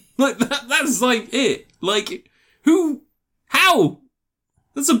about? Like, that's like it. Like, who? How?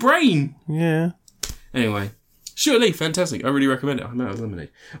 That's a brain. Yeah. Anyway. Surely, fantastic. I really recommend it. I'm out of lemonade.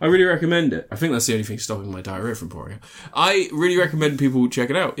 I really recommend it. I think that's the only thing stopping my diarrhea from pouring out. I really recommend people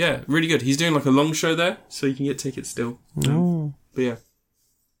check it out. Yeah, really good. He's doing like a long show there, so you can get tickets still. Oh. But yeah.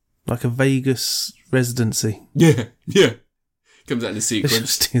 Like a Vegas residency. Yeah. Comes out in a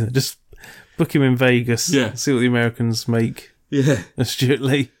sequence. Just book him in Vegas. Yeah. See what the Americans make. Yeah. Stuart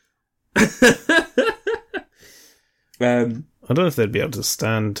Lee. I don't know if they'd be able to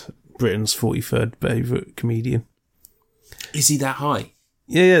stand Britain's 43rd favourite comedian. Is he that high?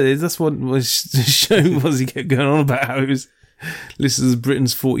 Yeah, that's what was the show was. He kept going on about how he was listed as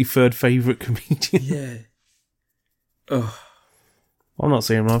Britain's 43rd favourite comedian. Yeah. Oh. I'm not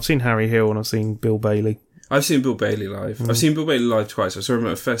seeing him. I've seen Harry Hill and I've seen Bill Bailey. I've seen Bill Bailey live. I've seen Bill Bailey live twice. I saw him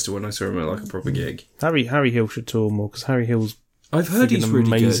at a festival and I saw him at like a proper gig. Harry Hill should tour more because Harry Hill's I've heard he's really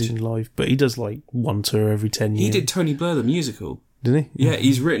amazing good live, but he does like one tour every 10 years. He did Tony Blair the musical. Did he? Yeah,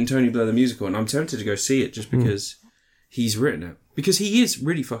 he's written Tony Blair the musical, and I'm tempted to go see it just because he's written it. Because he is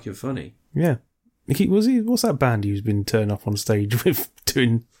really fucking funny. Yeah. What's that band he's been turning up on stage with,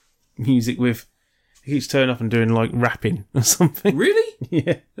 doing music with? He keeps turning up and doing like rapping or something. Really?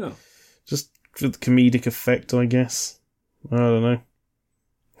 Yeah. Oh. Just for the comedic effect, I guess. I don't know.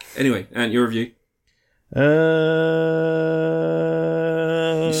 Anyway, and your review? You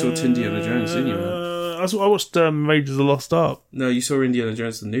saw Indiana Jones, didn't you, man? I watched Raiders of the Lost Ark. No, you saw Indiana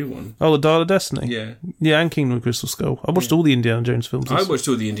Jones, the new one. Oh, The Dial of Destiny. Yeah. Yeah, and Kingdom of Crystal Skull. I watched all the Indiana Jones films. I watched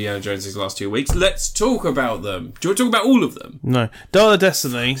all the Indiana Jones these last 2 weeks. Let's talk about them. Do you want to talk about all of them? No. Dial of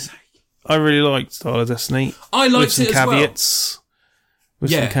Destiny. I really liked Dial of Destiny. I liked it as well.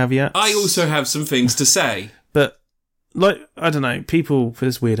 With some caveats. I also have some things to say. But, like, I don't know, people,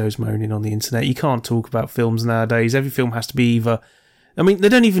 there's weirdos moaning on the internet. You can't talk about films nowadays. Every film has to be either... I mean, they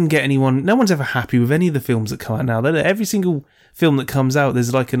don't even get anyone... No one's ever happy with any of the films that come out now. Every single film that comes out,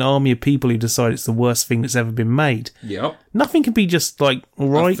 there's like an army of people who decide it's the worst thing that's ever been made. Yep. Nothing can be just, like,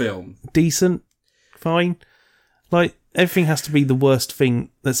 alright, film. Decent, fine. Like, everything has to be the worst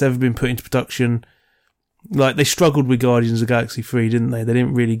thing that's ever been put into production. Like, they struggled with Guardians of the Galaxy 3, didn't they? They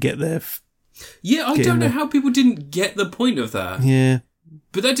didn't really get there. Yeah, I don't know how people didn't get the point of that. Yeah.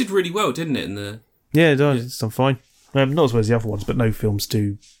 But that did really well, didn't it? Yeah, it does. It's done fine. Not as well as the other ones, but no films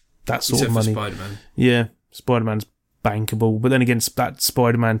do that sort of money. Except for Spider-Man. Yeah, Spider-Man's bankable. But then again, that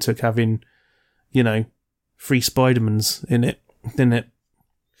Spider-Man took having, 3 Spider-Mans in it, didn't it?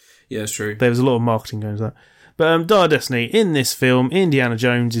 Yeah, it's true. There was a lot of marketing going to that. But Dial of Destiny, in this film, Indiana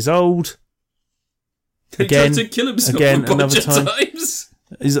Jones is old. He tried to kill himself a bunch of times.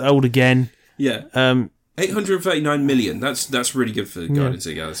 Is old again. Yeah. 839 million. That's really good for Guardians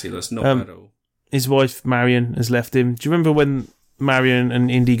of the Galaxy. That's not bad at all. His wife, Marion, has left him. Do you remember when Marion and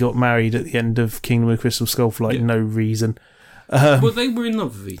Indy got married at the end of Kingdom of Crystal Skull for, no reason? Well, they were in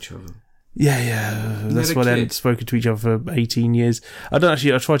love with each other. Yeah. That's why they hadn't spoken to each other for 18 years. I tried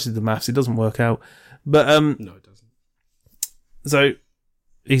to do the maths. It doesn't work out. But, no, it doesn't. So,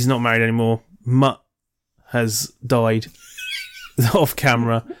 he's not married anymore. Mutt has died off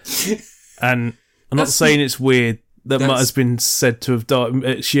camera. And I'm not saying it's weird that Mutt has been said to have died.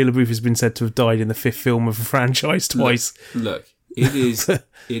 Shia LaBeouf has been said to have died in the 5th film of a franchise twice. Look, it is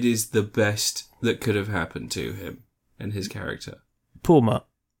the best that could have happened to him and his character. Poor Mutt.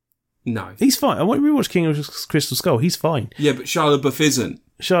 No. He's fine. I want to rewatch King of Crystal Skull. He's fine. Yeah, but Shia LaBeouf isn't.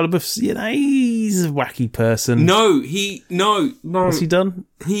 Shia LaBeouf's, he's a wacky person. No. What's he done?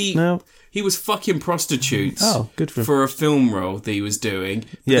 He was fucking prostitutes. Oh, good for him. For a film role that he was doing.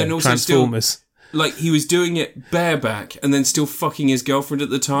 Yeah, then also Transformers. He was doing it bareback and then still fucking his girlfriend at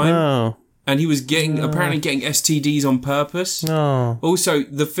the time. Oh. And he was apparently getting STDs on purpose. Oh. Also,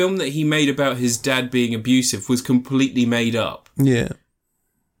 the film that he made about his dad being abusive was completely made up. Yeah.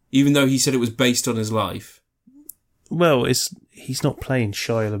 Even though he said it was based on his life. Well, he's not playing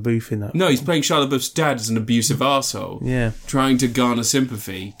Shia LaBeouf in that. No, he's playing Shia LaBeouf's dad as an abusive arsehole. Yeah. Trying to garner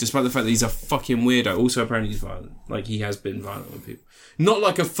sympathy, despite the fact that he's a fucking weirdo. Also, apparently he's violent. Like, he has been violent with people. Not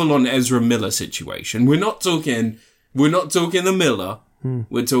like a full-on Ezra Miller situation. We're not talking the Miller.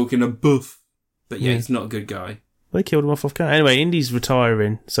 We're talking a buff. But yeah, he's not a good guy. They killed him off camera. Anyway, Indy's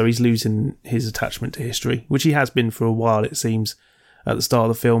retiring, so he's losing his attachment to history, which he has been for a while, it seems, at the start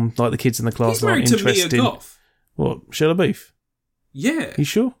of the film. Like, the kids in the class aren't interested. He's married to Mia Goth. What, Shia LaBeouf? Yeah. You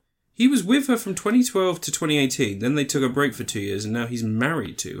sure? He was with her from 2012 to 2018. Then they took a break for 2 years, and now he's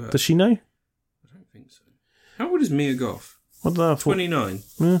married to her. Does she know? I don't think so. How old is Mia Goth? What did I 29.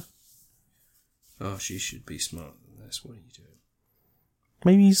 Yeah. Oh, she should be smarter than this. What are you doing?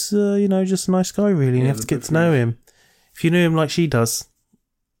 Maybe he's, just a nice guy, really. You have to get to know him. If you knew him like she does.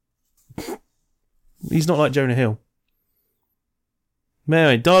 He's not like Jonah Hill.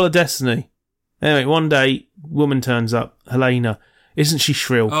 Anyway, Dial of Destiny. Anyway, one day, woman turns up, Helena. Isn't she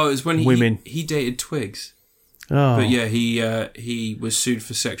shrill? Oh, it's when women. He dated Twigs. Oh. But yeah, he was sued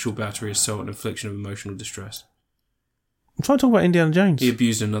for sexual battery, assault, and infliction of emotional distress. I'm trying to talk about Indiana Jones. He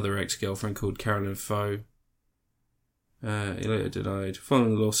abused another ex-girlfriend called Carolyn Foe. He later denied.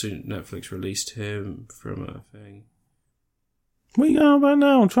 Following the lawsuit, Netflix released him from a thing. What are you going on about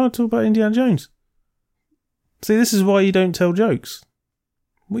now? I'm trying to talk about Indiana Jones. See, this is why you don't tell jokes.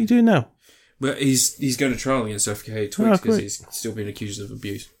 What are you doing now? Well, he's going to trial against FKA Twigs because he's still being accused of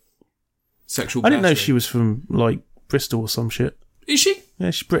abuse. Sexual battery. I didn't know she was from, Bristol or some shit. Is she?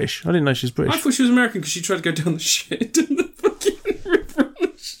 Yeah, she's British. I didn't know she was British. I thought she was American because she tried to go down the shit. Down the fucking river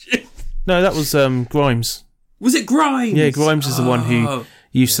on the shit. No, that was Grimes. Was it Grimes? Yeah, Grimes is the one who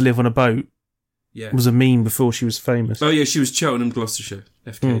used to live on a boat. Yeah. Was a meme before she was famous. Oh, yeah, she was Cheltenham, Gloucestershire.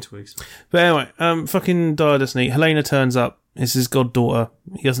 FKA Twigs. But anyway, fucking Dial of Destiny. Helena turns up. It's his goddaughter.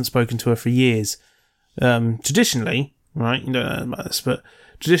 He hasn't spoken to her for years. Traditionally, right, you don't know about this, but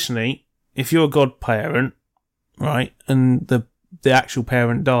traditionally, if you're a godparent, right, and the actual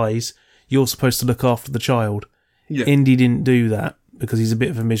parent dies, you're supposed to look after the child. Yeah. Indy didn't do that because he's a bit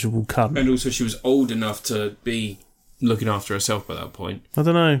of a miserable cunt. And also she was old enough to be looking after herself by that point. I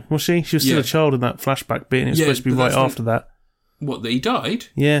don't know. Was she? She was still a child in that flashback bit, and it's supposed to be right after that. What, that he died?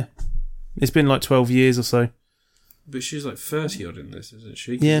 Yeah. It's been like 12 years or so. But she's like 30 odd in this, isn't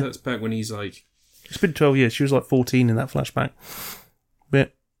she? 'Cause Yeah. that's back when he's like... It's been 12 years. She was like 14 in that flashback.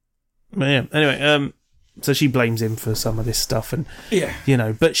 But yeah. Anyway, so she blames him for some of this stuff, and Yeah. you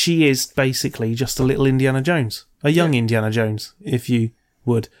know, but she is basically just a little Indiana Jones, a young Indiana Jones, if you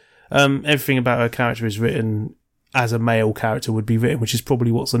would. Everything about her character is written as a male character would be written, which is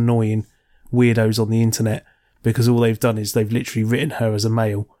probably what's annoying weirdos on the internet, because all they've done is they've literally written her as a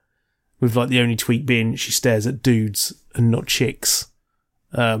male, with like the only tweak being she stares at dudes and not chicks.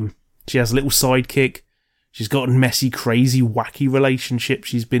 She has a little sidekick. She's got a messy, crazy, wacky relationship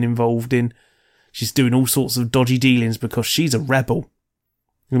she's been involved in. She's doing all sorts of dodgy dealings because she's a rebel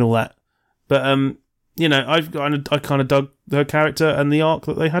and all that. But, you know, I kind of dug her character and the arc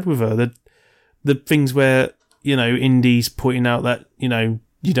that they had with her. The things where, you know, Indy's pointing out that, you know,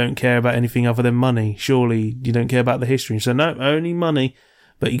 you don't care about anything other than money. Surely you don't care about the history. So, no, only money.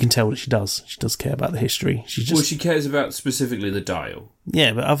 But you can tell that she does. She does care about the history. She cares about specifically the dial.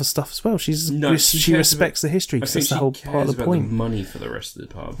 Yeah, but other stuff as well. She respects the history, because that's the whole part of the point. The money for the rest of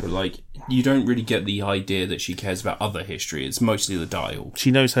the part, but like you don't really get the idea that she cares about other history. It's mostly the dial. She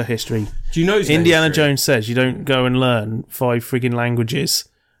knows her history. She knows Indiana history. Jones says you don't go and learn 5 friggin' languages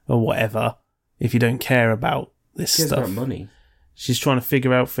or whatever if you don't care about this She cares stuff. about money. She's trying to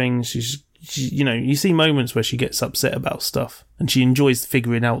figure out things. She, you know, you see moments where she gets upset about stuff, and she enjoys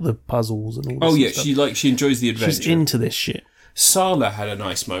figuring out the puzzles and all this. Oh yeah, stuff. she enjoys the adventure. She's into this shit. Sala had a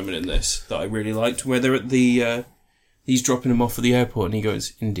nice moment in this that I really liked, where they're at the he's dropping him off at the airport, and he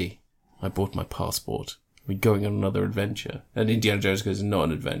goes, "Indy, I bought my passport. We're going on another adventure." And Indiana Jones goes, "Not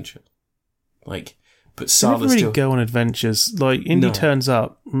an adventure." Like, but They Sala never really still go on adventures. Like, Indy No. turns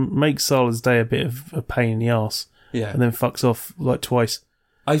up, makes Sala's day a bit of a pain in the arse, yeah. and then fucks off like twice.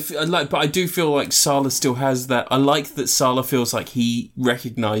 But I do feel like Sala still has that. I like that Sala feels like he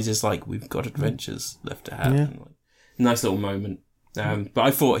recognises like we've got adventures left to have. Yeah. And, like, nice little moment. But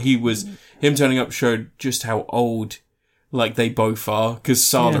I thought him turning up showed just how old like they both are, because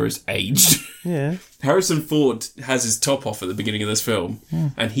Sala is aged. Yeah. Harrison Ford has his top off at the beginning of this film,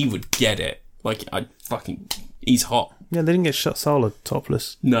 and he would get it. Like he's hot. Yeah, they didn't get Sala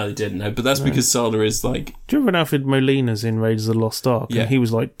topless. No, they didn't. No, but that's because Sala is like. Do you remember when Alfred Molina's in Raiders of the Lost Ark? Yeah. And he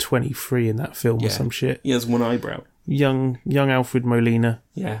was like 23 in that film or some shit. He has one eyebrow. Young Alfred Molina.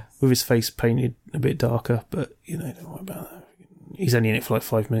 Yeah. With his face painted a bit darker, but, you know, don't worry about that. He's only in it for like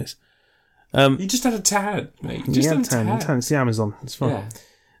 5 minutes. He just had a tan, mate. He had a tan. It's the Amazon. It's fine.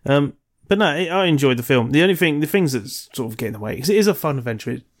 Yeah. But no, I enjoyed the film. The things that sort of get in the way, because it is a fun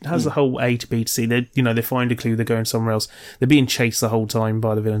adventure. It has the whole A to B to C. They find a clue, they're going somewhere else. They're being chased the whole time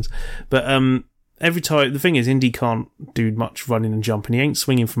by the villains. But every time, the thing is, Indy can't do much running and jumping. He ain't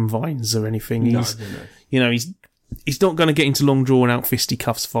swinging from vines or anything. He's, you know, he's not going to get into long drawn out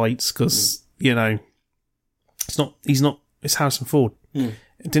fisticuffs fights, because you know, it's Harrison Ford.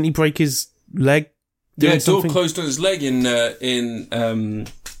 Didn't he break his leg? Yeah, door closed on his leg in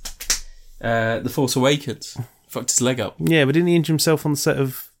The Force Awakens. Fucked his leg up. Yeah, but didn't he injure himself on the set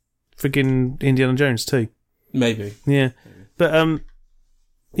of friggin' Indiana Jones too? Maybe. Yeah. But,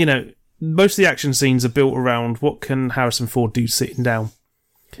 you know, most of the action scenes are built around what can Harrison Ford do sitting down.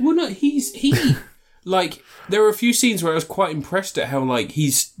 Well, no, he like, there were a few scenes where I was quite impressed at how, like,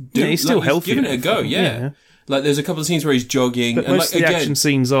 he's still like, healthy. He's giving it a go, yeah. Like, there's a couple of scenes where he's jogging. But and most like, of the action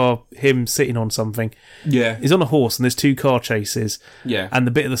scenes are him sitting on something. Yeah. He's on a horse and there's 2 car chases. Yeah. And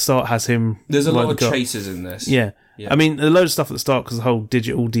the bit at the start has him... There's a lot of chases in this. Yeah. I mean, a load of stuff at the start, because the whole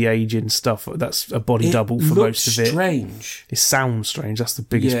digital de-aging stuff, that's a body double for most of it. Strange. It sounds strange. That's the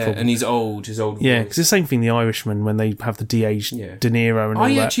biggest problem. And he's old. His old Yeah, voice. because the same thing, The Irishman, when they have the de-aged De Niro and all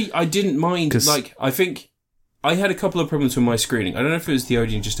that. I didn't mind, like, I think I had a couple of problems with my screening. I don't know if it was the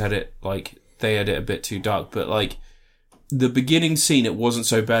Odeon just had it, like, they had it a bit too dark, but, like, the beginning scene, it wasn't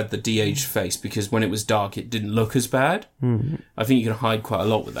so bad, the de-aged face, because when it was dark, it didn't look as bad. I think you can hide quite a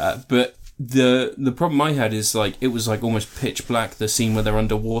lot with that, but the problem I had is, like, it was, like, almost pitch black, the scene where they're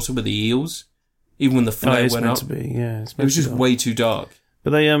underwater with the eels, even when the flare went up. To be, yeah. It was just way too dark.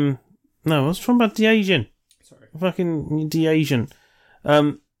 But they, no, I was talking about de-aging. Sorry. Fucking de-aging.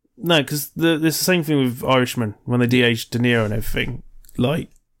 No, because there's the same thing with Irishman, when they de-aged De Niro and everything.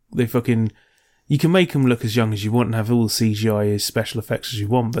 Like, they fucking... You can make them look as young as you want and have all the CGI as special effects as you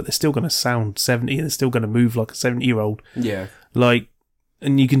want, but they're still going to sound 70 and they're still going to move like a 70-year-old. Yeah. Like,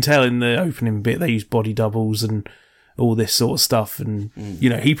 and you can tell in the opening bit they use body doubles and all this sort of stuff. And, you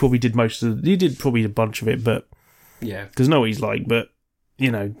know, he probably did he did probably a bunch of it, but... Yeah. Because know what he's like, but,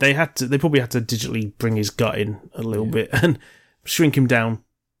 you know, they probably had to digitally bring his gut in a little bit and shrink him down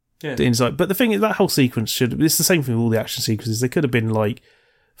to inside. But the thing is, that whole sequence it's the same thing with all the action sequences. They could have been like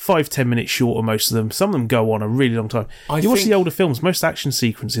 5-10 minutes shorter, most of them. Some of them go on a really long time. You watch the older films, most action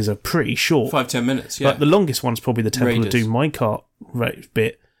sequences are pretty short. 5-10 minutes, yeah. Like, the longest one's probably the Temple of Doom minecart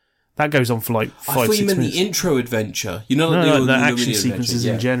bit. That goes on for like 5-6 minutes. I thought you meant the intro adventure. You know, like the action sequences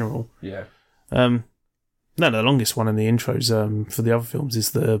in general. Yeah. No, the longest one in the intros for the other films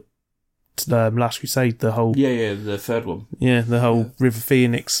is the Last Crusade, the whole... Yeah, the third one. Yeah, the whole River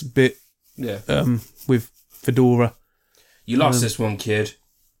Phoenix bit. Yeah. With Fedora. You lost this one, kid.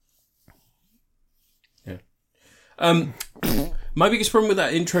 Yeah. My biggest problem with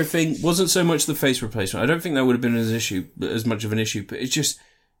that intro thing wasn't so much the face replacement. I don't think that would have been as much of an issue, but it's just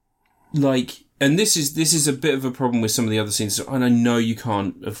like, and this is a bit of a problem with some of the other scenes, and I know you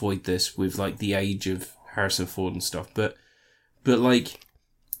can't avoid this with like the age of Harrison Ford and stuff, but like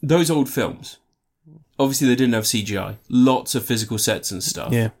those old films, obviously they didn't have CGI, lots of physical sets and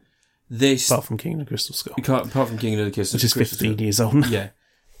stuff. Yeah. Apart from King of the Crystal Skull. Apart from King of the Crystal Skull. Which is 15 years old. Yeah.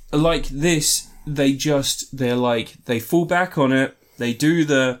 Like this, they fall back on it, they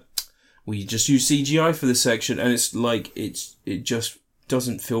do we just use CGI for this section, and it's like, it just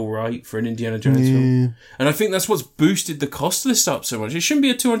doesn't feel right for an Indiana Jones film. And I think that's what's boosted the cost of this up so much. It shouldn't be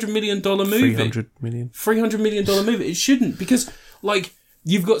a $200 million movie. $300 million movie. It shouldn't, because, like,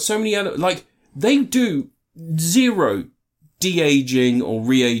 you've got so many other, like, they do zero de-aging or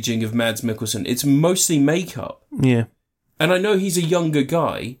re-aging of Mads Mikkelsen. It's mostly makeup. Yeah. And I know he's a younger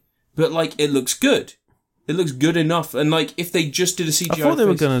guy, but, like, it looks good. It looks good enough. And, like, if they just did a CGI... I thought they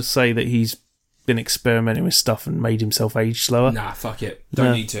were going to say that he's been experimenting with stuff and made himself age slower. Nah, fuck it.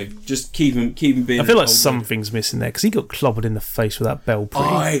 Don't need to. Just keep him being... I feel like something's missing there, because he got clobbered in the face with that bell pretty.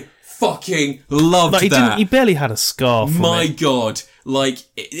 I fucking loved that. He barely had a scar from My God. Like,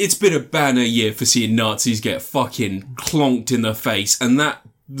 it's been a banner year for seeing Nazis get fucking clonked in the face, and that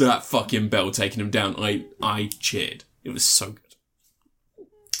fucking bell taking him down, I cheered. It was so good.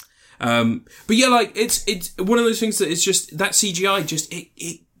 But yeah, like, it's one of those things that it's just, that CGI just,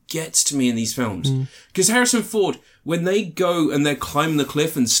 it gets to me in these films. Because Harrison Ford, when they go and they're climbing the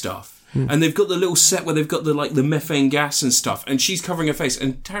cliff and stuff, and they've got the little set where they've got the methane gas and stuff, and she's covering her face,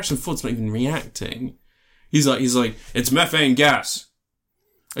 and Harrison Ford's not even reacting. He's like, it's methane gas.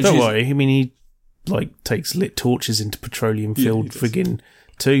 And don't worry, I mean, he, like, takes lit torches into petroleum-filled friggin'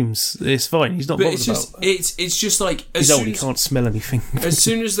 tombs. It's fine, he's not bothered about it. It's just like... He's old, he can't smell anything. As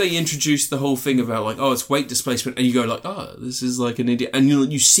soon as they introduce the whole thing about, like, oh, it's weight displacement, and you go, like, oh, this is like an idiot, and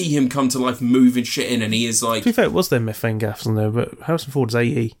you see him come to life, moving shit in, and he is like... To be fair, it was there methane gas on there, but Harrison Ford's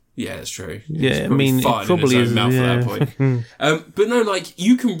 80. Yeah, that's true. Yeah, I mean, it probably is. Mouth at that point. But no, like,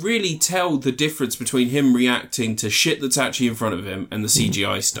 you can really tell the difference between him reacting to shit that's actually in front of him and the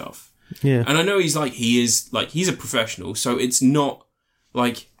CGI stuff. Yeah. And I know he's a professional, so it's not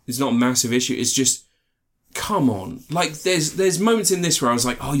a massive issue. It's just, come on. Like, there's moments in this where I was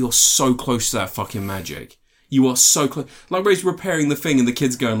like, oh, you're so close to that fucking magic. You are so close. Like, where he's repairing the thing and the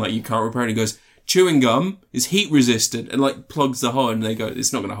kid's going, like, you can't repair it. And he goes, chewing gum is heat resistant, and like plugs the hole, and they go,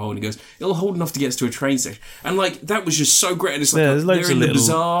 it's not going to hold, and he goes, it'll hold enough to get us to a train station. And like, that was just so great. And it's like, they're in the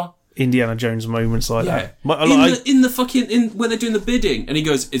bizarre Indiana Jones moments like that. When they're doing the bidding, and he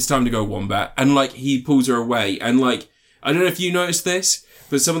goes, it's time to go, Wombat. And like, he pulls her away, and like, I don't know if you noticed this,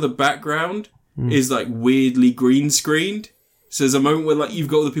 but some of the background is like weirdly green screened. So there's a moment where like you've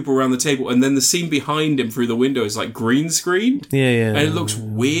got all the people around the table, and then the scene behind him through the window is like green screened. Yeah. And it looks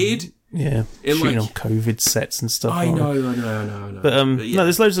weird. Yeah, shooting on COVID sets and stuff. I know. But no,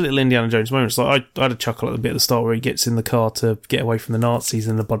 there's loads of little Indiana Jones moments. Like I had a chuckle at the bit at the start where he gets in the car to get away from the Nazis,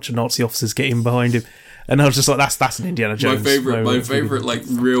 and a bunch of Nazi officers get in behind him, and I was just like, that's an Indiana Jones. My favorite, like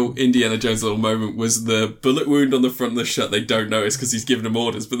real Indiana Jones little moment was the bullet wound on the front of the shirt. They don't notice because he's giving them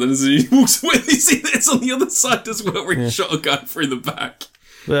orders, but then as he walks away, they see that it's on the other side as well, where he shot a guy through the back.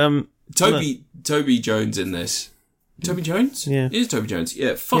 But, Toby Jones in this. Toby Jones? Yeah. It is Toby Jones.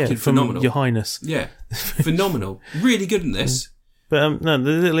 Yeah, fucking phenomenal. Your Highness. Yeah, phenomenal. Really good in this. But no,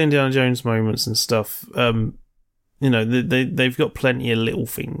 the little Indiana Jones moments and stuff, they've got plenty of little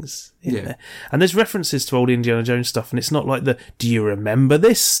things in there. And there's references to old Indiana Jones stuff, and it's not like do you remember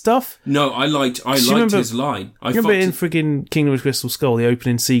this stuff? No, I liked his line. Remember in friggin' Kingdom of the Crystal Skull, the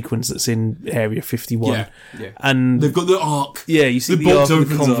opening sequence that's in Area 51? Yeah. And they've got the Ark. Yeah, you see the Ark of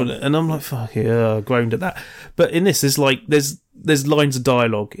the Covenant, and I'm like, fuck it, I groaned at that. But in this, there's lines of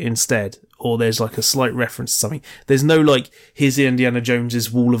dialogue instead, or there's like a slight reference to something. There's no like, here's Indiana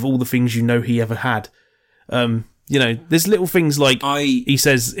Jones's wall of all the things you know he ever had. There's little things like he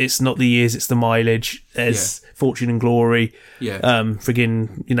says it's not the years, it's the mileage. There's Fortune and Glory. Yeah.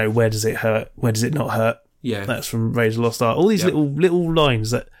 Friggin', where does it hurt? Where does it not hurt? Yeah. That's from Raiders of the Lost Ark. All these little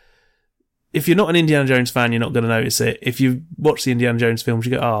lines that if you're not an Indiana Jones fan, you're not going to notice it. If you watch the Indiana Jones films,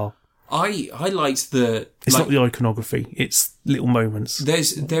 you go, oh. I liked the... It's not the iconography. It's little moments.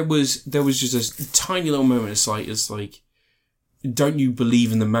 There was just a tiny little moment. It's like, don't you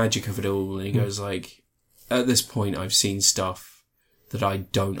believe in the magic of it all? And he goes like, at this point, I've seen stuff that I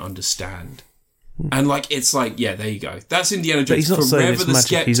don't understand. And like, it's like, yeah, there you go. That's Indiana Jones. But he's not saying it's magic.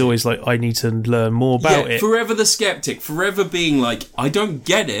 Skeptic. He's always like, I need to learn more about it. Forever the skeptic. Forever being like, I don't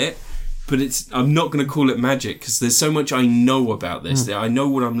get it, but I'm not going to call it magic because there's so much I know about this. That I know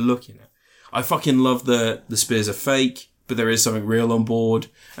what I'm looking at. I fucking love the spears are fake, but there is something real on board.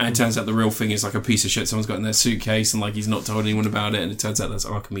 And it turns out the real thing is like a piece of shit someone's got in their suitcase and like he's not told anyone about it. And it turns out that's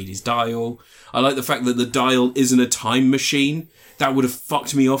Archimedes' dial. I like the fact that the dial isn't a time machine. That would have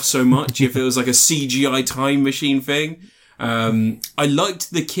fucked me off so much if it was like a CGI time machine thing. I liked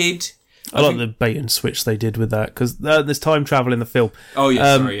the kid. I like the bait and switch they did with that because there's time travel in the film. Oh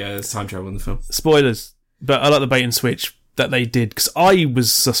yeah, there's time travel in the film. Spoilers, but I like the bait and switch that they did because I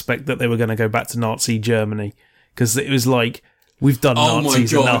was suspect that they were going to go back to Nazi Germany because it was like we've done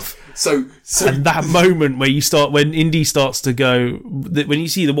Nazis enough. So and that moment where when Indy starts to go, when you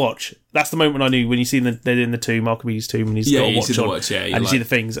see the watch, that's the moment I knew when you see they're in the tomb, Archimedes' tomb, and he's got a watch on, and you see the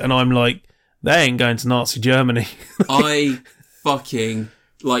things, and I'm like, they ain't going to Nazi Germany. I fucking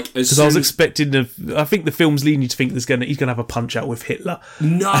like because I was expecting I think the film's leading you to think he's going to have a punch out with Hitler.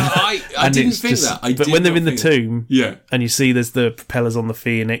 No, I didn't think that. But when they're in the tomb, yeah, and you see there's the propellers on the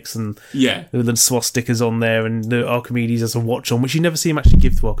Phoenix and the swastikas on there, and the Archimedes has a watch on, which you never see him actually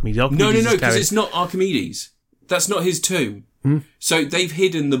give to Archimedes. No, because it's not Archimedes. That's not his tomb. So they've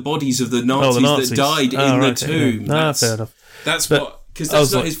hidden the bodies of the Nazis that died in the tomb. Yeah. Fair enough. That's because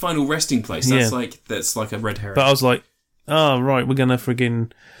that's not his final resting place. That's like a red herring. But I was like, oh, right, we're going to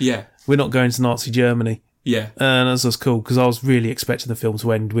friggin'... Yeah. We're not going to Nazi Germany. Yeah. And that was cool, because I was really expecting the film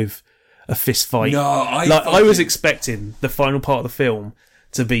to end with a fist fight. No, I was expecting the final part of the film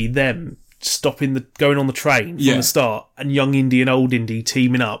to be them going on the train from the start, and young Indy and old Indy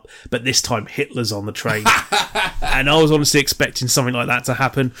teaming up, but this time Hitler's on the train. And I was honestly expecting something like that to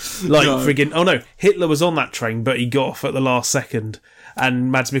happen. Hitler was on that train, but he got off at the last second,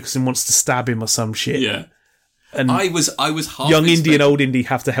 and Mads Mikkelsen wants to stab him or some shit. Yeah. And I was half young Indy and old Indy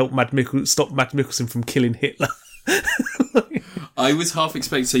have to help stop Mads Mikkelsen from killing Hitler. I was half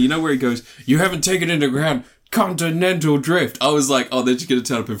expecting, so you know where he goes, you haven't taken into ground continental drift. I was like, oh, they're just going to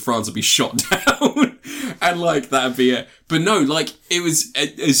turn up in France and be shot down. And like, that'd be it. But no, like, it was,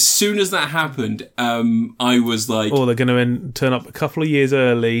 as soon as that happened, I was like... Oh, they're going to turn up a couple of years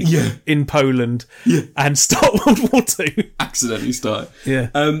early in Poland and start World War II. Accidentally start. Yeah.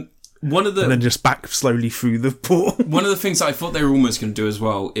 And then just back slowly through the port. One of the things that I thought they were almost going to do as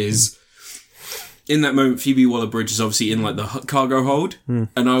well is, in that moment, Phoebe Waller-Bridge is obviously in like the cargo hold, and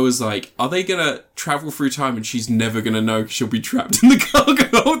I was like, are they going to travel through time and she's never going to know because she'll be trapped in the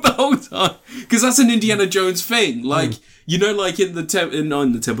cargo hold the whole time? Because that's an Indiana Jones thing. Like, you know, like in the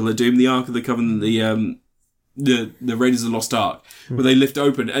Temple of Doom, the Ark of the Covenant, the Raiders of the Lost Ark, where they lift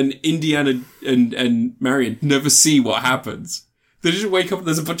open, and Indiana and Marion never see what happens. They just wake up and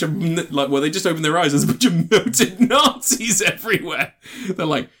there's a bunch of, they just open their eyes, there's a bunch of melted Nazis everywhere. They're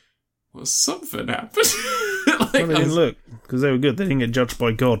like, well, something happened. They didn't look, because they were good. They didn't get judged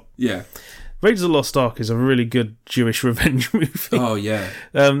by God. Yeah. Raiders of the Lost Ark is a really good Jewish revenge movie. Oh, yeah.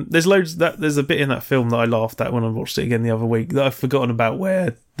 There's a bit in that film that I laughed at when I watched it again the other week that I've forgotten about,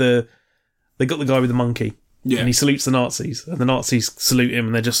 where they got the guy with the monkey. Yeah. And he salutes the Nazis, and the Nazis salute him,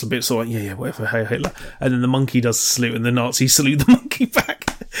 and they're just a bit sort of like, whatever, hey, Hitler. And then the monkey does the salute, and the Nazis salute the monkey back.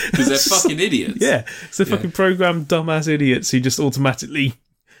 Because they're fucking idiots. Yeah. It's they're fucking programmed dumbass idiots who just automatically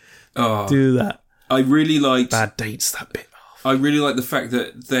do that. I really liked... Bad dates, that bit. I really like the fact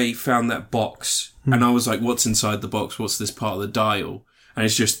that they found that box, and I was like, what's inside the box? What's this part of the dial? And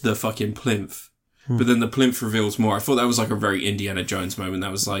it's just the fucking plinth. But then the plinth reveals more. I thought that was like a very Indiana Jones moment.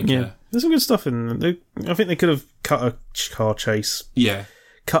 That was like... There's some good stuff in there. I think they could have cut a car chase. Yeah.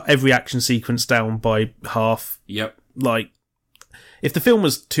 Cut every action sequence down by half. Yep. Like, if the film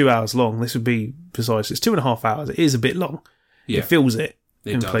was 2 hours long, this would be precise. It's 2.5 hours. It is a bit long. Yeah. It feels it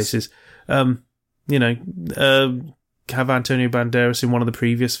in places. Have Antonio Banderas in one of the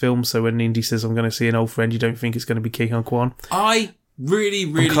previous films, so when Indy says, I'm going to see an old friend, you don't think it's going to be Ke Huy Quan. I really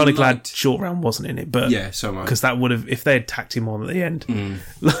I'm kind of glad Short Round wasn't in it, but so much, because that would have, if they had tacked him on at the end,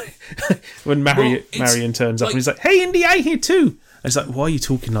 like when Marion turns up and he's like, "Hey, Indy, I here too." And it's like, why are you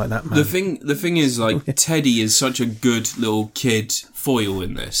talking like that, man? The thing is, like, Teddy is such a good little kid foil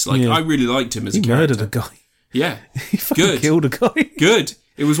in this. Like, I really liked him as a character. He murdered a guy. Yeah, he fucking killed a guy. Good.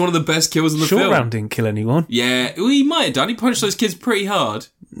 It was one of the best kills in the film. Short Round didn't kill anyone. Yeah, well, he might have done. He punched those kids pretty hard.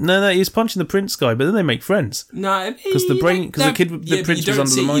 No, he's punching the prince guy, but then they make friends. No, because the prince was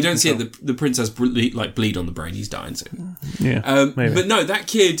under the mind. You don't see it. The prince has bleed on the brain. He's dying soon. Yeah, maybe. But no, that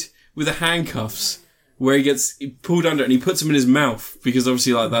kid with the handcuffs, where he gets pulled under and he puts them in his mouth because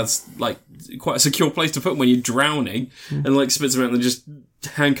obviously that's quite a secure place to put them when you're drowning, and spits them out and then just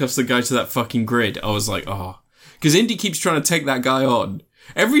handcuffs the guy to that fucking grid. I was like, because Indy keeps trying to take that guy on.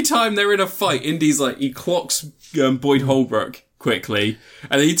 Every time they're in a fight, Indy's he clocks Boyd Holbrook quickly,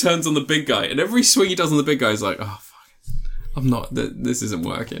 and then he turns on the big guy, and every swing he does on the big guy is like, oh fuck, I'm not, this isn't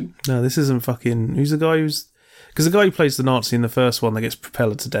working. No, this isn't fucking, who's the guy because the guy who plays the Nazi in the first one that gets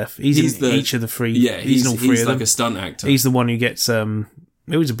propelled to death, he's in each of the three. Yeah, he's in all three of them. He's a stunt actor. He's the one who gets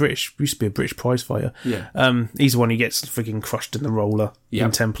it was used to be a British prize fighter. Yeah. He's the one who gets freaking crushed in the roller in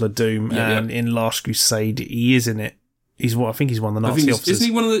Temple of Doom, and in Last Crusade he is in it. I think he's one of the Nazi officers.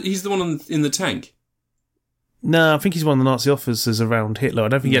 Isn't he he's the one in the tank? No, I think he's one of the Nazi officers around Hitler. I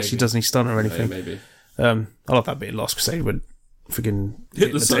don't think he actually does any stunt or anything. Maybe. I love that bit in Last Crusade when freaking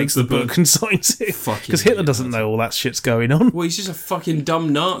Hitler takes the book and signs it. Because Hitler doesn't know all that shit's going on. Well, he's just a fucking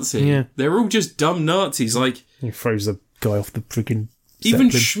dumb Nazi. Yeah. They're all just dumb Nazis. He throws the guy off the freaking Even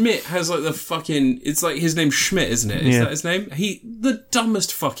Zeppelin. Schmidt has the fucking... It's his name's Schmidt, isn't it? Is that his name? The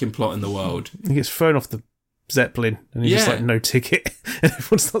dumbest fucking plot in the world. He gets thrown off the Zeppelin and he's just no ticket. And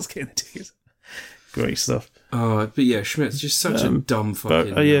everyone starts getting the tickets. Great stuff. Oh, but yeah, Schmidt's just such a dumb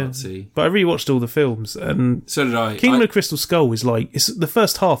fucking Nazi. But I rewatched all the films, and so did I. Kingdom of the Crystal Skull is the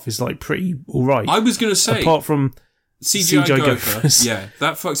first half is pretty alright. I was going to say, apart from CGI Gophers. Yeah,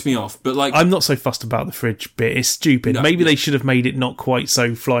 that fucks me off. But I'm not so fussed about the fridge bit. It's stupid. No, Maybe they should have made it not quite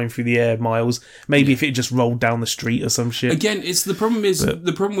so flying through the air miles. Maybe if it just rolled down the street or some shit. Again, the problem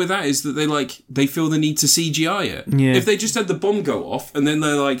with that is that they feel the need to CGI it. Yeah. If they just had the bomb go off and then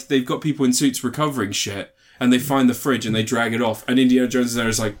they've got people in suits recovering shit and they find the fridge and they drag it off and Indiana Jones is there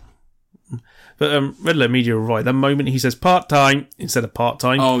is like. But Red Letter Media were right. That moment he says part-time instead of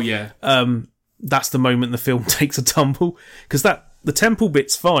part-time. Oh yeah. That's the moment the film takes a tumble, because the temple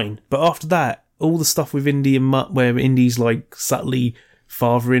bit's fine, but after that, all the stuff with Indy and Mutt, where Indy's subtly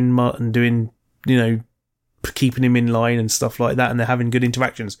fathering Mutt and doing, keeping him in line and stuff like that, and they're having good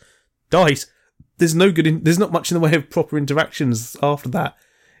interactions, dies. There's not much in the way of proper interactions after that.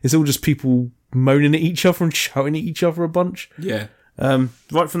 It's all just people moaning at each other and shouting at each other a bunch. Yeah.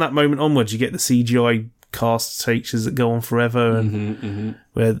 Right from that moment onwards, you get the CGI cast features that go on forever, and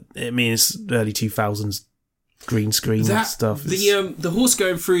where it's early 2000s green screen stuff. The horse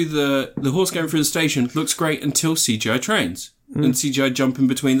going through the station looks great until CGI trains and CGI jumping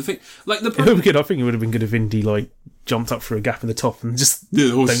between the thing. It would be good. I think it would have been good if Indy jumped up through a gap in the top and just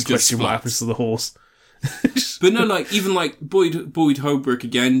the horse don't question what happens to the horse. But no, even Boyd Holbrook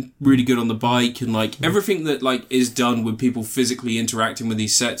again, really good on the bike, and everything that is done with people physically interacting with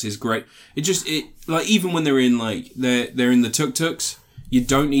these sets is great. Even when they're in they're in the tuk-tuks, you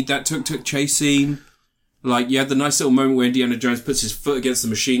don't need that tuk-tuk chase scene. You had the nice little moment where Indiana Jones puts his foot against the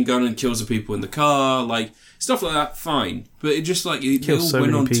machine gun and kills the people in the car, stuff like that, fine. But it just it all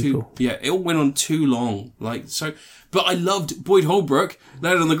went on too. Yeah, it all went on too long. But I loved Boyd Holbrook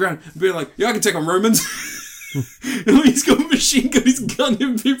landed on the ground, being like, "Yeah, I can take on Romans." He's got a machine gun. He's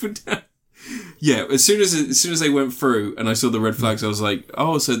gunning people down. Yeah, as soon as they went through and I saw the red flags, I was like,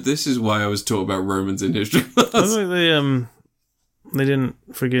 "Oh, so this is why I was taught about Romans in history class." I think they didn't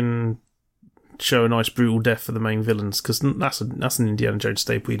friggin' show a nice brutal death for the main villains, because that's an Indiana Jones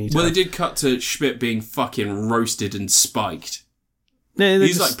staple you need. Well, they did cut to Schmidt being fucking roasted and spiked. Yeah,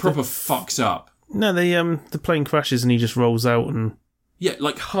 he's proper fucked up. No, the plane crashes and he just rolls out and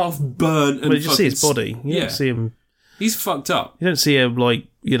half burnt. And you just see his body. You don't see him. He's fucked up. You don't see him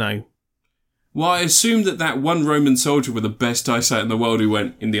Well, I assume that one Roman soldier with the best eyesight in the world who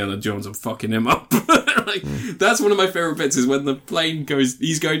went, Indiana Jones, I'm fucking him up. That's one of my favourite bits is when the plane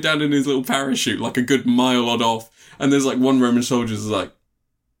he's going down in his little parachute a good mile odd off, and there's one Roman soldier who's like,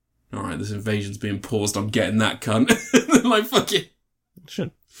 alright, this invasion's being paused, I'm getting that cunt. And then fucking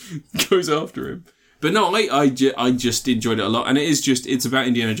goes after him. But no, I just enjoyed it a lot, and it's about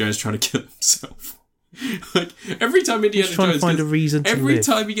Indiana Jones trying to kill himself. Every time Indiana Jones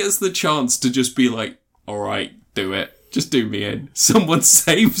time he gets the chance to just be alright, do it. Just do me in. Someone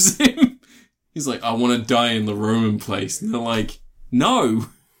saves him. He's like, I want to die in the Roman place. And they're like, no,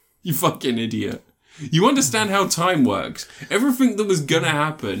 you fucking idiot. You understand how time works. Everything that was gonna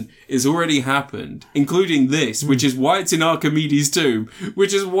happen is already happened, including this, which is why it's in Archimedes' tomb,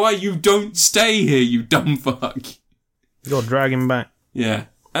 which is why you don't stay here, you dumb fuck. You gotta drag him back. Yeah.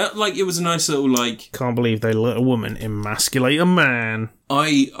 Like, it was a nice little, like... Can't believe they let a woman emasculate a man.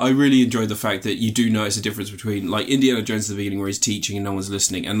 I really enjoyed the fact that you do notice a difference between, like, Indiana Jones at the beginning where he's teaching and no one's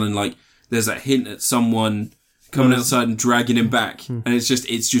listening, and then, like, there's that hint at someone coming outside and dragging him back, and it's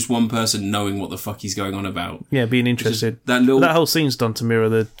just one person knowing what the fuck he's going on about. Yeah, being interested. That whole scene's done to mirror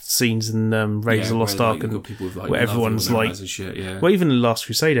the scenes in Raiders of the Lost Ark, and with, like, where everyone's like, shit, yeah. Well, even in Last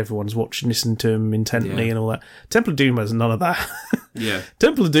Crusade, everyone's watching, listening to him intently and all that. Temple of Doom has none of that. Yeah,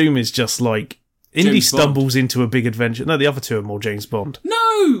 Temple of Doom is just like Indy stumbles into a big adventure. No, the other two are more James Bond.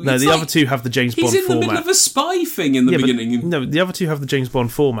 No, the other two have the James Bond format. He's in the middle of a spy thing in the beginning. No, the other two have the James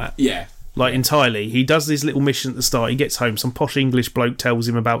Bond format. Yeah. Like, entirely. He does this little mission at the start. He gets home. Some posh English bloke tells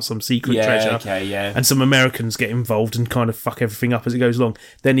him about some secret treasure. And some Americans get involved and kind of fuck everything up as it goes along.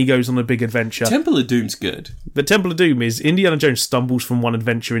 Then he goes on a big adventure. Temple of Doom's good. But Temple of Doom is Indiana Jones stumbles from one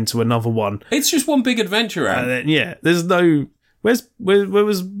adventure into another one. It's just one big adventure, And then, there's no... Where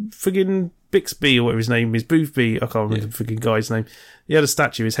was friggin' Bixby, or whatever his name is? Boothby? I can't remember the friggin' guy's name. He had a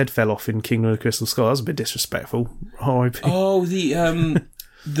statue. His head fell off in Kingdom of the Crystal Skull. That was a bit disrespectful. R.I.P. Oh,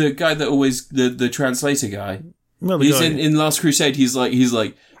 the guy that always the translator guy. Well, he's guy, in Last Crusade. He's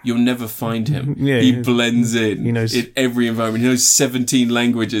like you'll never find him. He blends in. He knows in every environment. He knows 17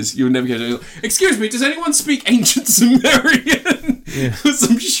 languages. You'll never get. Excuse me, does anyone speak ancient Sumerian? Or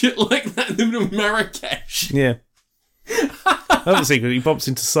some shit like that in the middle of Marrakesh. Yeah. Another secret. He bumps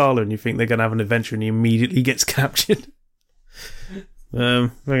into Sala, and you think they're going to have an adventure, and he immediately gets captured.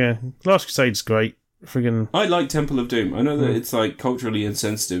 Okay. Last Crusade's great. Friggin'... I like Temple of Doom. I know that it's like culturally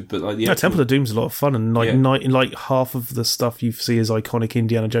insensitive, but like Temple of Doom's a lot of fun, and like half of the stuff you see as iconic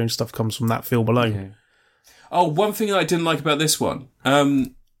Indiana Jones stuff comes from that film alone. Yeah. Oh, one thing I didn't like about this one,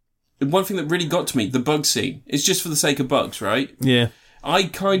 one thing that really got to me, the bug scene. It's just for the sake of bugs, right? Yeah.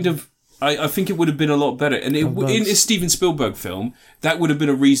 I think it would have been a lot better. And in a Steven Spielberg film, that would have been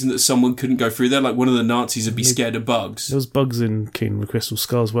a reason that someone couldn't go through there. Like, one of the Nazis would be scared of bugs. There was bugs in Kingdom of the Crystal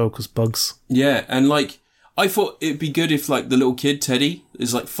Skull as well, because bugs... Yeah, and, like, I thought it'd be good if, like, the little kid, Teddy,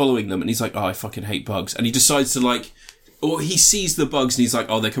 is, like, following them, and he's like, oh, I fucking hate bugs. And he decides to, like... Or he sees the bugs, and he's like,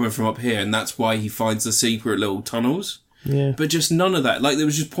 oh, they're coming from up here, and that's why he finds the secret little tunnels. Yeah. But just none of that. Like, it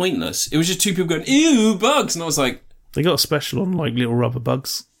was just pointless. It was just two people going, ew, bugs! And I was like... They got a special on, like, little rubber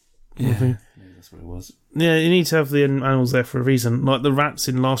bugs. Yeah. That's what it was. Yeah, you need to have the animals there for a reason. Like the rats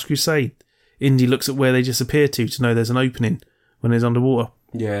in Last Crusade. Indy looks at where they disappear to know there's an opening when there's underwater.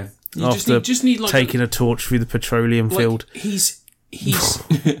 Yeah. You After just need like taking a torch through the petroleum field. He's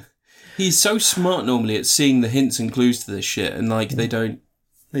he's so smart normally at seeing the hints and clues to this shit, and like they don't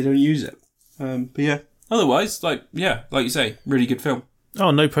use it. But yeah. Otherwise, like you say, really good film.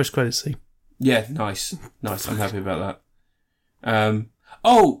 Oh, no post-credit scene. Yeah, nice. I'm happy about that.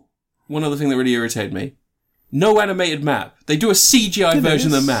 One other thing that really irritated me. No animated map. They do a CGI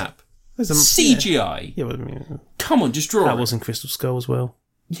version of the map. CGI? Yeah, but I mean... Come on, just draw it. That was in Crystal Skull as well.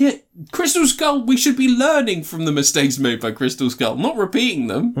 Yeah, Crystal Skull, we should be learning from the mistakes made by Crystal Skull, not repeating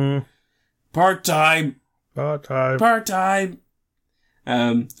them. Part-time. Yo,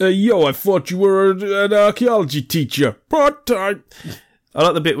 I thought you were an archaeology teacher. Part-time. I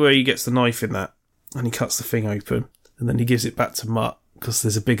like the bit where he gets the knife in that, and he cuts the thing open, and then he gives it back to Mutt, because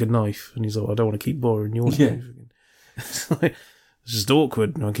there's a bigger knife, and he's like, I don't want to keep boring your knife. It's just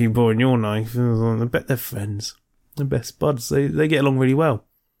awkward, I keep boring your knife. I bet they're friends. They're best buds. They get along really well.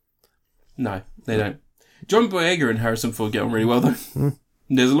 No, they don't. John Boyega and Harrison Ford get on really well, though.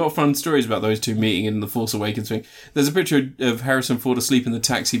 There's a lot of fun stories about those two meeting in the Force Awakens thing. There's a picture of Harrison Ford asleep in the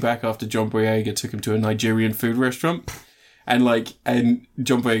taxi back after John Boyega took him to a Nigerian food restaurant. And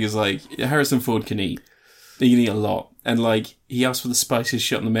John Boyega's like, Harrison Ford can eat. He can eat a lot. And he asked for the spiciest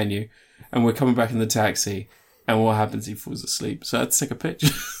shit on the menu. And we're coming back in the taxi. And what happens? He falls asleep. So I had to take a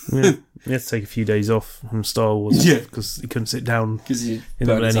picture. Yeah. He had to take a few days off from Star Wars. Yeah. Because he couldn't sit down in the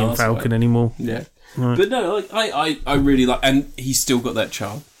Millennium Falcon anymore. Yeah. Right. But no, I really like... And he's still got that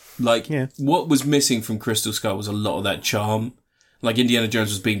charm. What was missing from Crystal Skull was a lot of that charm. Indiana Jones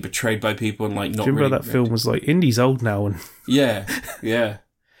was being betrayed by people and not really... Do you remember that film was Indy's old now? And Yeah.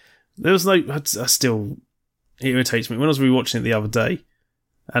 There was I still... It irritates me. When I was rewatching it the other day,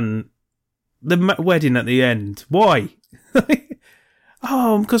 and the wedding at the end, why?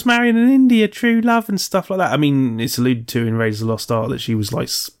 Because marrying an India, true love and stuff like that. I mean, it's alluded to in Raiders of the Lost Ark that she was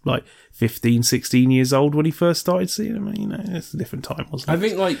 15, 16 years old when he first started seeing him. It's a different time, wasn't it? I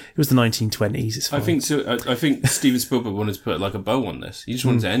think it was the 1920s. It's fine. I think so. I think Steven Spielberg wanted to put a bow on this. He just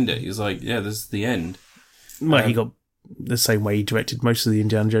wanted to end it. He was like, "Yeah, this is the end." Well, he got the same way he directed most of the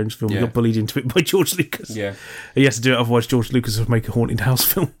Indiana Jones film. He got bullied into it by George Lucas. Yeah, he has to do it, otherwise George Lucas would make a haunted house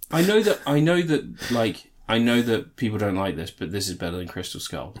film. I know that I know that people don't like this, but this is better than Crystal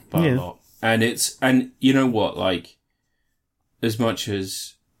Skull by a lot. And you know what? Like, as much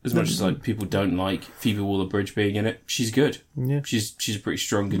as like people don't like Phoebe Waller-Bridge being in it, she's good. Yeah, she's a pretty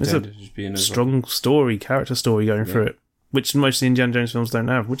strong contender. It's a strong story, character story going through it, which most of the Indiana Jones films don't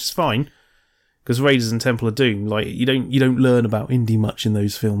have, which is fine. Because Raiders and Temple of Doom, like you don't learn about Indy much in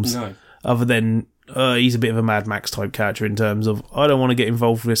those films, other than he's a bit of a Mad Max type character in terms of I don't want to get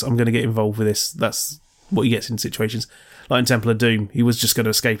involved with this, I'm going to get involved with this. That's what he gets in situations. Like in Temple of Doom, he was just going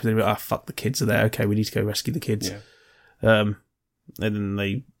to escape and then fuck, the kids are there. Okay, we need to go rescue the kids. Yeah. And then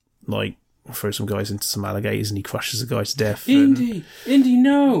they like throw some guys into some alligators and he crushes a guy to death. Indy,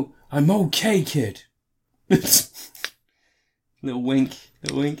 no, I'm okay, kid. Little wink.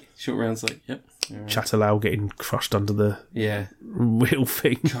 Short round's like, yep. Right. Chattelau getting crushed under the wheel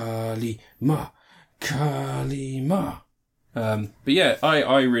thing. Kalima. But yeah,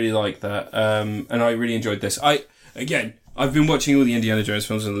 I really like that. And I really enjoyed this. I've been watching all the Indiana Jones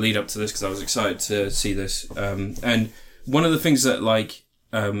films in the lead up to this because I was excited to see this. And one of the things that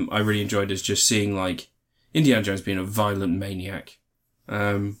I really enjoyed is just seeing like Indiana Jones being a violent maniac.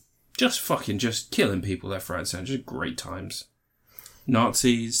 Just killing people left, right, and centre. Just great times.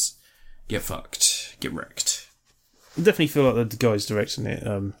 Nazis, get fucked, get wrecked. I definitely feel like the guys directing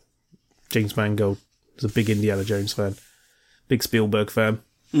it, James Mangold, is a big Indiana Jones fan, big Spielberg fan.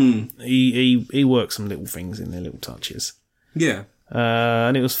 He works some little things in there, little touches. Yeah.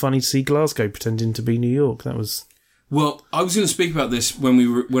 And it was funny to see Glasgow pretending to be New York. That was... Well, I was going to speak about this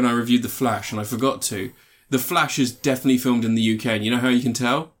when I reviewed The Flash, and I forgot to. The Flash is definitely filmed in the UK, and you know how you can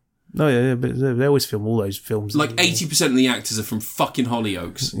tell? Oh, yeah, but they always film all those films. Like 80% of the actors are from fucking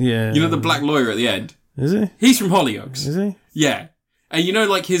Hollyoaks. Yeah. You know the black lawyer at the end? Is he? He's from Hollyoaks. Is he? Yeah. And you know,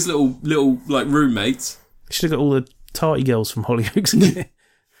 like, his little like, roommates? You should have got all the tarty girls from Hollyoaks.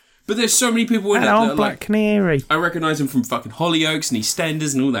 But there's so many people in it. And Black Canary. I recognise them from fucking Hollyoaks and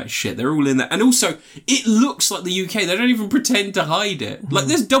EastEnders and all that shit. They're all in there. And also, it looks like the UK. They don't even pretend to hide it. Like,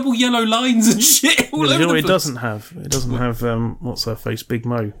 there's double yellow lines and shit all over the place. It doesn't have, what's her face, Big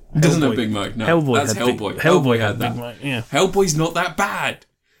Mo. It doesn't have Big Mo, no. Hellboy That's Hellboy. Hellboy had that. Big Mo, yeah. Hellboy's not that bad.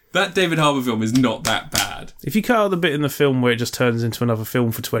 That David Harbour film is not that bad. If you cut out the bit in the film where it just turns into another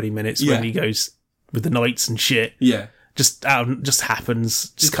film for 20 minutes when he goes with the knights and shit. Yeah. Just happens.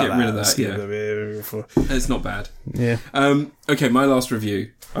 Just cut get rid of that, yeah. It's not bad. Yeah. Okay, my last review.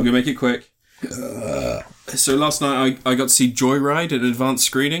 I'm going to make it quick. So last night I got to see Joyride at an advanced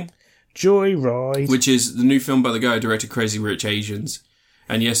screening. Joyride. Which is the new film by the guy who directed Crazy Rich Asians.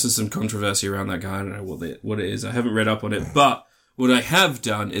 And yes, there's some controversy around that guy. I don't know what it is. I haven't read up on it. But what I have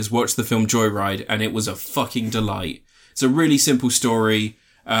done is watch the film Joyride, and it was a fucking delight. It's a really simple story.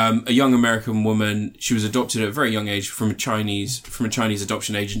 A young American woman, she was adopted at a very young age from a Chinese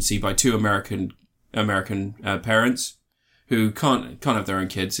adoption agency by two American parents who can't have their own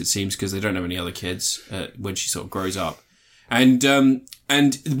kids, it seems, because they don't have any other kids when she sort of grows up. And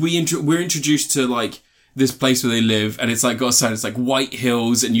we're introduced to like this place where they live, and it's like got a sign, it's like White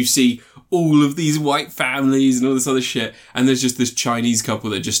Hills, and you see all of these white families and all this other shit, and there's just this Chinese couple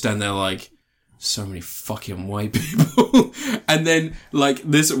that just stand there like, so many fucking white people. And then like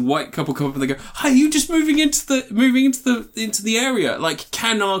this white couple come up and they go, "Hi, you just moving into the area. Like,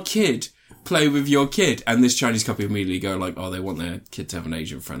 can our kid play with your kid?" And this Chinese couple immediately go like, "Oh, they want their kid to have an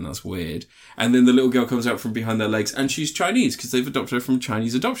Asian friend. That's weird." And then the little girl comes out from behind their legs, and she's Chinese because they've adopted her from a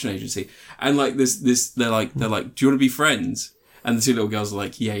Chinese adoption agency. And like they're like, "Do you want to be friends?" And the two little girls are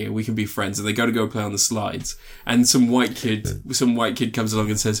like, yeah, we can be friends. And they go play on the slides. And some white kid comes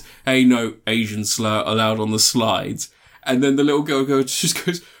along and says, "Hey, no Asian slur allowed on the slides." And then the little girl just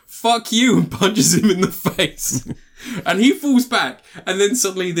goes, "Fuck you," and punches him in the face. And he falls back. And then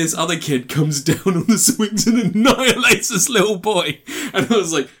suddenly this other kid comes down on the swings and annihilates this little boy. And I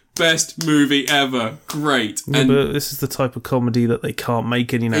was like, best movie ever. Great. Yeah, but this is the type of comedy that they can't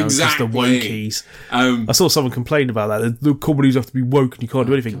make any now. Exactly. It's just the wokies. I saw someone complain about that. The comedies have to be woke and you can't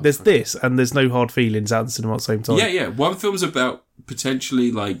do anything. There's this, and there's no hard feelings out in the cinema at the same time. Yeah. One film's about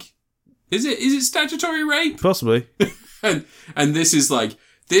potentially like, is it statutory rape? Possibly. and this is like,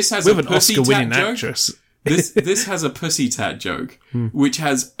 this has with a an pussy Oscar-winning tat actress. joke. This has a pussy tat joke, which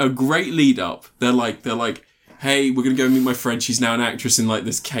has a great lead up. They're like, "Hey, we're gonna go meet my friend. She's now an actress in like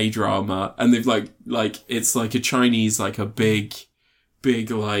this K-drama," and they've like it's like a Chinese, like a big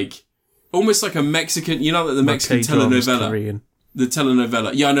like almost like a Mexican. You know, like the Mexican telenovela, Korean. The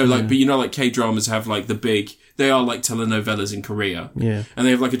telenovela. Yeah, I know. Like, but you know, like K-dramas have like the big. They are like telenovelas in Korea. Yeah, and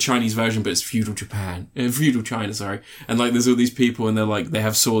they have like a Chinese version, but it's feudal China. Sorry, and like there's all these people, and they're like they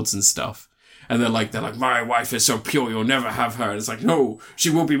have swords and stuff. And they're like, my wife is so pure, you'll never have her. And it's like, no, she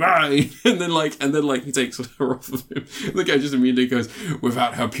will be mine. And then he takes her off of him. And the guy just immediately goes,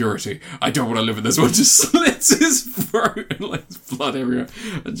 without her purity, I don't want to live in this world. Just slits his throat and like blood everywhere.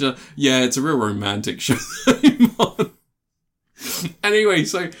 And it's a real romantic show. Anyway,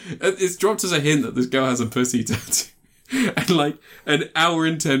 so it's dropped as a hint that this girl has a pussy tattoo. And like an hour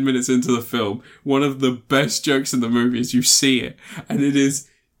and 10 minutes into the film, one of the best jokes in the movie is you see it, and it is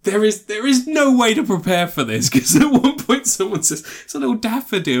there is no way to prepare for this, because at one point someone says it's a little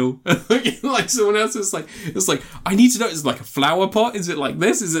daffodil, and like someone else is like, it's like, I need to know, is it like a flower pot? Is it like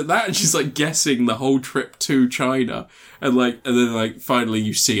this? Is it that? And she's like guessing the whole trip to China, and then finally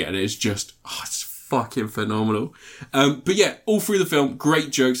you see it, and it's just it's fucking phenomenal. But yeah, all through the film, great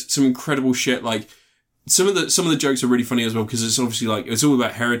jokes, some incredible shit. Like some of the jokes are really funny as well, because it's obviously like it's all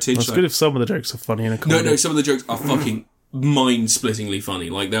about heritage. It's good if some of the jokes are funny in a comedy. No, some of the jokes are fucking mind-splittingly funny.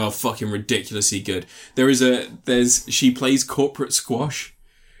 Like they are fucking ridiculously good. She plays corporate squash,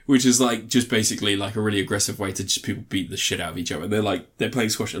 which is like just basically like a really aggressive way to just people beat the shit out of each other. And they're playing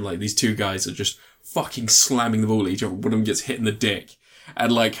squash, and like these two guys are just fucking slamming the ball at each other. One of them gets hit in the dick.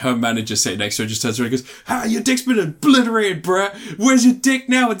 And like her manager sitting next to her just turns around and goes, your dick's been obliterated, bruh. Where's your dick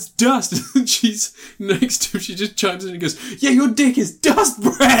now? It's dust. And she's next to him. She just chimes in and goes, yeah, your dick is dust,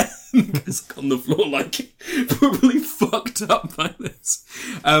 bruh. And goes on the floor like probably fucked up by this.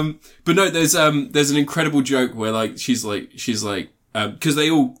 But no, there's an incredible joke where like she's like because they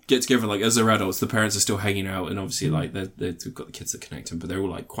all get together, like as they're adults, the parents are still hanging out, and obviously like they've got the kids that connect them, but they're all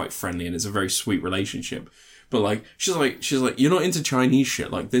like quite friendly, and it's a very sweet relationship. But like, she's like, you're not into Chinese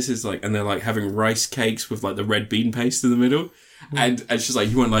shit. Like this is like, and they're like having rice cakes with like the red bean paste in the middle. And she's like,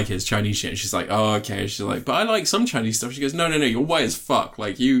 you won't like it, it's Chinese shit. And she's like, oh, okay. And she's like, but I like some Chinese stuff. She goes, no, you're white as fuck.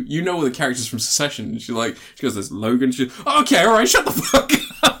 Like you know all the characters from Succession. And she goes, there's Logan. She's okay, alright, shut the fuck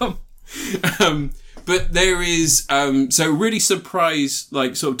up. But there is, so really surprised,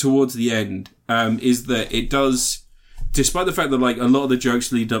 like sort of towards the end, is that it does, despite the fact that like a lot of the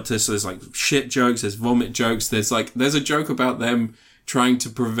jokes lead up to this, so there's like shit jokes, there's vomit jokes, there's a joke about them trying to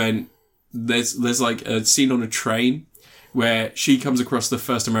prevent, there's like a scene on a train where she comes across the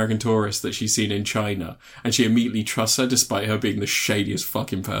first American tourist that she's seen in China, and she immediately trusts her despite her being the shadiest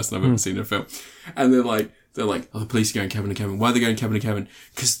fucking person I've ever seen in a film. And they're like, oh, the police are going Kevin and Kevin. Why are they going Kevin and Kevin?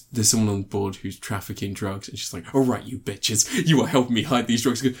 Because there's someone on board who's trafficking drugs. And she's like, all right, you bitches, you are helping me hide these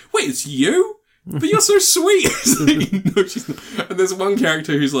drugs. Goes, wait, it's you? But you're so sweet. Like, no, she's not. And there's one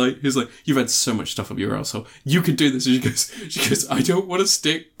character who's like, you've had so much stuff up your asshole. You can do this. And she goes, I don't want to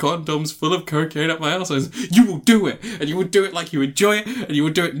stick condoms full of cocaine up my asshole. You will do it. And you will do it like you enjoy it. And you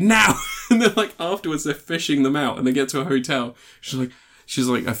will do it now. And then like afterwards they're fishing them out, and they get to a hotel. She's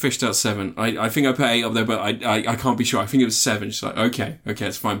like, I fished out 7. I think I put 8 up there, but I can't be sure. I think it was 7. She's like, okay,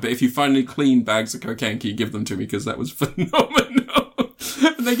 it's fine. But if you find any clean bags of cocaine, can you give them to me? Because that was phenomenal.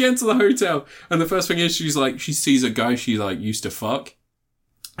 And they get into the hotel, and the first thing is she sees a guy she like used to fuck,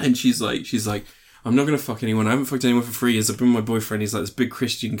 and she's like, I'm not gonna fuck anyone. I haven't fucked anyone for 3 years. I've been with my boyfriend. He's like this big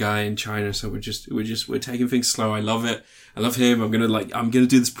Christian guy in China, so we're taking things slow. I love it. I love him. I'm gonna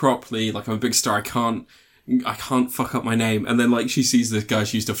do this properly. Like I'm a big star. I can't fuck up my name. And then like she sees this guy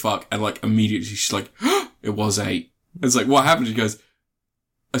she used to fuck, and like immediately she's like, it was 8. And it's like, what happened? She goes,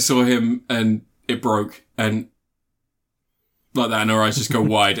 I saw him and it broke, and like that, and her eyes just go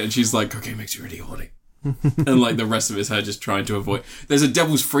wide, and she's like, okay, makes you really horny. And like the rest of it's her just trying to avoid. There's a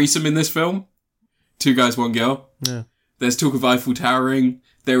devil's threesome in this film. 2 guys, 1 girl. Yeah. There's talk of Eiffel Towering.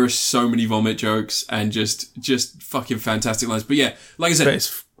 There are so many vomit jokes and just fucking fantastic lines. But yeah, like I said, but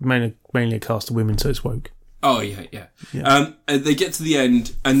it's mainly a cast of women, so it's woke. Oh yeah. And they get to the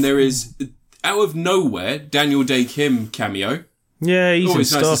end, and there is, out of nowhere, Daniel Day Kim cameo. Yeah, he's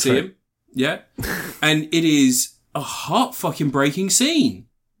always in nice Star to see Trek. him. Yeah, and it is a heart fucking breaking scene.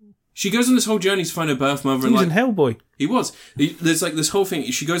 She goes on this whole journey to find her birth mother. He was in Hellboy. He was. There's like this whole thing.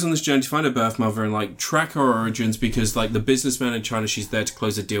 She goes on this journey to find her birth mother and like track her origins, because like the businessman in China she's there to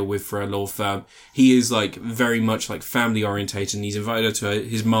close a deal with for a law firm, he is like very much like family orientated, and he's invited her to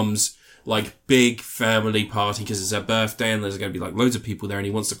his mum's like big family party because it's her birthday, and there's going to be like loads of people there, and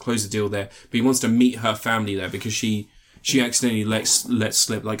he wants to close the deal there, but he wants to meet her family there because she accidentally lets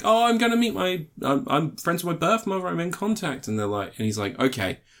slip like, oh, I'm going to meet I'm friends with my birth mother, I'm in contact. And he's like,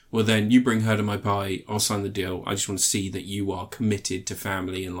 okay, well then you bring her to my party, I'll sign the deal. I just want to see that you are committed to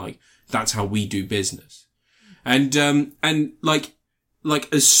family, and like, that's how we do business. And like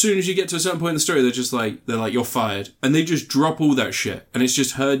as soon as you get to a certain point in the story, they're like, you're fired. And they just drop all that shit. And it's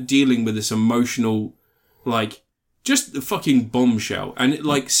just her dealing with this emotional, like, just the fucking bombshell. And it,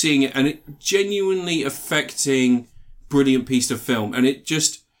 like seeing it, and it genuinely affecting brilliant piece of film. And it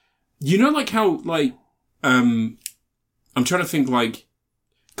just, you know, like how, like, I'm trying to think, like,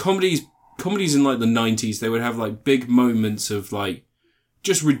 comedies in, like, the 90s, they would have, like, big moments of, like,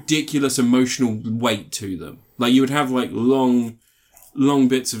 just ridiculous emotional weight to them. Like, you would have, like, long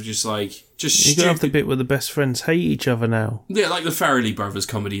bits of just, like, just You stupid... could have the bit where the best friends hate each other now. Yeah, like the Farrelly Brothers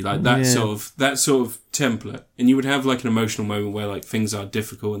comedy, like that sort of template. And you would have, like, an emotional moment where, like, things are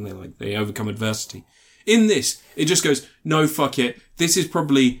difficult and they overcome adversity. In this, it just goes, no, fuck it. This is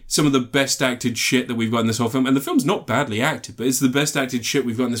probably some of the best acted shit that we've got in this whole film. And the film's not badly acted, but it's the best acted shit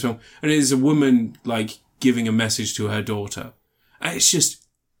we've got in this film. And it is a woman, like, giving a message to her daughter. And it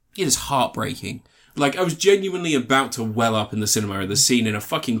is heartbreaking. Like, I was genuinely about to well up in the cinema at the scene in a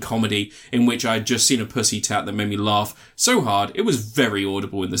fucking comedy in which I had just seen a pussy tat that made me laugh so hard. It was very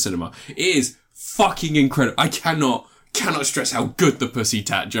audible in the cinema. It is fucking incredible. I cannot stress how good the pussy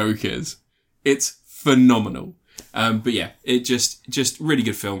tat joke is. It's phenomenal. But yeah, it just really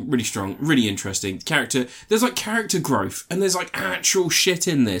good film, really strong, really interesting. There's like character growth and there's like actual shit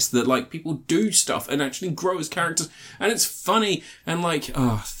in this that like people do stuff and actually grow as characters and it's funny and like,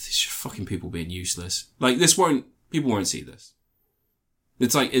 it's just fucking people being useless. Like people won't see this.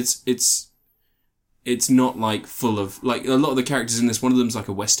 It's like, it's not like full of, like a lot of the characters in this, one of them's like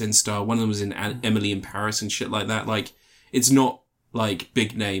a West End star, one of them was in Emily in Paris and shit like that. Like, it's not like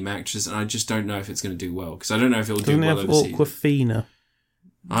big name actors, and I just don't know if it's going to do well because I don't know if it'll do well overseas. Awkwafina.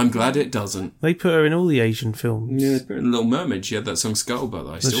 I'm glad it doesn't. They put her in all the Asian films. Yeah, they put her in Little Mermaid. She had that song Scuttlebutt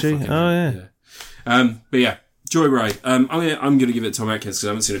that I still she? fucking yeah. But yeah, Joyride. I'm gonna give it Tom Atkins because I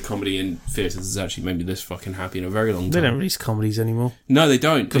haven't seen a comedy in theatres that's actually made me this fucking happy in a very long time. They don't release comedies anymore. No, they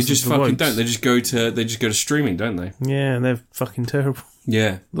don't. They just fucking don't. They just go to streaming, don't they? Yeah, and they're fucking terrible.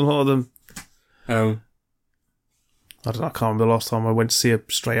 Yeah, a lot of them. I don't know, I can't remember the last time I went to see a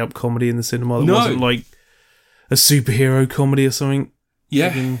straight up comedy in the cinema that wasn't like a superhero comedy or something.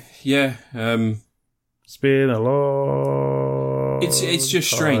 Yeah, yeah. It's been a long It's just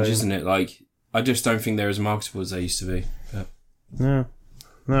strange, isn't it? Like, I just don't think they're as marketable as they used to be. But. No,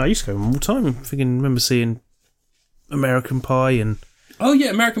 I used to go all the time. I remember seeing American Pie and... Oh yeah,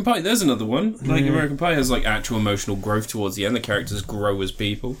 American Pie, there's another one. Like, American Pie has like actual emotional growth towards the end. The characters grow as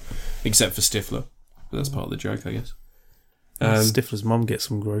people. Except for Stifler. But that's part of the joke, I guess. Stifler's mum gets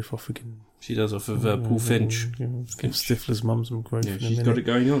some growth off again. She does off of Paul Finch. Give Stifler's mum some growth. Yeah, she's got it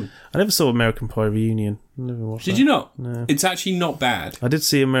going on. I never saw American Pie Reunion. I never watched Did you not? No. It's actually not bad. I did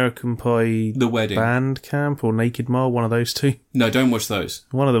see American Pie... The Wedding. Band Camp or Naked Mile, one of those two. No, don't watch those.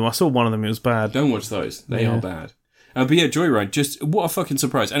 One of them. I saw one of them, it was bad. Don't watch those. They are bad. But yeah, Joyride, just what a fucking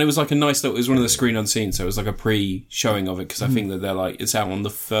surprise. And it was like a nice little... It was one of the screen unseen, so it was like a pre-showing of it, because I think that they're like... It's out on the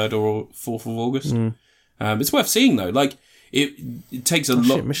 3rd or 4th of August. It's worth seeing, though. Like... It takes a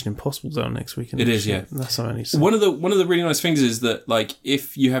lot. Shit, Mission Impossible's out next weekend. It is, yeah. That's what I need to see. One of the really nice things is that, like,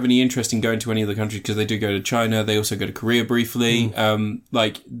 if you have any interest in going to any of the countries, because they do go to China, they also go to Korea briefly.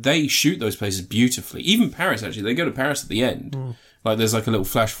 Like, they shoot those places beautifully. Even Paris, actually, they go to Paris at the end. Like, there's like a little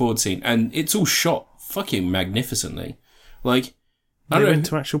flash forward scene, and it's all shot fucking magnificently. Like. They went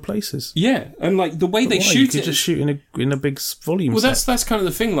to actual places. Yeah, and like the way they shoot you could just shoot in a big volume. Well, that's kind of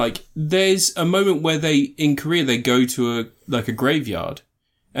the thing. Like, there's a moment where in Korea they go to a graveyard,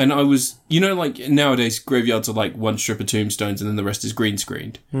 and I was, like nowadays graveyards are like one strip of tombstones and then the rest is green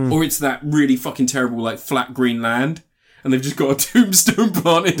screened, or it's that really fucking terrible like flat green land, and they've just got a tombstone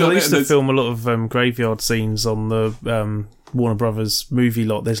planted on it. They used to film a lot of graveyard scenes on the Warner Brothers movie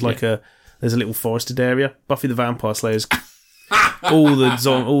lot. There's like there's a little forested area. Buffy the Vampire Slayer's. all of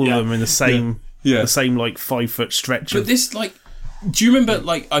them in the same like 5 foot stretch. But this, like, do you remember,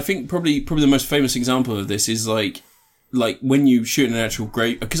 like, I think probably the most famous example of this is like when you shoot an actual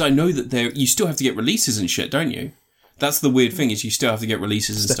grave, because I know that you still have to get releases and shit, don't you? That's the weird thing, is you still have to get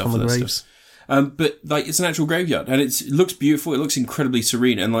releases and stuff for that stuff. But like, it's an actual graveyard and it looks beautiful. It looks incredibly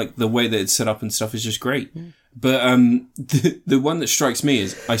serene, and like the way that it's set up and stuff is just great. But the one that strikes me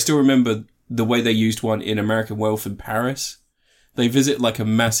is I still remember the way they used one in American Werewolf in Paris. They visit like a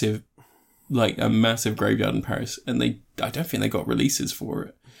massive graveyard in Paris, and I don't think they got releases for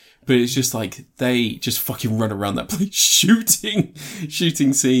it. But it's just like, they just fucking run around that place shooting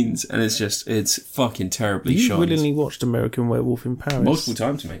scenes, and it's fucking terribly shot. You willingly watched American Werewolf in Paris? Multiple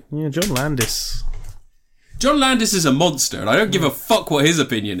times, mate. Yeah, John Landis. John Landis is a monster, and I don't give a fuck what his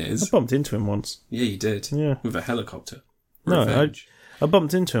opinion is. I bumped into him once. Yeah, you did. Yeah. With a helicopter. Revenge. I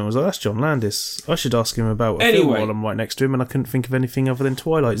bumped into him. I was like, that's John Landis. I should ask him about a film while I'm right next to him, and I couldn't think of anything other than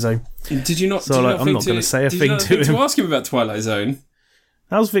Twilight Zone. Did you not? So I'm not going to say a thing to him. To ask him about Twilight Zone.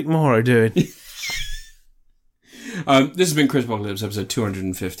 How's Vic Morrow doing? This has been Critapocalypse episode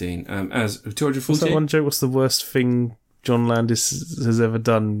 215. As 214. What's that one joke? What's the worst thing John Landis has ever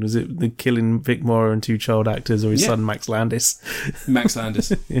done. Was it the killing Vic Morrow and 2 child actors, or his son Max Landis? Max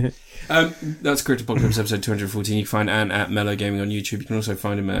Landis. Yeah. That's Critapocalypse episode 214. You can find Ant at Mellow Gaming on YouTube. You can also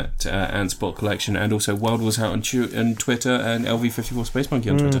find him at Ant's Bot Collection, and also Wild Wars Out on Twitter, and LV54 Space Monkey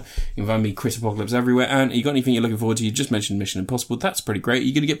on Twitter. You can find me, Critapocalypse, everywhere. And you got anything you're looking forward to? You just mentioned Mission Impossible. That's pretty great. Are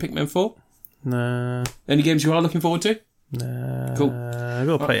you going to get Pikmin 4? Nah. Any games you are looking forward to? Nah. Cool. I've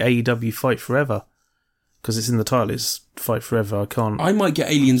got to play AEW Fight Forever. Because it's in the title, it's Fight Forever. I can't... I might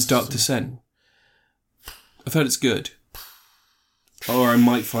get Aliens Dark Descent. I've heard it's good. Or I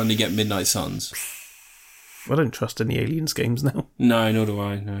might finally get Midnight Suns. I don't trust any Aliens games now. No, nor do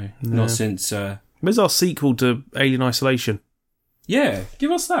I, no. Not since... Where's our sequel to Alien Isolation? Yeah, give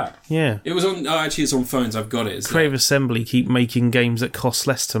us that. Yeah. It was on... Oh, actually, it's on phones. I've got it. Crave Assembly keep making games that cost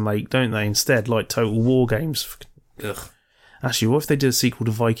less to make, don't they? Instead, like Total War games. Ugh. Actually, what if they did a sequel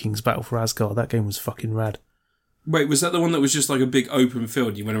to Vikings Battle for Asgard? That game was fucking rad. Wait, was that the one that was just like a big open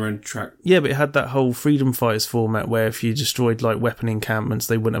field? You went around the track? Yeah, but it had that whole Freedom Fighters format where if you destroyed like weapon encampments,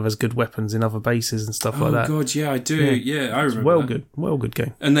 they wouldn't have as good weapons in other bases and stuff like that. Oh god, yeah, I do. Yeah, I remember. Well good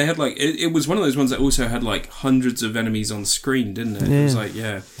game. And they had like it was one of those ones that also had like hundreds of enemies on screen, didn't it? It was like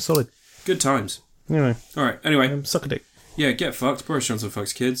solid. Good times. Anyway, all right. Anyway, suck a dick. Yeah, get fucked. Boris Johnson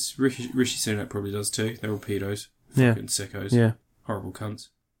fucks kids. Rishi Sunak probably does too. They're all pedos. Fucking sickos. Yeah. Horrible cunts.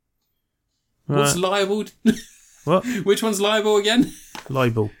 Right. What's libel? What? Which one's libel again?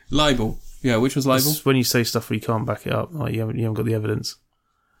 Libel. Libel. Yeah, which one's libel? It's when you say stuff where you can't back it up, like you haven't got the evidence.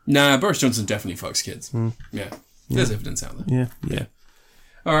 Nah, Boris Johnson definitely fucks kids. Yeah. There's evidence out there. Yeah.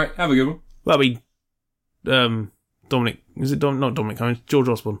 All right, have a good one. Well, I mean, Dominic, is it not Dominic Cummings? George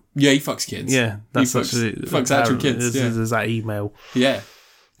Osborne. Yeah, he fucks kids. Yeah, that's fucks actual kids. There's that email. Yeah.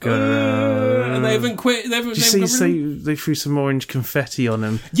 And they haven't quit. Did you see they threw some orange confetti on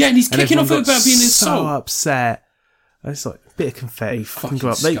him? Yeah, and he's kicking off about being so insulted. upset. It's like a bit of confetti. Fucking go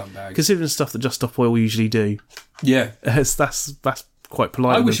up. Scumbag. Considering the stuff that Just Stop Oil usually do. Yeah, that's quite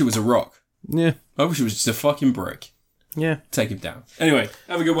polite. I wish it was a rock. Yeah, I wish it was just a fucking brick. Yeah, take him down. Anyway,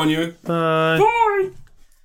 have a good one, you. Bye. Bye.